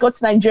back. If I go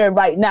to Nigeria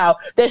right now,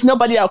 there's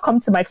nobody that'll come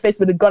to my face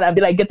with a gun and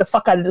be like, "Get the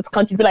fuck out of this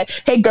country." Be like,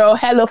 "Hey girl,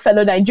 hello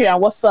fellow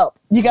Nigerian, what's up?"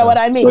 You get what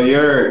I mean? So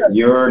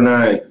you're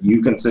not,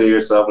 you consider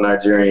yourself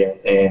Nigerian,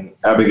 and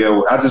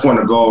Abigail, I just want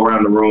to go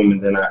around the room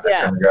and then I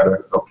kind of got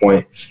a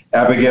point.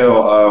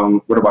 Abigail,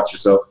 what about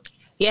yourself?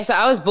 Yeah, so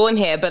I was born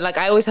here, but like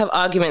I always have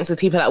arguments with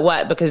people at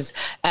work, because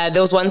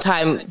there was one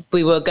time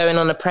we were going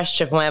on a press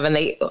trip and whatever, and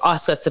they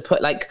asked us to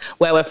put like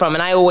where we're from,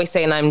 and I always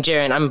say I'm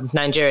Nigerian,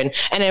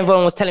 and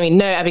everyone was telling me,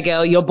 "No,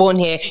 Abigail, you're born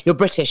here, you're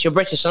British,"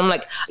 and I'm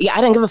like, yeah,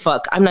 I don't give a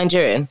fuck, I'm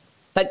Nigerian.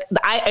 Like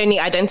I only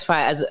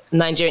identify as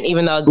Nigerian,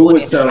 even though I was born here.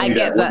 Who was telling you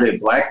that? Was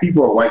it black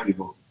people or white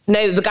people?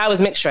 No, the guy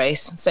was mixed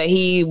race, so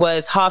he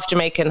was half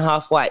Jamaican,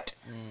 half white.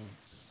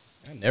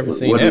 I've never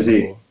seen that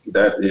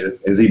before.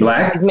 Is he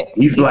black?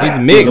 He's black. He's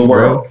mixed,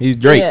 bro. He's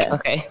Drake. Yeah.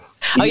 Okay.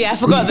 Oh yeah, I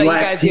forgot that you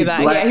guys do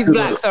that. Yeah, he's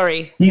black.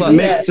 Sorry. He's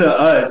mixed to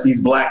us. He's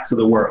black to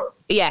the world.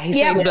 Yeah,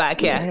 he's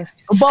black. Yeah,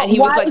 but and he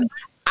was like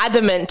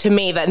adamant to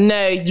me that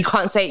no, you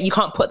can't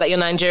put that you're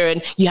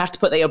Nigerian. You have to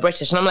put that you're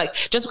British. And I'm like,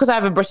 just because I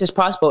have a British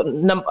passport,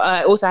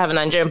 I also have a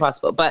Nigerian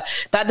passport, but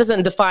that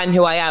doesn't define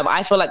who I am.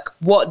 I feel like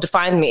what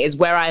defines me is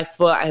where I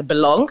feel I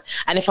belong.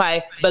 And if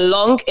I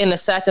belong in a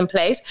certain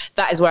place,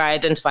 that is where I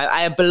identify.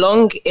 I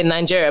belong in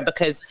Nigeria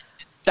because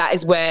that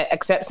is where it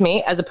accepts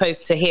me, as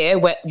opposed to here,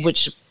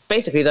 which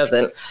basically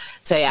doesn't.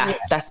 So yeah,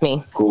 that's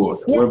me.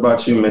 Cool. What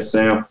about you, Miss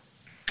Sam?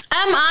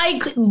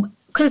 I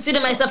consider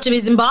myself to be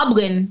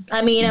Zimbabwean.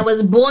 I mean, I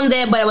was born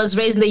there, but I was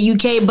raised in the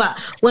UK. But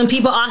when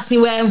people ask me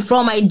where I'm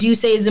from, I do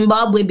say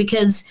Zimbabwe,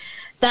 because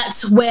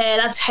that's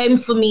home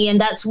for me,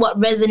 and that's what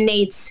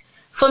resonates.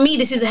 For me,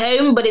 this is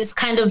home, but it's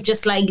kind of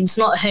just like, it's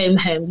not home,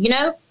 you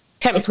know?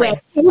 It's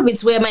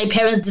where my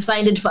parents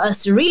decided for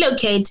us to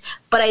relocate,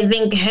 but I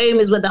think home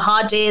is where the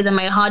heart is, and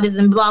my heart is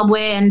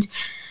Zimbabwe, and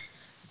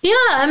yeah,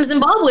 I'm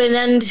Zimbabwean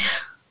and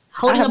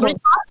holding a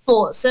British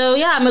passport. So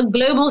yeah, I'm a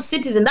global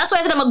citizen. That's why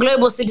I said I'm a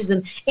global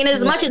citizen. In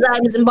as much as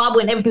I'm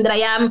Zimbabwean and everything that I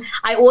am,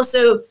 I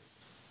also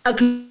I've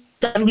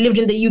lived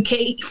in the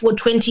UK for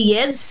 20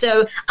 years.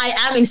 So I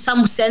am in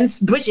some sense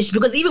British,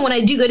 because even when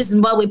I do go to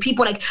Zimbabwe,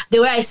 people like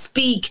the way I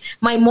speak,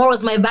 my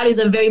morals, my values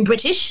are very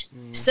British.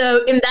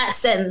 So in that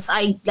sense,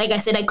 I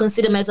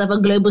consider myself a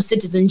global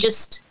citizen,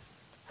 just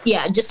for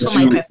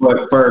my preference.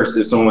 But first,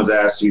 if someone's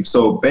asked you,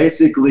 so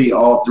basically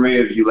all three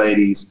of you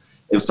ladies,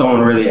 if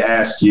someone really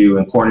asked you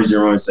and corners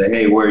your room and say,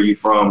 "Hey, where are you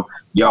from?"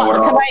 Y'all would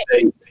all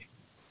say.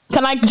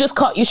 Can I just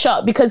cut you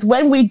short? Because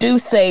when we do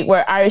say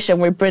we're Irish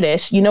and we're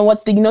British, you know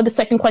what? The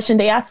second question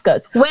they ask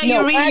us: Where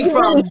you really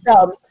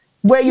from?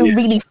 Where you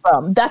really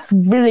from? That's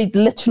really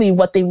literally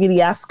what they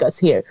really ask us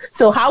here.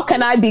 So how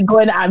can I be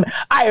going, "I'm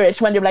Irish,"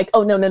 when they're like,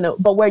 "Oh no,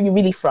 but where are you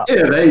really from?"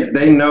 Yeah,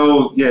 they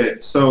know. Yeah,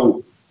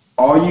 so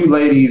all you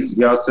ladies,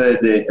 y'all said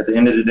that at the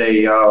end of the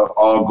day, y'all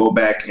all go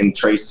back and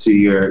trace to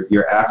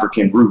your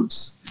African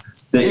roots.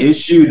 The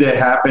issue that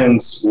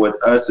happens with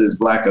us as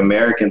Black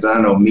Americans, I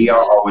know me, I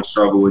always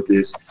struggle with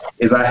this,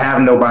 is I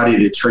have nobody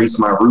to trace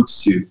my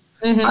roots to.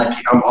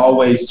 I'm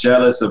always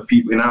jealous of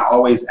people, and I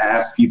always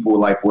ask people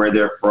like where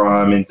they're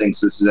from and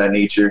things of that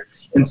nature.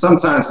 And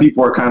sometimes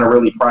people are kind of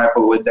really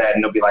prideful with that,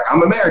 and they'll be like,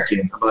 "I'm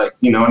American." I'm like,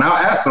 and I'll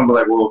ask them,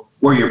 like, "Well,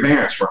 where are your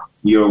parents from?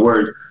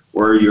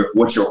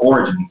 What's your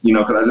origin?"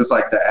 Because I just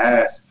like to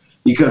ask,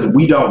 because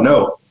we don't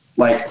know.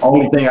 Like,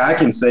 only thing I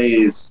can say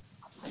is,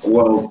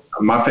 well,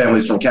 my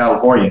family's from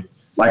California.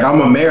 Like,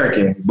 I'm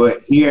American,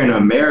 but here in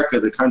America,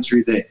 the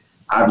country that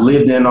I've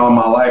lived in all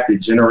my life, the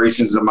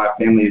generations of my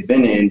family have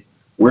been in,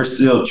 we're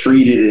still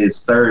treated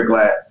as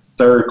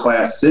third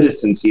class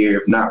citizens here,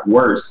 if not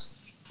worse.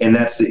 And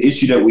that's the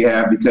issue that we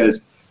have,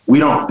 because we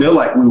don't feel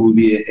like we would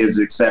be as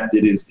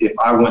accepted as if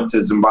I went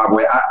to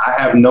Zimbabwe. I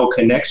have no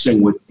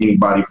connection with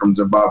anybody from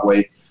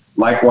Zimbabwe.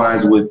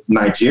 Likewise with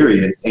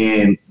Nigeria.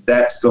 And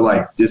that's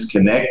the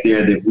disconnect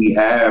there that we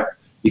have,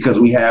 because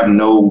we have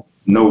no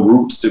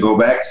roots to go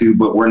back to,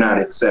 but we're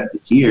not accepted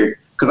here.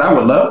 Because I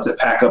would love to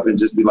pack up and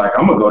just be like,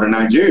 I'm going to go to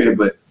Nigeria,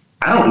 but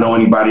I don't know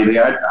anybody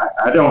there.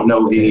 I don't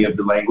know any of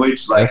the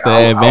language. That's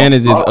the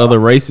advantages other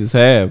races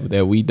have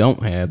that we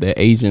don't have, that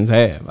Asians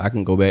have. I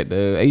can go back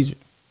to Asia.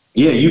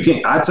 Yeah, you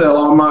can. I tell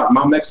all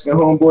my Mexican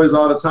homeboys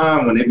all the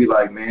time when they be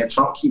like, "Man,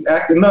 Trump keep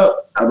acting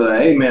up." I be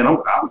like, "Hey, man,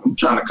 I'm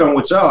trying to come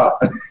with y'all."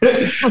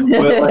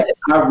 But like,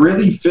 I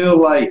really feel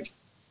like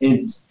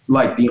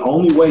the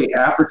only way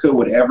Africa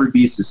would ever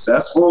be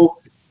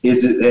successful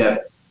is if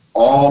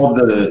all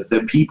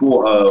the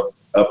people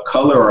of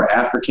color or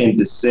African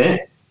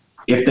descent,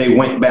 if they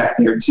went back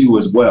there too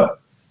as well.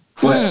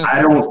 But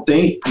I don't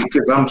think,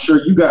 because I'm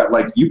sure you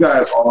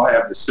guys all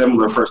have the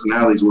similar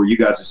personalities where you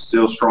guys are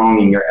still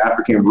strong in your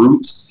African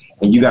roots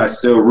and you guys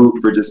still root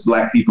for just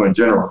black people in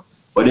general.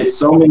 But it's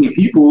so many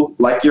people,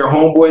 like your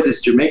homeboy that's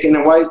Jamaican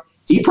and white,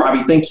 he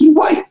probably think he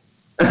white.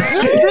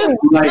 That's true.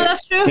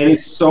 That's true. And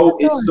it's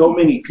so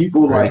many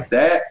people like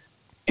that,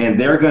 and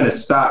they're gonna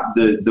stop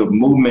the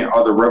movement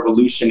or the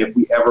revolution if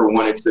we ever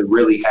wanted to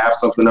really have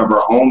something of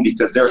our own,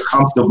 because they're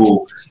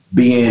comfortable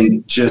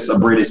being just a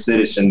British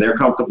citizen. They're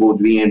comfortable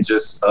being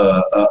just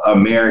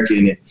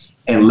American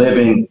and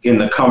living in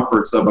the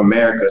comforts of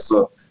America.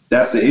 So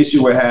that's the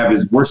issue we have,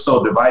 is we're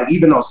so divided.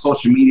 Even on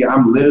social media,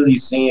 I'm literally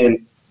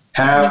seeing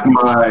half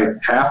my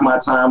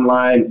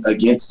timeline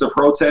against the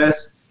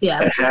protests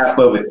and half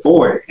of it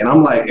for it. And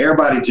I'm like,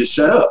 everybody just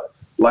shut up.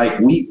 Like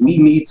we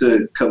need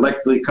to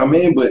collectively come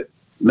in, but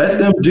let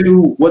them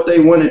do what they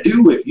want to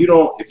do. If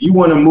you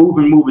want to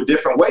move a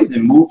different way,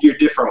 then move your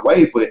different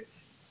way. But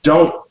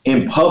don't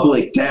in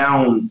public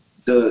down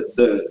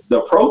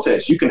the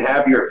protest. You can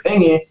have your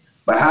opinion,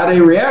 but how they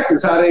react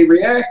is how they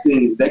react,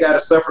 and they got to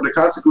suffer the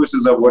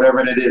consequences of whatever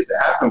it is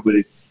that happened. But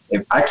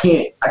if I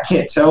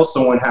can't tell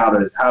someone how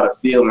to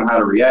feel and how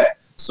to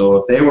react. So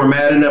if they were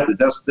mad enough that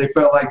that's what they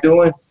felt like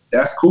doing,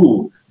 that's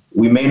cool.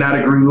 We may not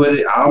agree with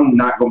it. I'm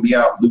not going to be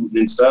out looting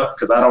and stuff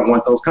because I don't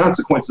want those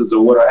consequences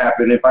of what'll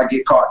happen if I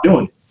get caught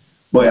doing it.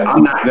 But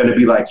I'm not going to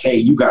be like, hey,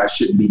 you guys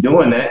shouldn't be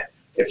doing that.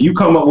 If you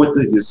come up with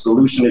the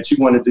solution that you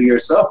want to do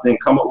yourself, then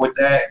come up with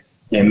that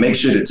and make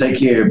sure to take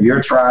care of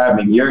your tribe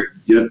and your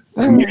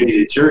community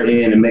that you're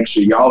in, and make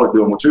sure y'all are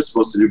doing what you're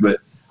supposed to do. But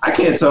I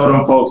can't tell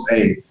them folks,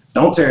 hey,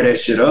 don't tear that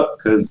shit up,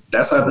 because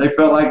that's how they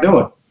felt like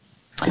doing.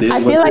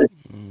 I feel like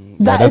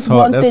that is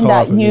one thing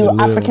that you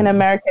African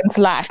Americans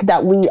lack,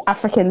 that we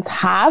Africans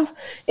have,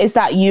 is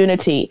that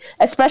unity.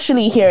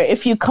 Especially here,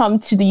 if you come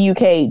to the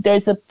UK,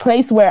 there's a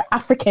place where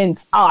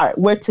Africans are.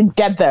 We're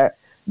together.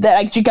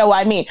 Like, you get what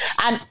I mean?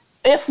 And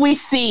if we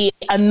see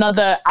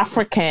another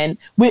African,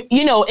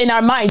 in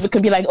our minds, it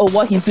could be like, oh,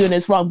 what he's doing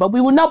is wrong. But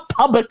we will not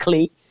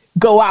publicly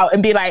go out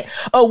and be like,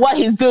 oh, what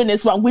he's doing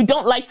is wrong. We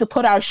don't like to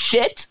put our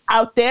shit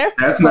out there.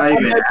 That's not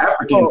even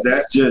Africans.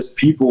 That's just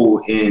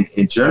people in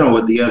general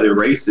with the other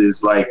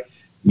races. Like,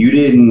 you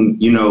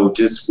didn't,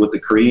 just with the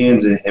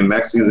Koreans and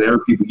Mexicans and other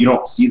people, you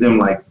don't see them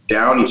like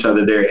down each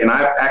other there. And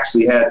I've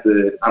actually had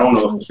I don't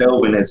know if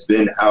Kelvin has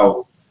been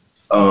out.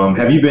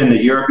 Have you been to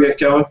Europe yet,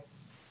 Kelvin?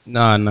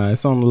 No,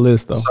 it's on the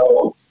list though.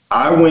 So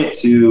I went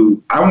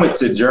to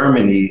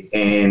Germany,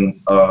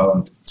 and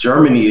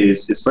Germany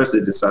is, especially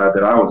the side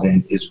that I was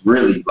in, is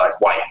really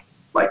like white,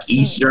 like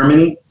East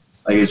Germany,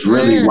 like it's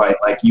really white.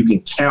 Like you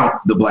can count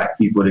the black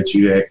people that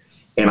you there.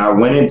 And I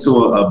went into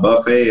a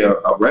buffet,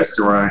 a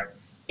restaurant,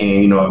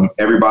 and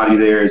everybody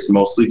there is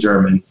mostly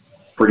German,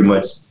 pretty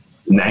much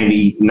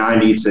 90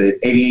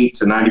 to 88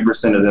 to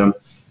 90% of them.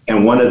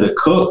 And one of the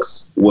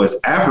cooks was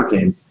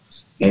African.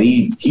 And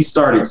he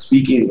started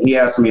speaking. He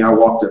asked me, I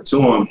walked up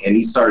to him, and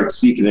he started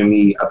speaking to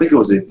me. I think it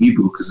was in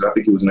Igbo, because I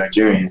think it was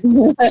Nigerian.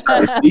 He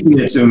started speaking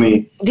it to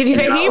me. Did he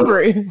say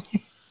Hebrew?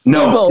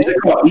 No. Is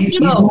it called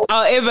Igbo?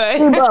 Oh,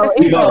 Igbo.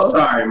 Igbo,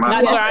 sorry.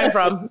 That's where I'm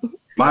from.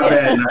 My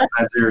bad,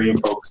 Nigerian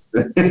folks.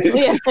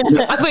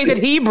 I thought you said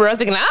Hebrew. I was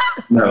thinking,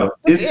 No,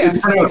 it's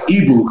pronounced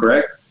Igbo,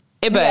 correct?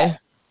 Igbo.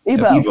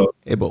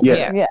 Igbo.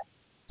 Yes. Yeah.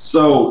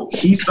 So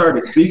he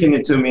started speaking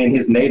it to me in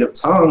his native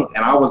tongue,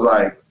 and I was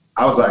like,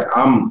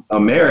 I'm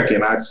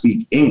American. I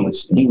speak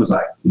English. And he was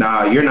like,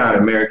 nah, you're not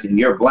American.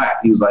 You're black.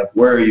 He was like,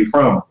 where are you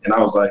from? And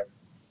I was like,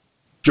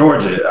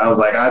 Georgia. I was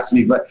like, I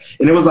speak black.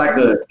 And it was like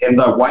and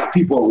the white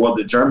people,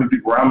 the German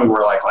people around me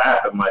were like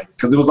laughing, like,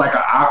 because it was like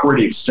an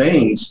awkward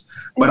exchange.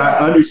 But I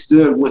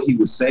understood what he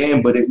was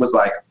saying, but it was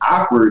like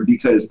awkward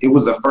because it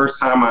was the first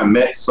time I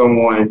met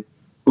someone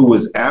who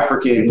was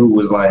African, who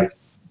was like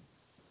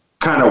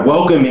kind of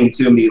welcoming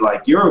to me,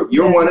 like, you're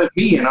one of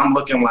me. And I'm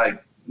looking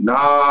like,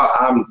 nah,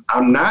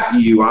 I'm not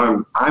you.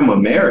 I'm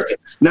American.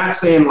 Not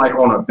saying like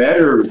I'm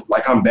better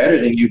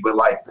than you, but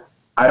like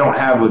I don't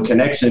have a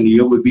connection to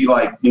you. It would be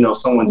like,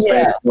 someone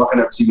Spanish walking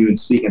up to you and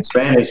speaking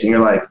Spanish, and you're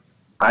like,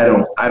 I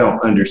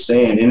don't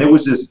understand. And it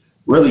was just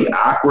really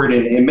awkward,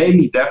 and it made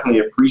me definitely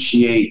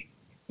appreciate,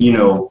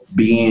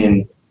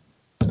 being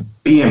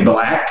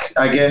black,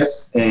 I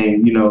guess,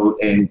 and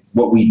and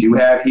what we do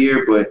have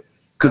here, but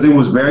because it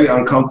was very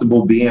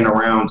uncomfortable being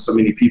around so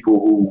many people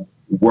who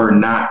were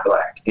not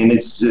black. And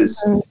it's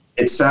just,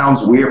 it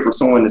sounds weird for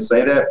someone to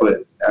say that,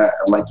 but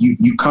like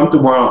you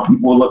comfortable around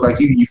people who look like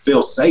you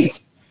feel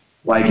safe.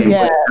 Like, and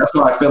that's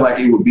what I feel like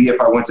it would be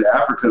if I went to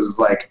Africa. It's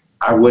like,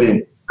 I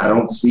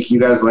don't speak you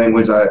guys'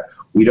 language.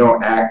 We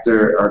don't act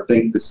or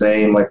think the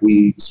same. Like,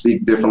 we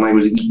speak different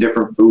languages, eat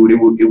different food. It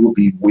would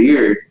be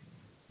weird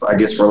I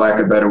guess for lack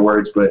of better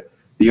words, but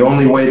the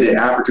only way that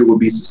Africa would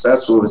be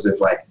successful is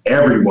if like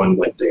everyone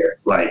went there,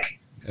 like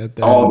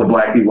all the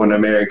black people and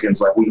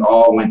Americans, like we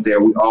all went there,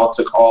 we all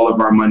took all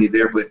of our money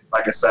there. But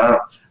like I said,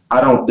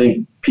 I don't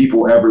think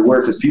people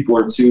everywhere, because people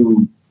are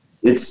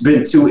it's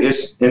been too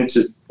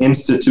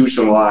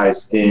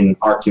institutionalized in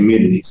our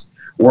communities,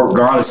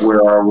 regardless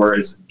where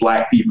it's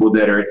black people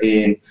that are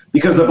in,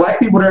 because the black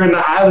people that are in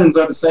the islands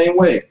are the same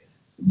way.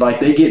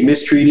 Like they get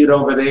mistreated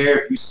over there.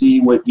 If you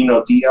see what,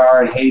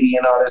 DR and Haiti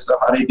and all that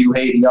stuff, how they do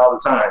Haiti all the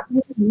time.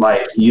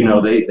 Like,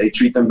 they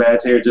treat them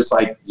bad here, just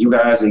like you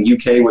guys in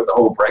UK with the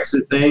whole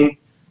Brexit thing.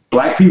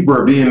 Black people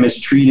are being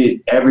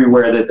mistreated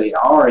everywhere that they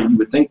are. And you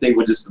would think they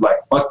would just be like,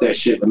 fuck that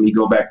shit, let me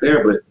go back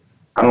there. But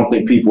I don't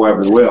think people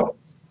ever will.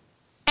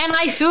 And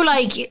I feel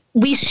like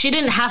we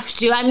shouldn't have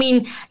to. I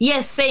mean,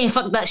 yes, saying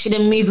fuck that shit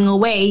and moving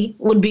away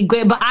would be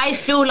great. But I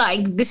feel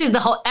like this is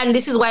and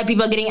this is why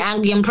people are getting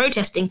angry and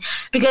protesting,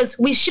 because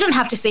we shouldn't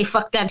have to say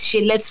fuck that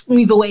shit, let's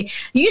move away.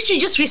 You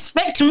should just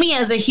respect me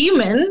as a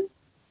human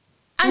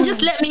and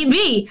just let me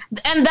be.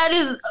 And that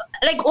is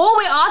like all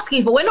we're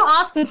asking for. We're not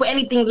asking for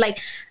anything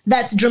like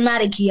that's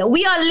dramatic here.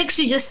 We are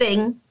literally just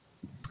saying,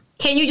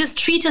 can you just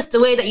treat us the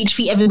way that you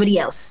treat everybody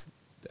else?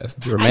 That's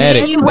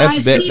dramatic.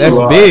 That's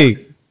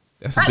big.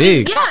 That's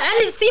big. Yeah,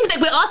 and it seems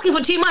like we're asking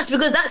for too much,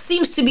 because that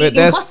seems to be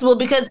impossible.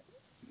 Because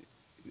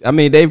I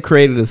mean, they've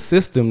created a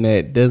system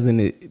that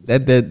doesn't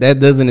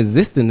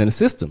exist in the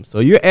system. So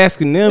you're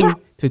asking them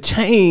to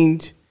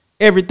change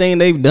everything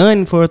they've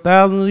done for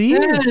 1,000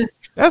 years.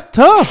 That's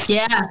tough.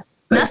 Yeah,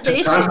 that's the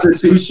issue. The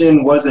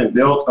Constitution wasn't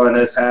built on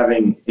us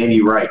having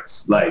any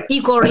rights, like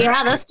equal.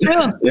 Yeah, that's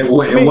true. It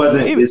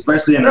wasn't,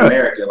 especially in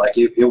America. Like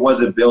it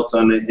wasn't built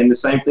on it. And the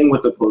same thing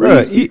with the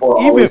police. People are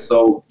always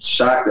so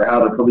shocked at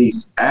how the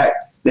police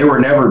act. They were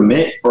never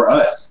meant for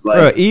us.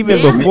 Like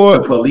even before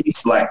to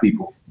police black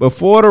people,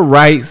 before the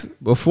rights,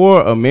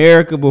 before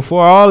America,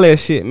 before all that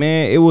shit,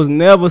 man, it was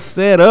never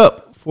set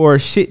up for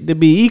shit to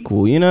be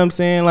equal. You know what I'm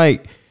saying?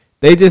 Like,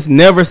 they just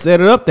never set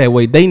it up that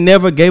way. They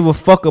never gave a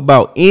fuck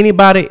about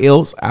anybody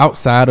else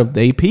outside of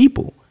they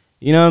people.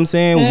 You know what I'm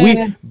saying?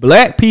 We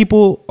black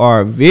people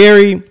are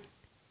very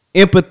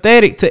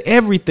empathetic to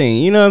everything.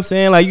 You know what I'm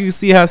saying? Like, you can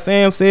see how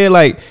Sam said,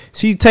 like,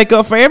 she take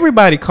up for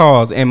everybody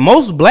cause. And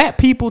most black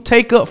people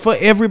take up for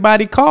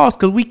everybody cause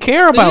because we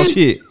care about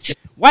shit.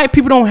 White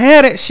people don't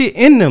have that shit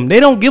in them. They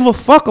don't give a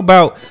fuck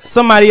about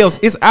somebody else.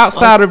 It's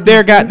outside of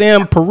their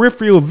goddamn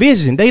peripheral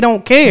vision. They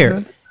don't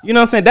care. You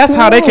know what I'm saying? That's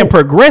how they can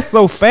progress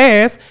so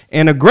fast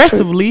and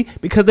aggressively,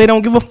 because they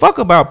don't give a fuck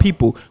about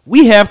people.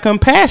 We have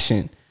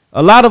compassion.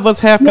 A lot of us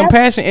have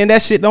compassion, and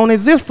that shit don't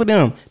exist for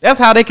them. That's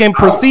how they can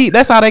proceed.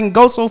 That's how they can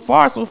go so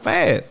far so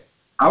fast.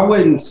 I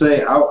wouldn't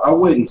say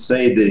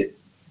that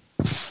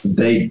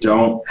they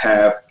don't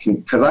have,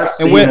 because I've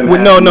seen them.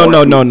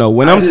 No.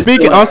 When I'm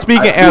speaking as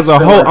a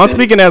whole. I'm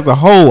speaking as a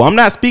whole. I'm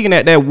not speaking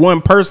at that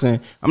one person.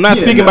 I'm not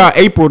speaking about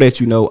April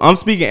that you know. I'm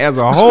speaking as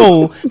a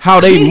whole.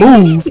 How they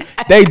move.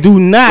 They do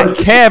not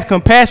have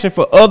compassion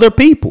for other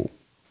people.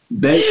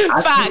 They do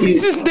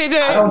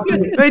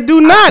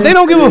not. They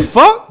don't give a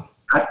fuck.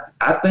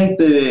 I think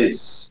that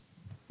it's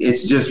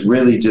just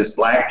really just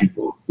black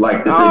people.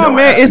 Like,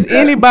 it's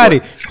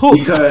anybody who,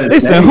 because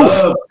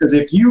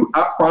if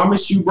I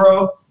promise you,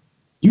 bro,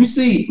 you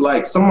see,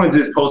 like, someone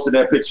just posted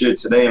that picture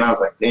today, and I was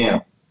like,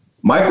 damn,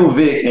 Michael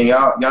Vick, and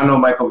y'all know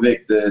Michael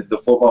Vick,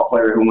 the football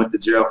player who went to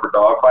jail for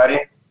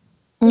dogfighting.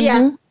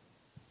 Yeah,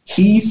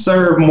 he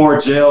served more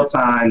jail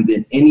time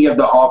than any of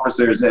the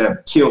officers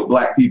have killed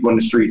black people in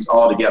the streets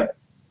altogether.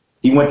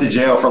 He went to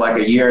jail for like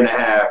 1.5 years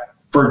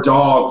for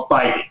dog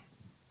fighting.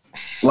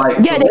 Like,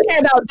 they care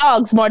about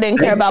dogs more than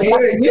care about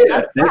black people.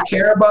 Yeah, they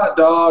care about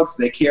dogs.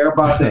 They care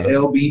about the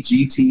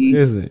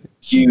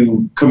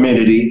LGBTQ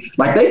community.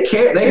 Like, they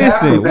care.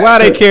 Why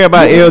they care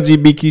about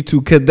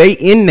LGBTQ? Because they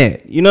in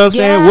that. You know what I'm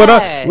saying? What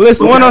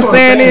I'm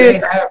saying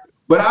is.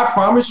 But I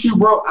promise you,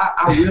 bro,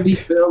 I really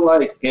feel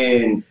like,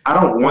 and I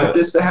don't want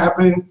this to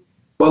happen,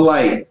 but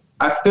like,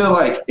 I feel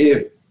like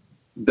if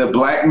the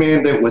black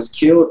man that was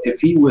killed, if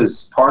he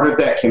was part of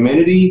that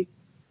community,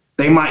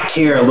 they might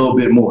care a little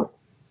bit more.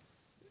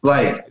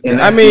 Like,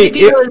 and I mean,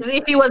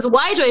 if he was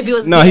white or if he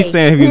was gay. He's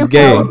saying if he was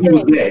gay. If he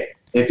was gay.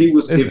 If he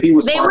was, they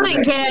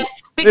wouldn't care,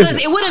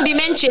 because it wouldn't be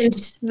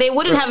mentioned. They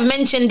wouldn't have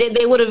mentioned it.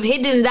 They would have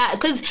hidden that,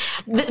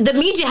 because the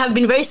media have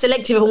been very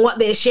selective on what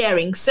they're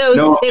sharing. So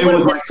they would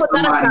have just put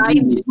that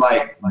aside. Was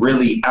like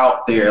really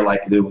out there, like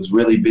it was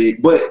really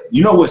big. But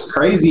you know what's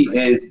crazy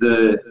is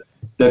the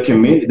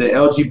community, the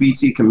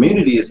LGBT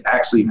community is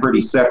actually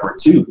pretty separate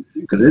too,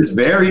 because it's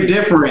very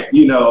different.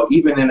 You know,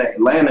 even in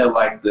Atlanta,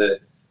 like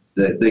the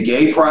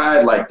gay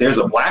pride, like there's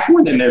a black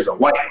one and there's a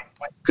white one.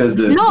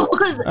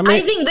 I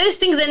think those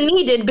things are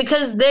needed,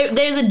 because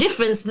there's a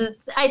difference.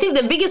 I think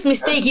the biggest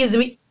mistake is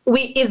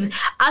is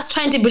us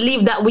trying to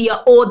believe that we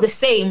are all the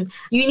same.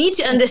 You need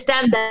to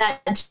understand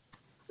that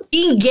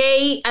being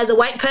gay as a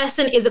white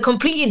person is a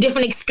completely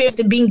different experience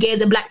to being gay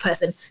as a black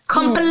person.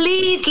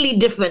 Completely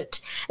different.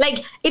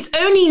 Like, it's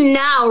only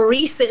now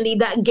recently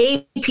that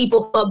gay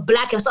people who are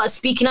black have started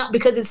speaking up,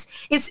 because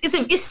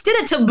it's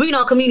still a taboo in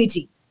our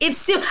community. It's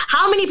still,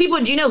 how many people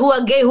do you know who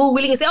are gay, who are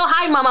willing to say, oh,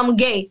 hi, mom, I'm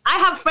gay? I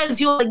have friends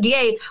who are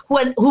gay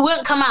who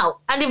won't come out.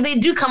 And if they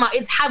do come out,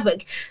 it's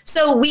havoc.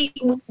 So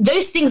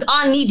those things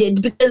are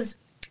needed, because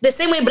the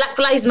same way Black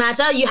Lives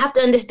Matter, you have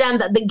to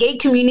understand that the gay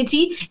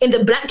community in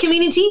the black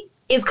community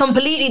is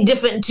completely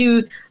different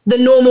to the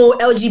normal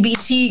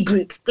LGBT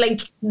group.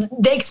 Like,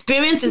 the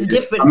experience is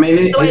different. I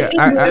mean,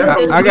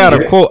 I got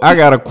a quote. I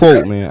got a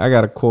quote, man. I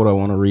got a quote I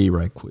want to read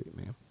right quick,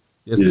 man.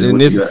 This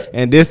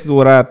is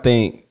what I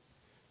think.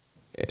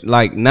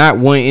 Like, not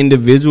one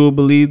individual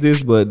believes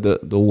this, but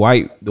the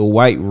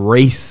white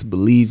race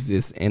believes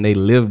this, and they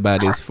live by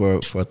this for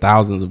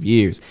thousands of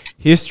years.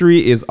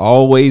 History is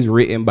always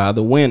written by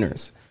the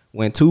winners.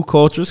 When two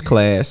cultures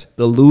clash,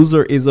 the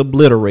loser is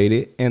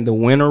obliterated, and the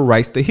winner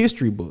writes the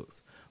history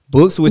books.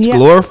 Books which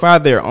glorify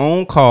their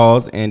own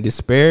cause and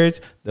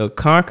disparage the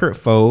conquered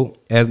foe,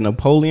 as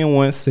Napoleon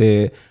once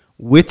said,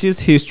 which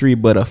is history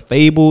but a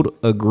fabled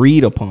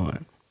agreed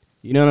upon.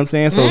 You know what I'm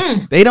saying? So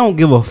they don't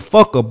give a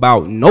fuck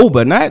about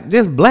nobody, not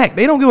just black.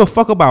 They don't give a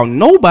fuck about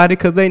nobody,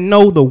 because they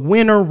know the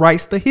winner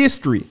writes the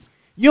history.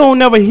 You don't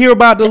never hear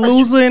about the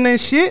loser and that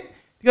shit,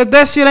 because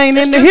that shit ain't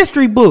in the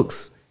history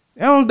books.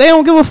 They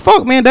don't give a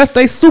fuck, man. That's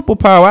their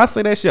superpower. I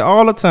say that shit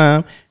all the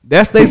time.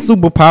 That's their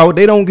superpower.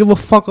 They don't give a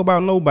fuck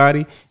about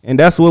nobody, and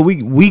that's what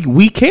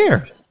we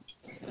care.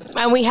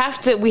 And we have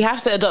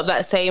to adopt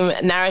that same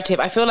narrative.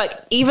 I feel like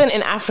even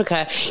in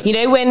Africa, you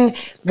know, when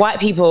white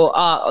people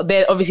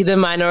they're obviously the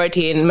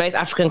minority in most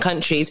African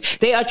countries,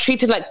 they are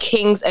treated like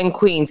kings and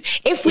queens.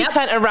 If we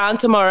turn around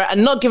tomorrow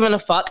and not giving a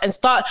fuck and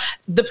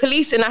the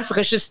police in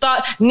Africa should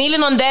start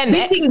kneeling on their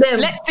necks.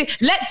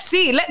 Let's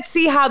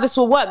see how this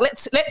will work.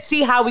 Let's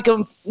see how we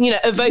can, you know,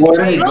 evoke.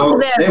 Well,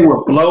 they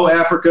will blow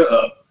Africa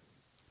up.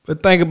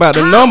 But think about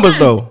the numbers,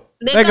 though.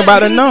 Think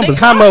about the numbers.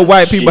 How much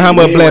white people, how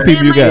much black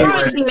people you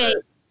got?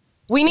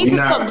 We need to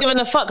stop giving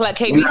a fuck, like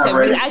KB said.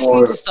 We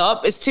actually need to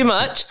stop. It's too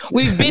much.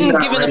 We've been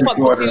giving a fuck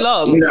for too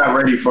long. We're not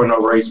ready for no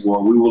race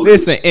war. We will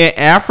listen. In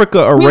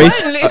Africa,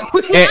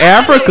 in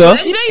Africa,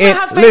 you don't even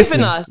have faith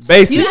in us.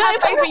 Basic. You don't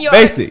have faith in your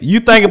basic. You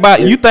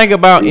think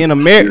about in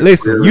America.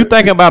 Listen, you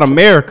think about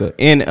America.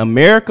 In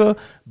America,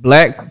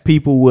 black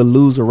people will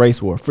lose a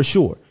race war for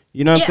sure.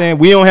 You know what I'm saying?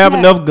 We don't have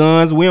enough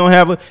guns. We don't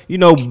have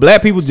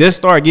black people just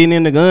start getting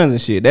into guns and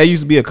shit. That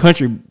used to be a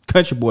country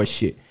boy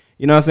shit.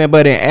 You know what I'm saying?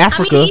 But in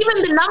Africa, I mean,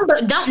 even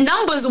the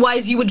numbers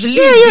wise, you would lose.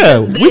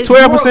 We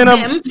 12%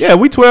 of. Yeah,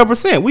 we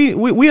 12%.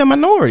 We a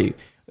minority.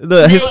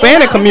 The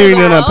Hispanic community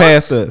done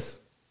passed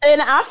us. In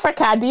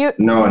Africa, do you?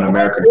 No, in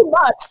America. Too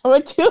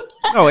much.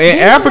 No, in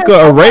Africa,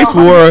 a race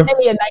war.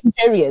 Million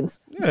Nigerians.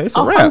 Yeah, it's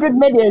a wrap. 100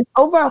 million,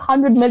 over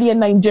 100 million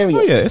Nigerians.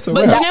 Oh, yeah, it's a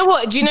wrap.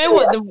 But do you know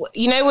what?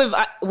 With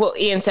what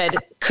Ian said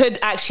could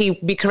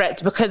actually be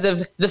correct, because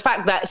of the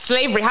fact that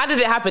slavery. How did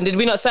it happen? Did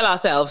we not sell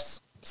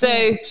ourselves?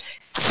 So.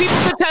 People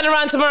could turn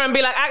around tomorrow and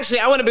be like, actually,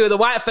 I want to be with a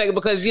white folk,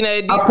 because, you know,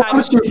 these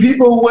times.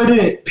 People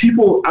wouldn't.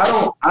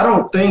 I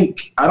don't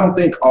think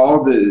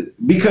all the,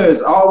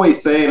 because I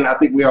always say, and I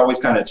think we always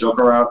kind of joke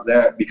around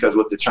that, because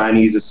with the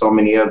Chinese, there's so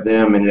many of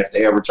them, and if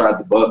they ever tried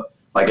to book,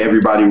 like,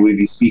 everybody would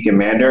be speaking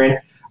Mandarin.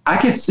 I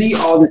could see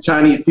all the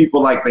Chinese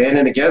people like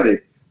banding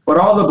together, but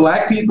all the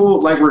black people,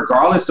 like,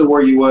 regardless of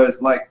where you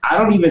was, like, I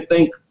don't even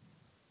think,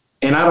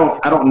 and I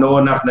don't know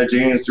enough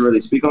Nigerians to really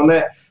speak on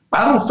that.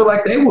 I don't feel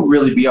like they would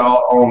really be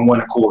all on one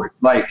accord.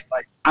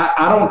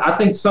 I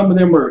think some of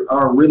them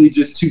are really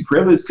just too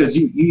privileged, because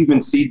you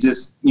even see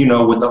just, you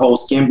know, with the whole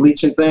skin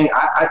bleaching thing,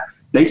 I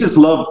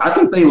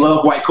think they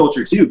love white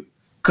culture too.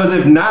 Because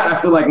if not,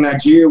 I feel like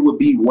Nigeria would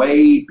be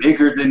way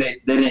bigger than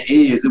it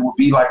is. It would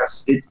be like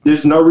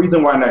there's no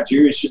reason why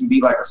Nigeria shouldn't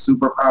be like a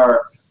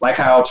superpower like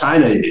how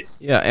China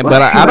is. Yeah,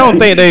 but I don't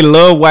think they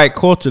love white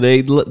culture.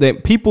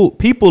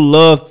 People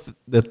love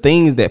the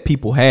things that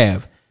people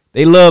have.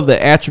 They love the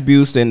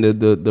attributes and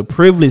the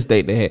privilege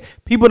that they have.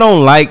 People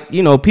don't like,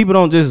 people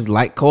don't just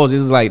like culture.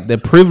 It's like the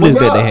privilege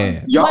that they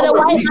have.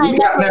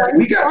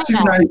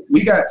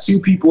 We got two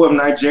people of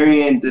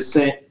Nigerian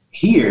descent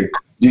here.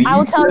 Do you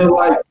feel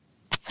like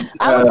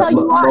I will tell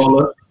you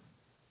why.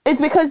 It's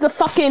because the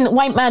fucking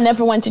white man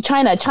never went to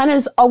China.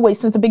 China's always,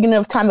 since the beginning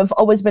of time, have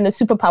always been a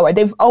superpower.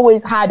 They've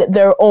always had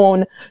their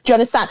own. Do you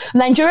understand?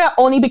 Nigeria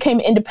only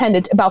became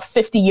independent about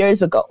 50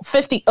 years ago.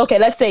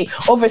 Let's say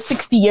over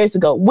 60 years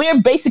ago.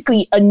 We're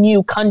basically a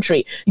new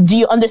country. Do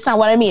you understand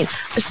what I mean?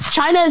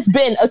 China has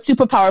been a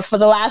superpower for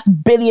the last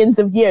billions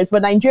of years,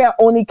 but Nigeria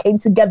only came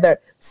together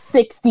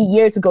 60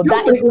 years ago. You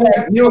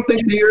don't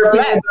think the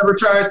Europeans ever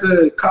tried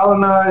to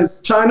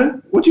colonize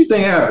China? What do you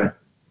think happened?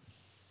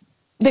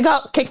 They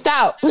got kicked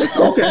out.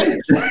 Okay.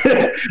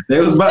 They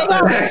was about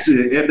that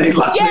action and they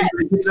locked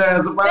their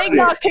ass about They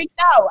got kicked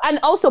out. And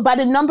also by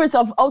the numbers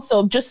of I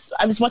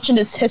was watching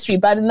this history,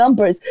 by the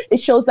numbers, it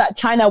shows that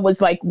China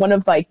was like one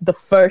of like the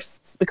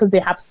first, because they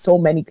have so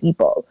many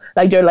people.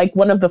 Like they're like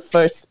one of the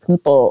first Earth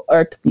people.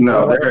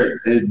 No,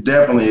 it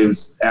definitely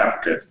is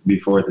Africa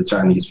before the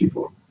Chinese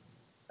people.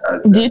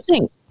 Do you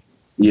think?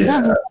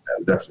 Yeah,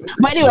 definitely.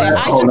 But anyway,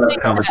 I just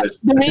think that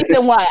the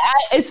reason why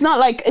it's not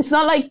like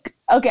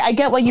okay, I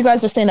get what you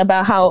guys are saying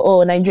about how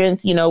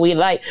Nigerians, we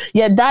like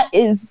that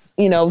is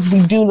we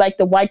do like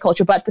the white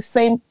culture, but at the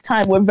same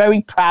time we're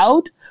very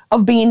proud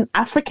of being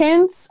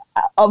Africans,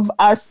 of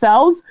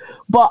ourselves.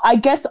 But I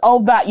guess all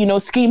that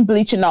skin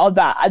bleach and all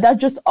that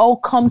just all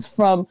comes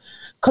from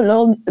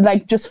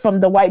just from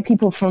the white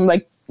people from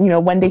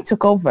when they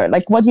took over.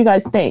 Like, what do you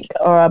guys think?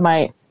 Or am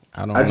I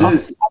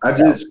just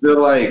feel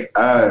like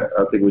I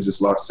think we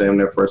just lost Sam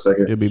there for a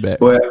second. He'll be back.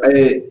 But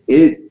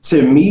it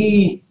to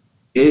me,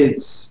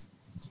 it's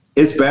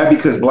bad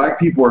because Black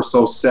people are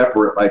so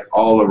separate, like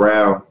all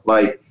around.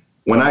 Like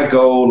when I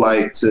go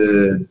like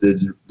to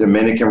the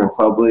Dominican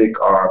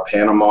Republic or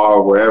Panama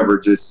or wherever,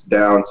 just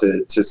down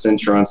to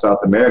Central and South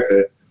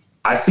America,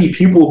 I see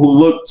people who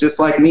look just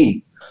like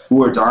me,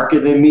 who are darker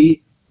than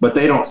me, but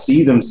they don't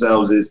see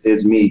themselves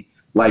as me.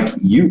 Like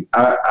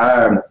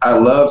I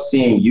love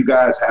seeing you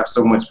guys have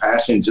so much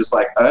passion just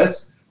like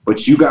us,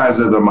 but you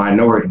guys are the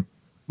minority.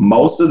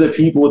 Most of the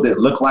people that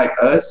look like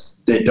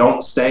us that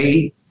don't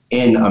stay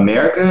in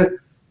America,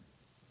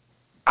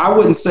 I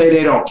wouldn't say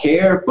they don't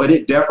care, but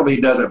it definitely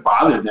doesn't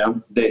bother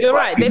them. You're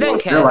right. They don't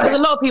care. There's a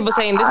lot of people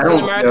saying this is an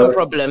American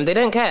problem. They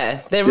don't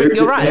care.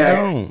 You're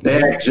right.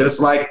 They act just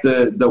like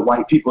the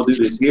white people do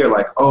this here.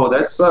 Like, oh,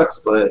 that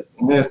sucks, but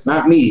it's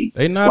not me.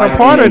 They not a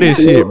part of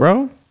this shit,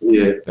 bro.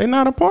 Yeah. They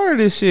not a part of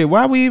this shit.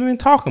 Why are we even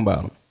talking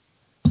about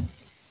them?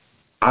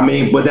 I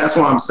mean, but that's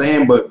what I'm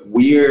saying. But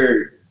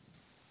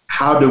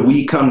how do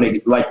we come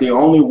to, like, the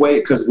only way,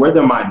 because we're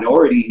the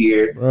minority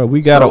here. Bro, we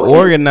got to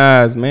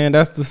organize, man.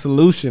 That's the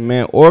solution,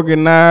 man.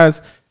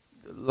 Organize.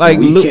 Like,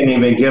 we can't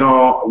even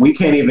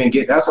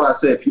get, that's why I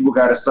said people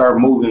got to start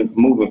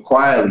moving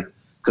quietly,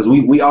 because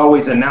we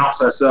always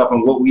announce ourselves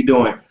and what we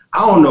doing.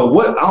 I don't know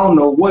what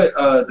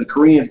the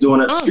Koreans doing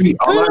up the street.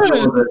 All I know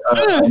is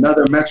that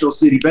another Metro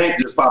City bank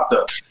just popped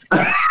up.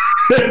 Like,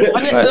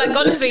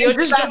 honestly, you're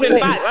just jumping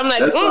back. I'm like,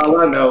 that's all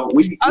I know.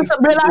 We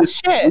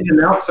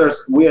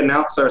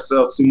announce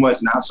ourselves too much,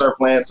 announce our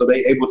plans, so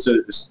they able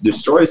to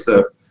destroy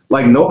stuff.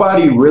 Like,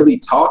 nobody really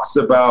talks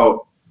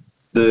about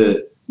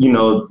the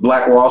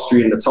Black Wall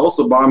Street and the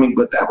Tulsa bombing,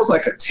 but that was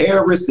like a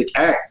terroristic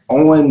act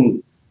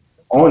on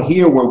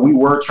here where we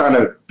were trying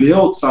to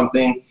build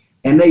something.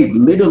 And they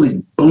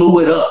literally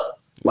blew it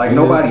up. Like,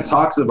 nobody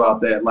talks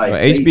about that. Like,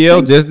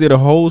 HBO just did a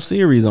whole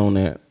series on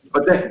that.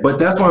 But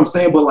that's what I'm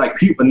saying. But like,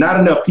 not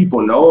enough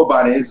people know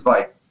about it. It's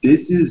like,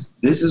 this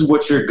is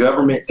what your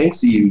government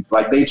thinks of you.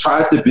 Like, they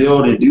tried to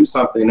build and do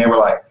something. And they were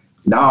like,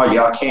 no,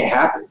 y'all can't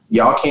have it.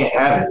 Y'all can't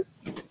have it.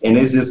 And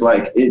it's just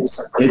like,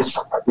 it's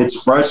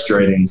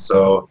frustrating.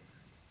 So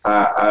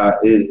I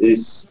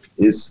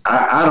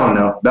don't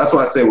know. That's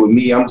why I say with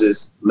me, I'm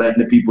just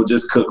letting the people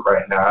just cook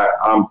right now.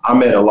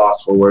 I'm at a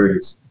loss for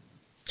words.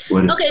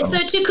 Okay, so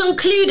to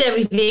conclude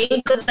everything,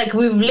 because like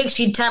we've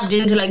literally tapped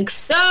into like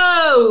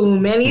so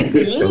many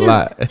things. A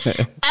lot.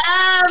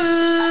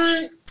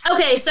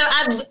 Okay, so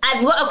I've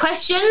got a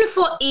question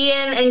for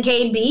Ian and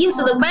KB.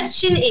 So the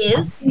question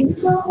is,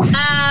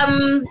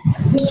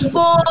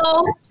 for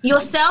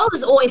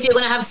yourselves, or if you're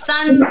gonna have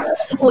sons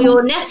or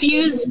your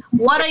nephews,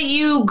 what are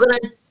you gonna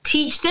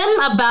teach them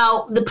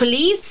about the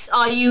police?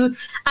 What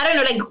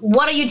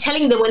are you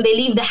telling them when they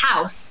leave the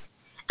house?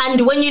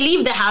 And when you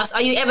leave the house,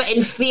 are you ever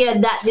in fear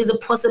that there's a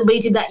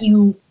possibility that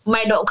you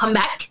might not come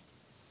back?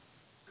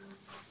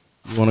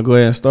 You want to go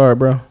ahead and start,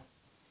 bro?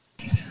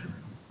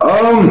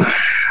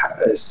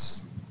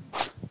 It's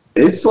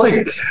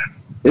like,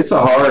 it's a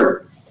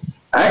hard.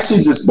 I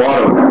actually just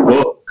bought a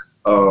book.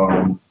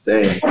 And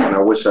I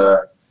wish I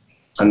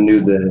knew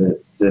the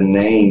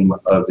name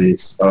of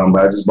it. But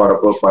I just bought a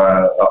book by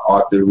an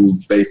author who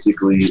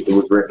basically, it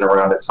was written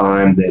around the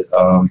time that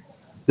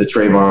the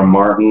Trayvon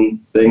Martin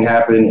thing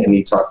happened, and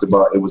he talked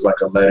about, it was like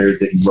a letter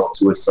that he wrote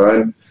to his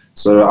son.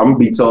 So I'm gonna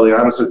be totally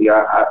honest with you.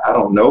 I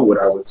don't know what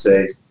I would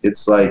say.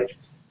 It's like,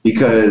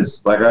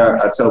 because like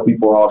I tell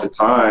people all the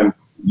time,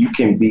 you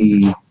can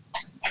be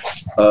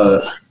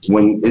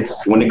when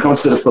it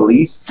comes to the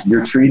police,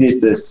 you're treated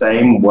the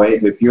same way.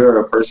 If you're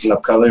a person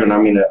of color, and I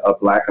mean a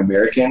Black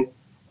American,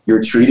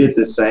 you're treated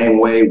the same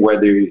way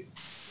whether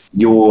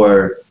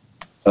you're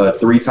a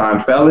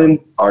 3-time felon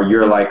or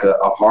you're like a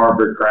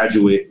Harvard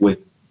graduate with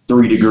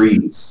 3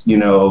 degrees, with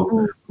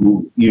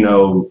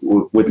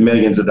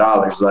millions of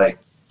dollars. Like,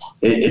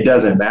 it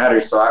doesn't matter.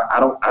 So I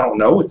don't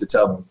know what to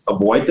tell them.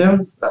 Avoid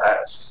them?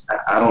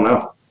 I don't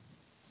know.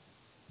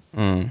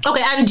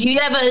 Okay, and do you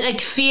ever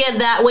fear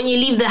that when you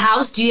leave the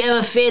house, do you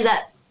ever fear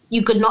that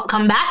you could not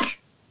come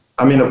back?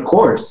 I mean, of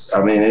course.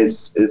 I mean,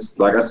 it's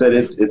like I said,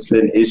 it's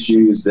been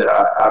issues that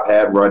I've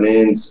had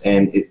run-ins,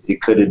 and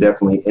it could have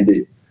definitely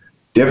ended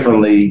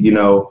differently, you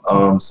know.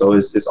 So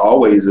it's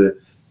always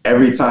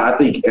every time. I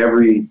think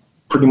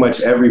pretty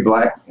much every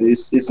black.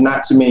 It's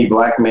not too many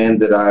black men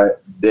that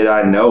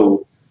I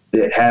know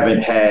that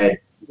haven't had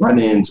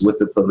run-ins with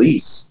the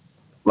police,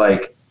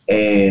 like,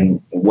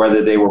 and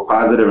whether they were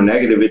positive or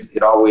negative,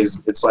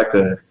 it's like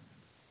a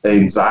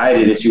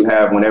anxiety that you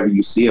have whenever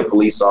you see a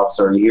police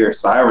officer or you hear a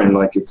siren.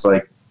 Like, it's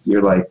like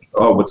you're like,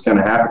 oh, what's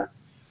gonna happen?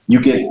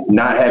 You could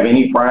not have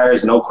any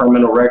priors, no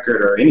criminal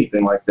record or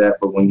anything like that,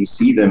 but when you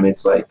see them,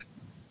 it's like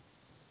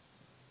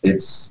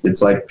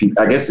it's like,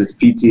 I guess it's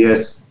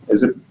PTS.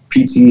 Is it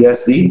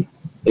PTSD?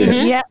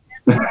 Yeah.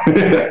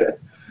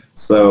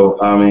 So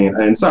I mean,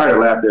 and sorry to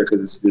laugh there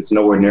because it's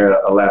nowhere near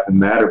a laughing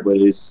matter, but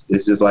it's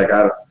just like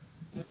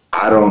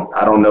I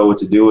don't know what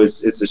to do.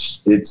 It's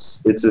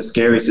a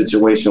scary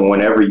situation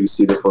whenever you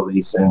see the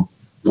police, and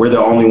we're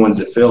the only ones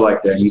that feel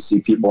like that. You see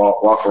people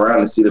walk around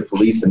and see the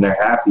police and they're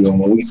happy, and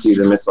when we see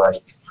them, it's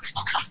like,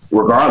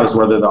 regardless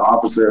whether the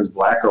officer is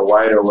black or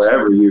white or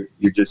whatever, you're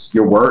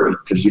worried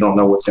because you don't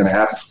know what's going to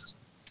happen.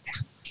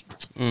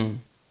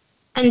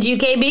 And you,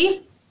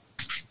 KB?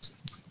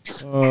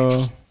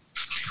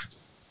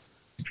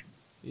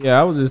 Yeah,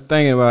 I was just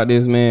thinking about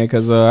this, man,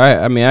 because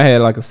I mean, I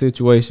had like a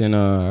situation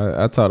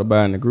I talked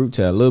about in the group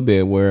chat a little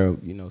bit where,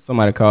 you know,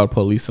 somebody called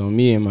police on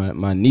me, and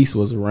my niece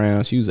was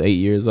around. She was 8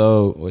 years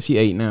old. Well, she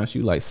 8 now. She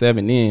was like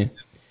 7 then.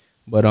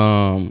 But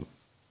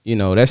you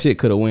know, that shit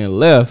could have went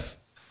left.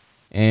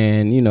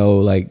 And, you know,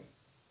 like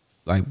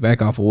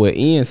back off of what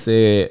Ian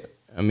said,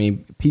 I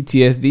mean,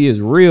 PTSD is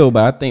real,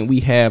 but I think we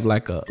have we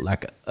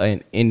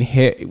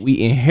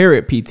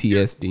inherit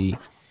PTSD,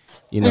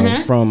 you know,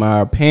 from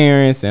our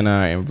parents and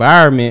our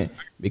environment,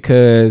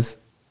 because,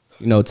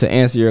 you know, to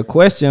answer your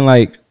question,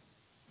 like,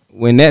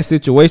 when that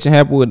situation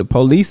happened with the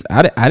police,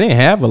 I didn't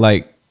have a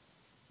like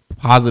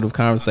positive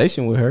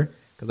conversation with her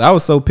because I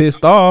was so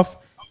pissed off.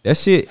 That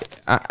shit,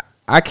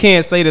 I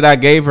can't say that I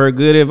gave her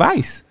good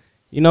advice,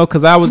 you know,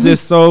 because I was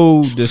just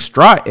so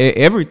distraught at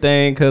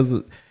everything because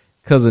of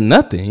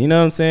nothing, you know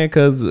what I'm saying?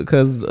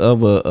 Because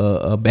of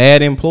a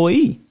bad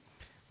employee.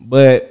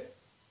 But,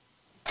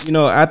 you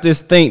know, I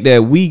just think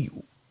that we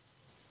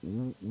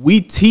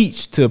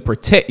teach to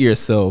protect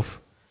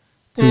yourself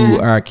to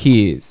our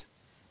kids,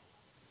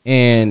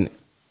 and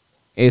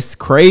it's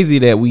crazy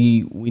that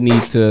we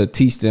need to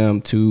teach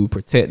them to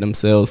protect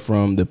themselves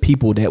from the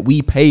people that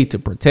we pay to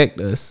protect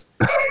us.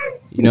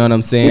 You know what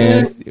I'm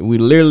saying? We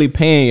literally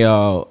paying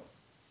y'all.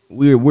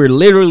 We're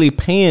literally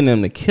paying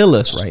them to kill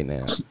us right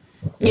now,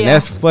 and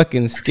that's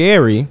fucking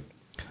scary.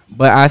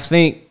 But I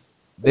think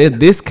that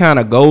this kind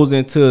of goes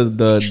into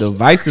the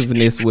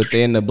divisiveness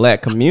within the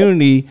black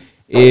community.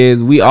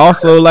 Is we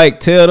also like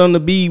tell them to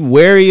be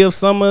wary of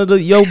some of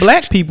your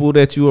black people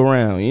that you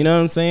around. You know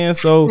what I'm saying?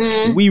 So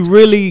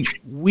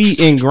we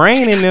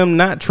ingrain in them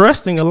not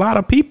trusting a lot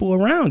of people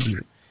around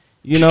you.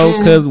 You know,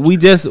 because we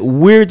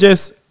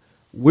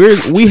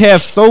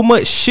have so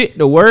much shit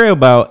to worry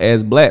about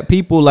as black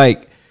people.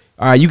 Like,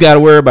 all right, you got to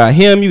worry about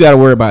him. You got to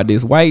worry about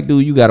this white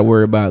dude. You got to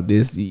worry about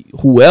this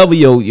whoever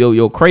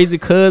your crazy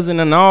cousin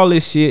and all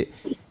this shit.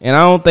 And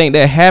I don't think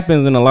that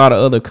happens in a lot of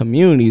other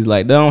communities.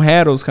 Like, they don't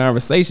have those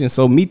conversations.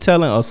 So me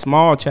telling a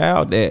small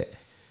child that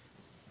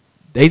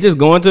they just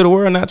go into the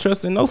world not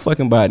trusting no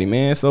fucking body,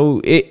 man. So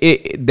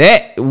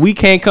that we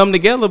can't come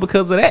together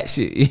because of that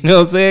shit. You know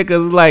what I'm saying?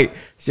 Because it's like,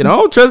 shit, I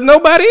don't trust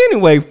nobody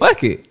anyway.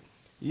 Fuck it.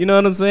 You know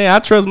what I'm saying? I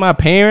trust my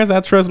parents. I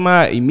trust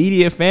my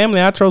immediate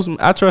family. I trust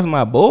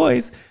my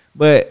boys.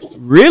 But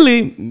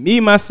really, me,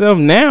 myself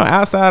now,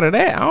 outside of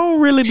that, I don't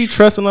really be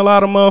trusting a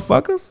lot of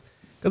motherfuckers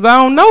because I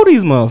don't know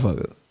these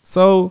motherfuckers.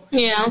 So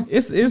yeah,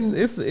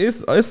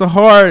 it's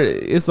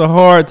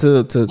hard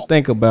to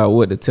think about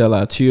what to tell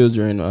our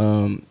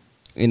children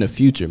in the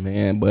future,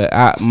 man.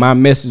 But my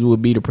message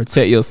would be to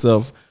protect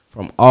yourself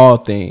from all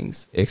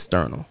things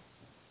external.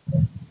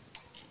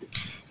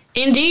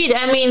 Indeed.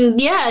 I mean,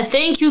 yeah,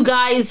 thank you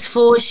guys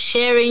for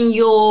sharing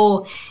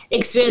your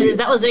experiences.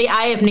 That was very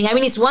eye-opening. I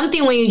mean, it's one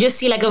thing when you just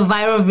see like a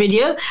viral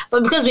video,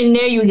 but because we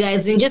know you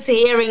guys and just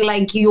hearing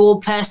like your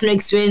personal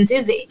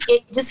experiences,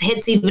 it just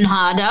hits even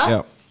harder.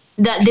 Yeah.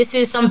 That this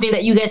is something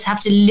that you guys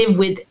have to live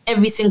with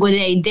every single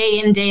day,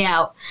 day in, day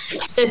out.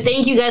 So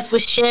thank you guys for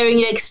sharing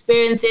your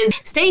experiences.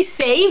 Stay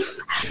safe.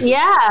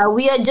 Yeah,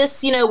 we are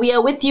just, we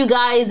are with you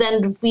guys,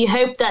 and we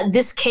hope that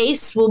this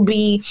case will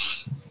be,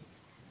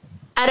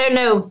 I don't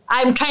know,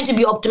 I'm trying to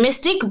be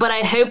optimistic, but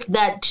I hope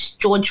that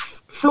George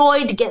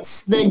Floyd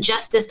gets the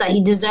justice that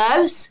he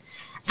deserves.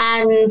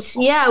 And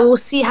yeah, we'll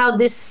see how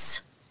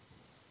this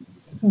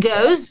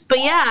goes. But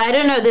yeah, I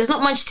don't know. There's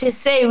not much to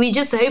say. We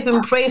just hope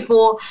and pray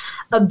for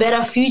a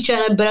better future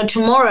and a better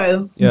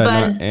tomorrow. Yeah,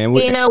 but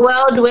in a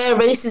world where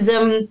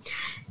racism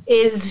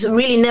is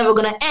really never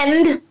going to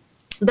end,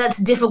 that's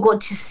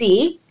difficult to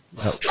see.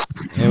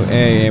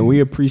 And we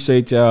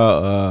appreciate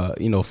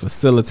y'all,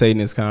 facilitating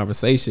this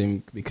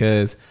conversation,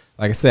 because,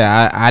 like I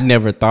said, I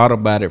never thought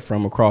about it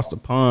from across the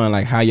pond,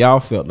 like how y'all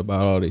felt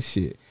about all this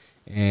shit.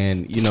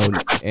 And,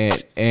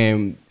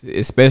 and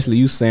especially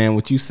you saying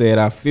what you said,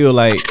 I feel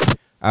like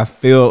I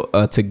feel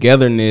a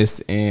togetherness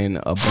and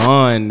a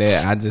bond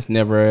that I just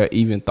never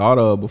even thought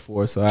of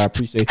before. So I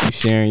appreciate you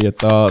sharing your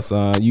thoughts.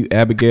 You,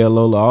 Abigail,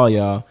 Lola, all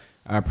y'all.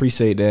 I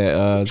appreciate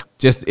that.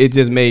 It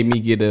just made me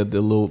get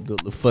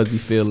the fuzzy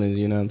feelings.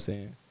 You know what I'm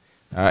saying?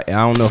 I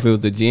don't know if it was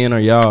the gin or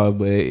y'all,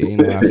 but you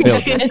know, I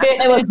felt it.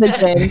 It was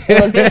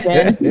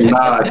the gin.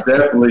 Nah,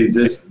 definitely.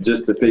 Just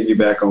to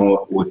piggyback on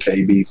what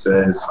KB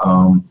says,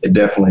 it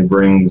definitely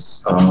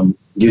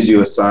gives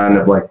you a sign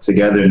of like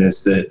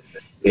togetherness, that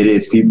it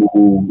is people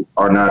who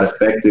are not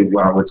affected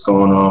by what's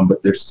going on,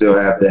 but they still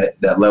have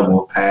that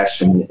level of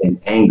passion and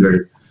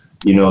anger,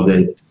 you know,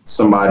 that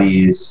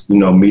somebody is, you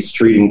know,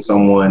 mistreating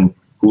someone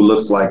who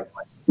looks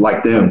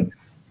like them.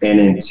 And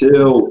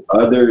until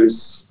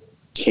others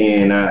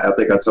can, I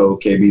think I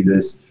told KB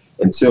this,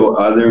 until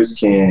others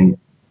can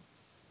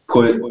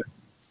put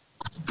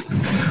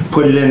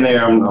it in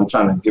there, I'm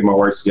trying to get my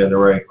words together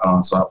right,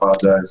 so I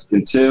apologize.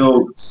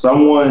 Until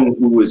someone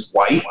who is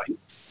white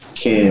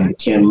can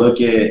look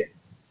at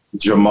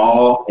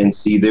Jamal and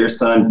see their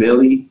son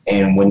Billy,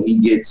 and when he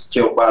gets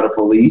killed by the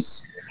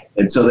police,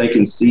 until they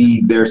can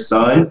see their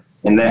son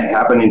and that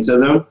happening to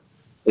them,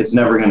 it's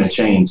never going to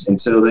change.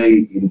 Until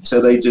they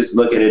just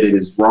look at it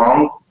as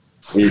wrong,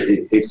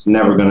 it's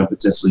never going to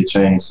potentially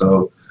change.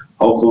 So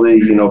hopefully,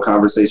 you know,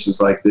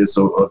 conversations like this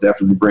will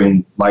definitely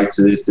bring light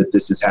to this, that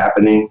this is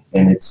happening,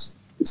 and it's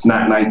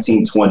not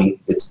 1920,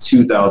 it's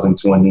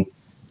 2020,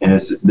 and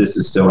this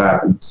is still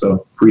happening.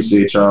 So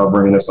appreciate y'all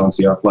bringing us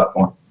onto your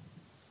platform.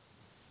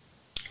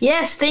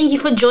 Yes, thank you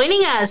for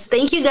joining us.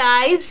 Thank you,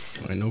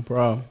 guys. No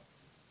problem.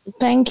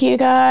 Thank you,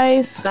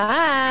 guys.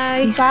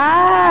 Bye.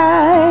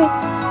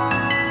 Bye.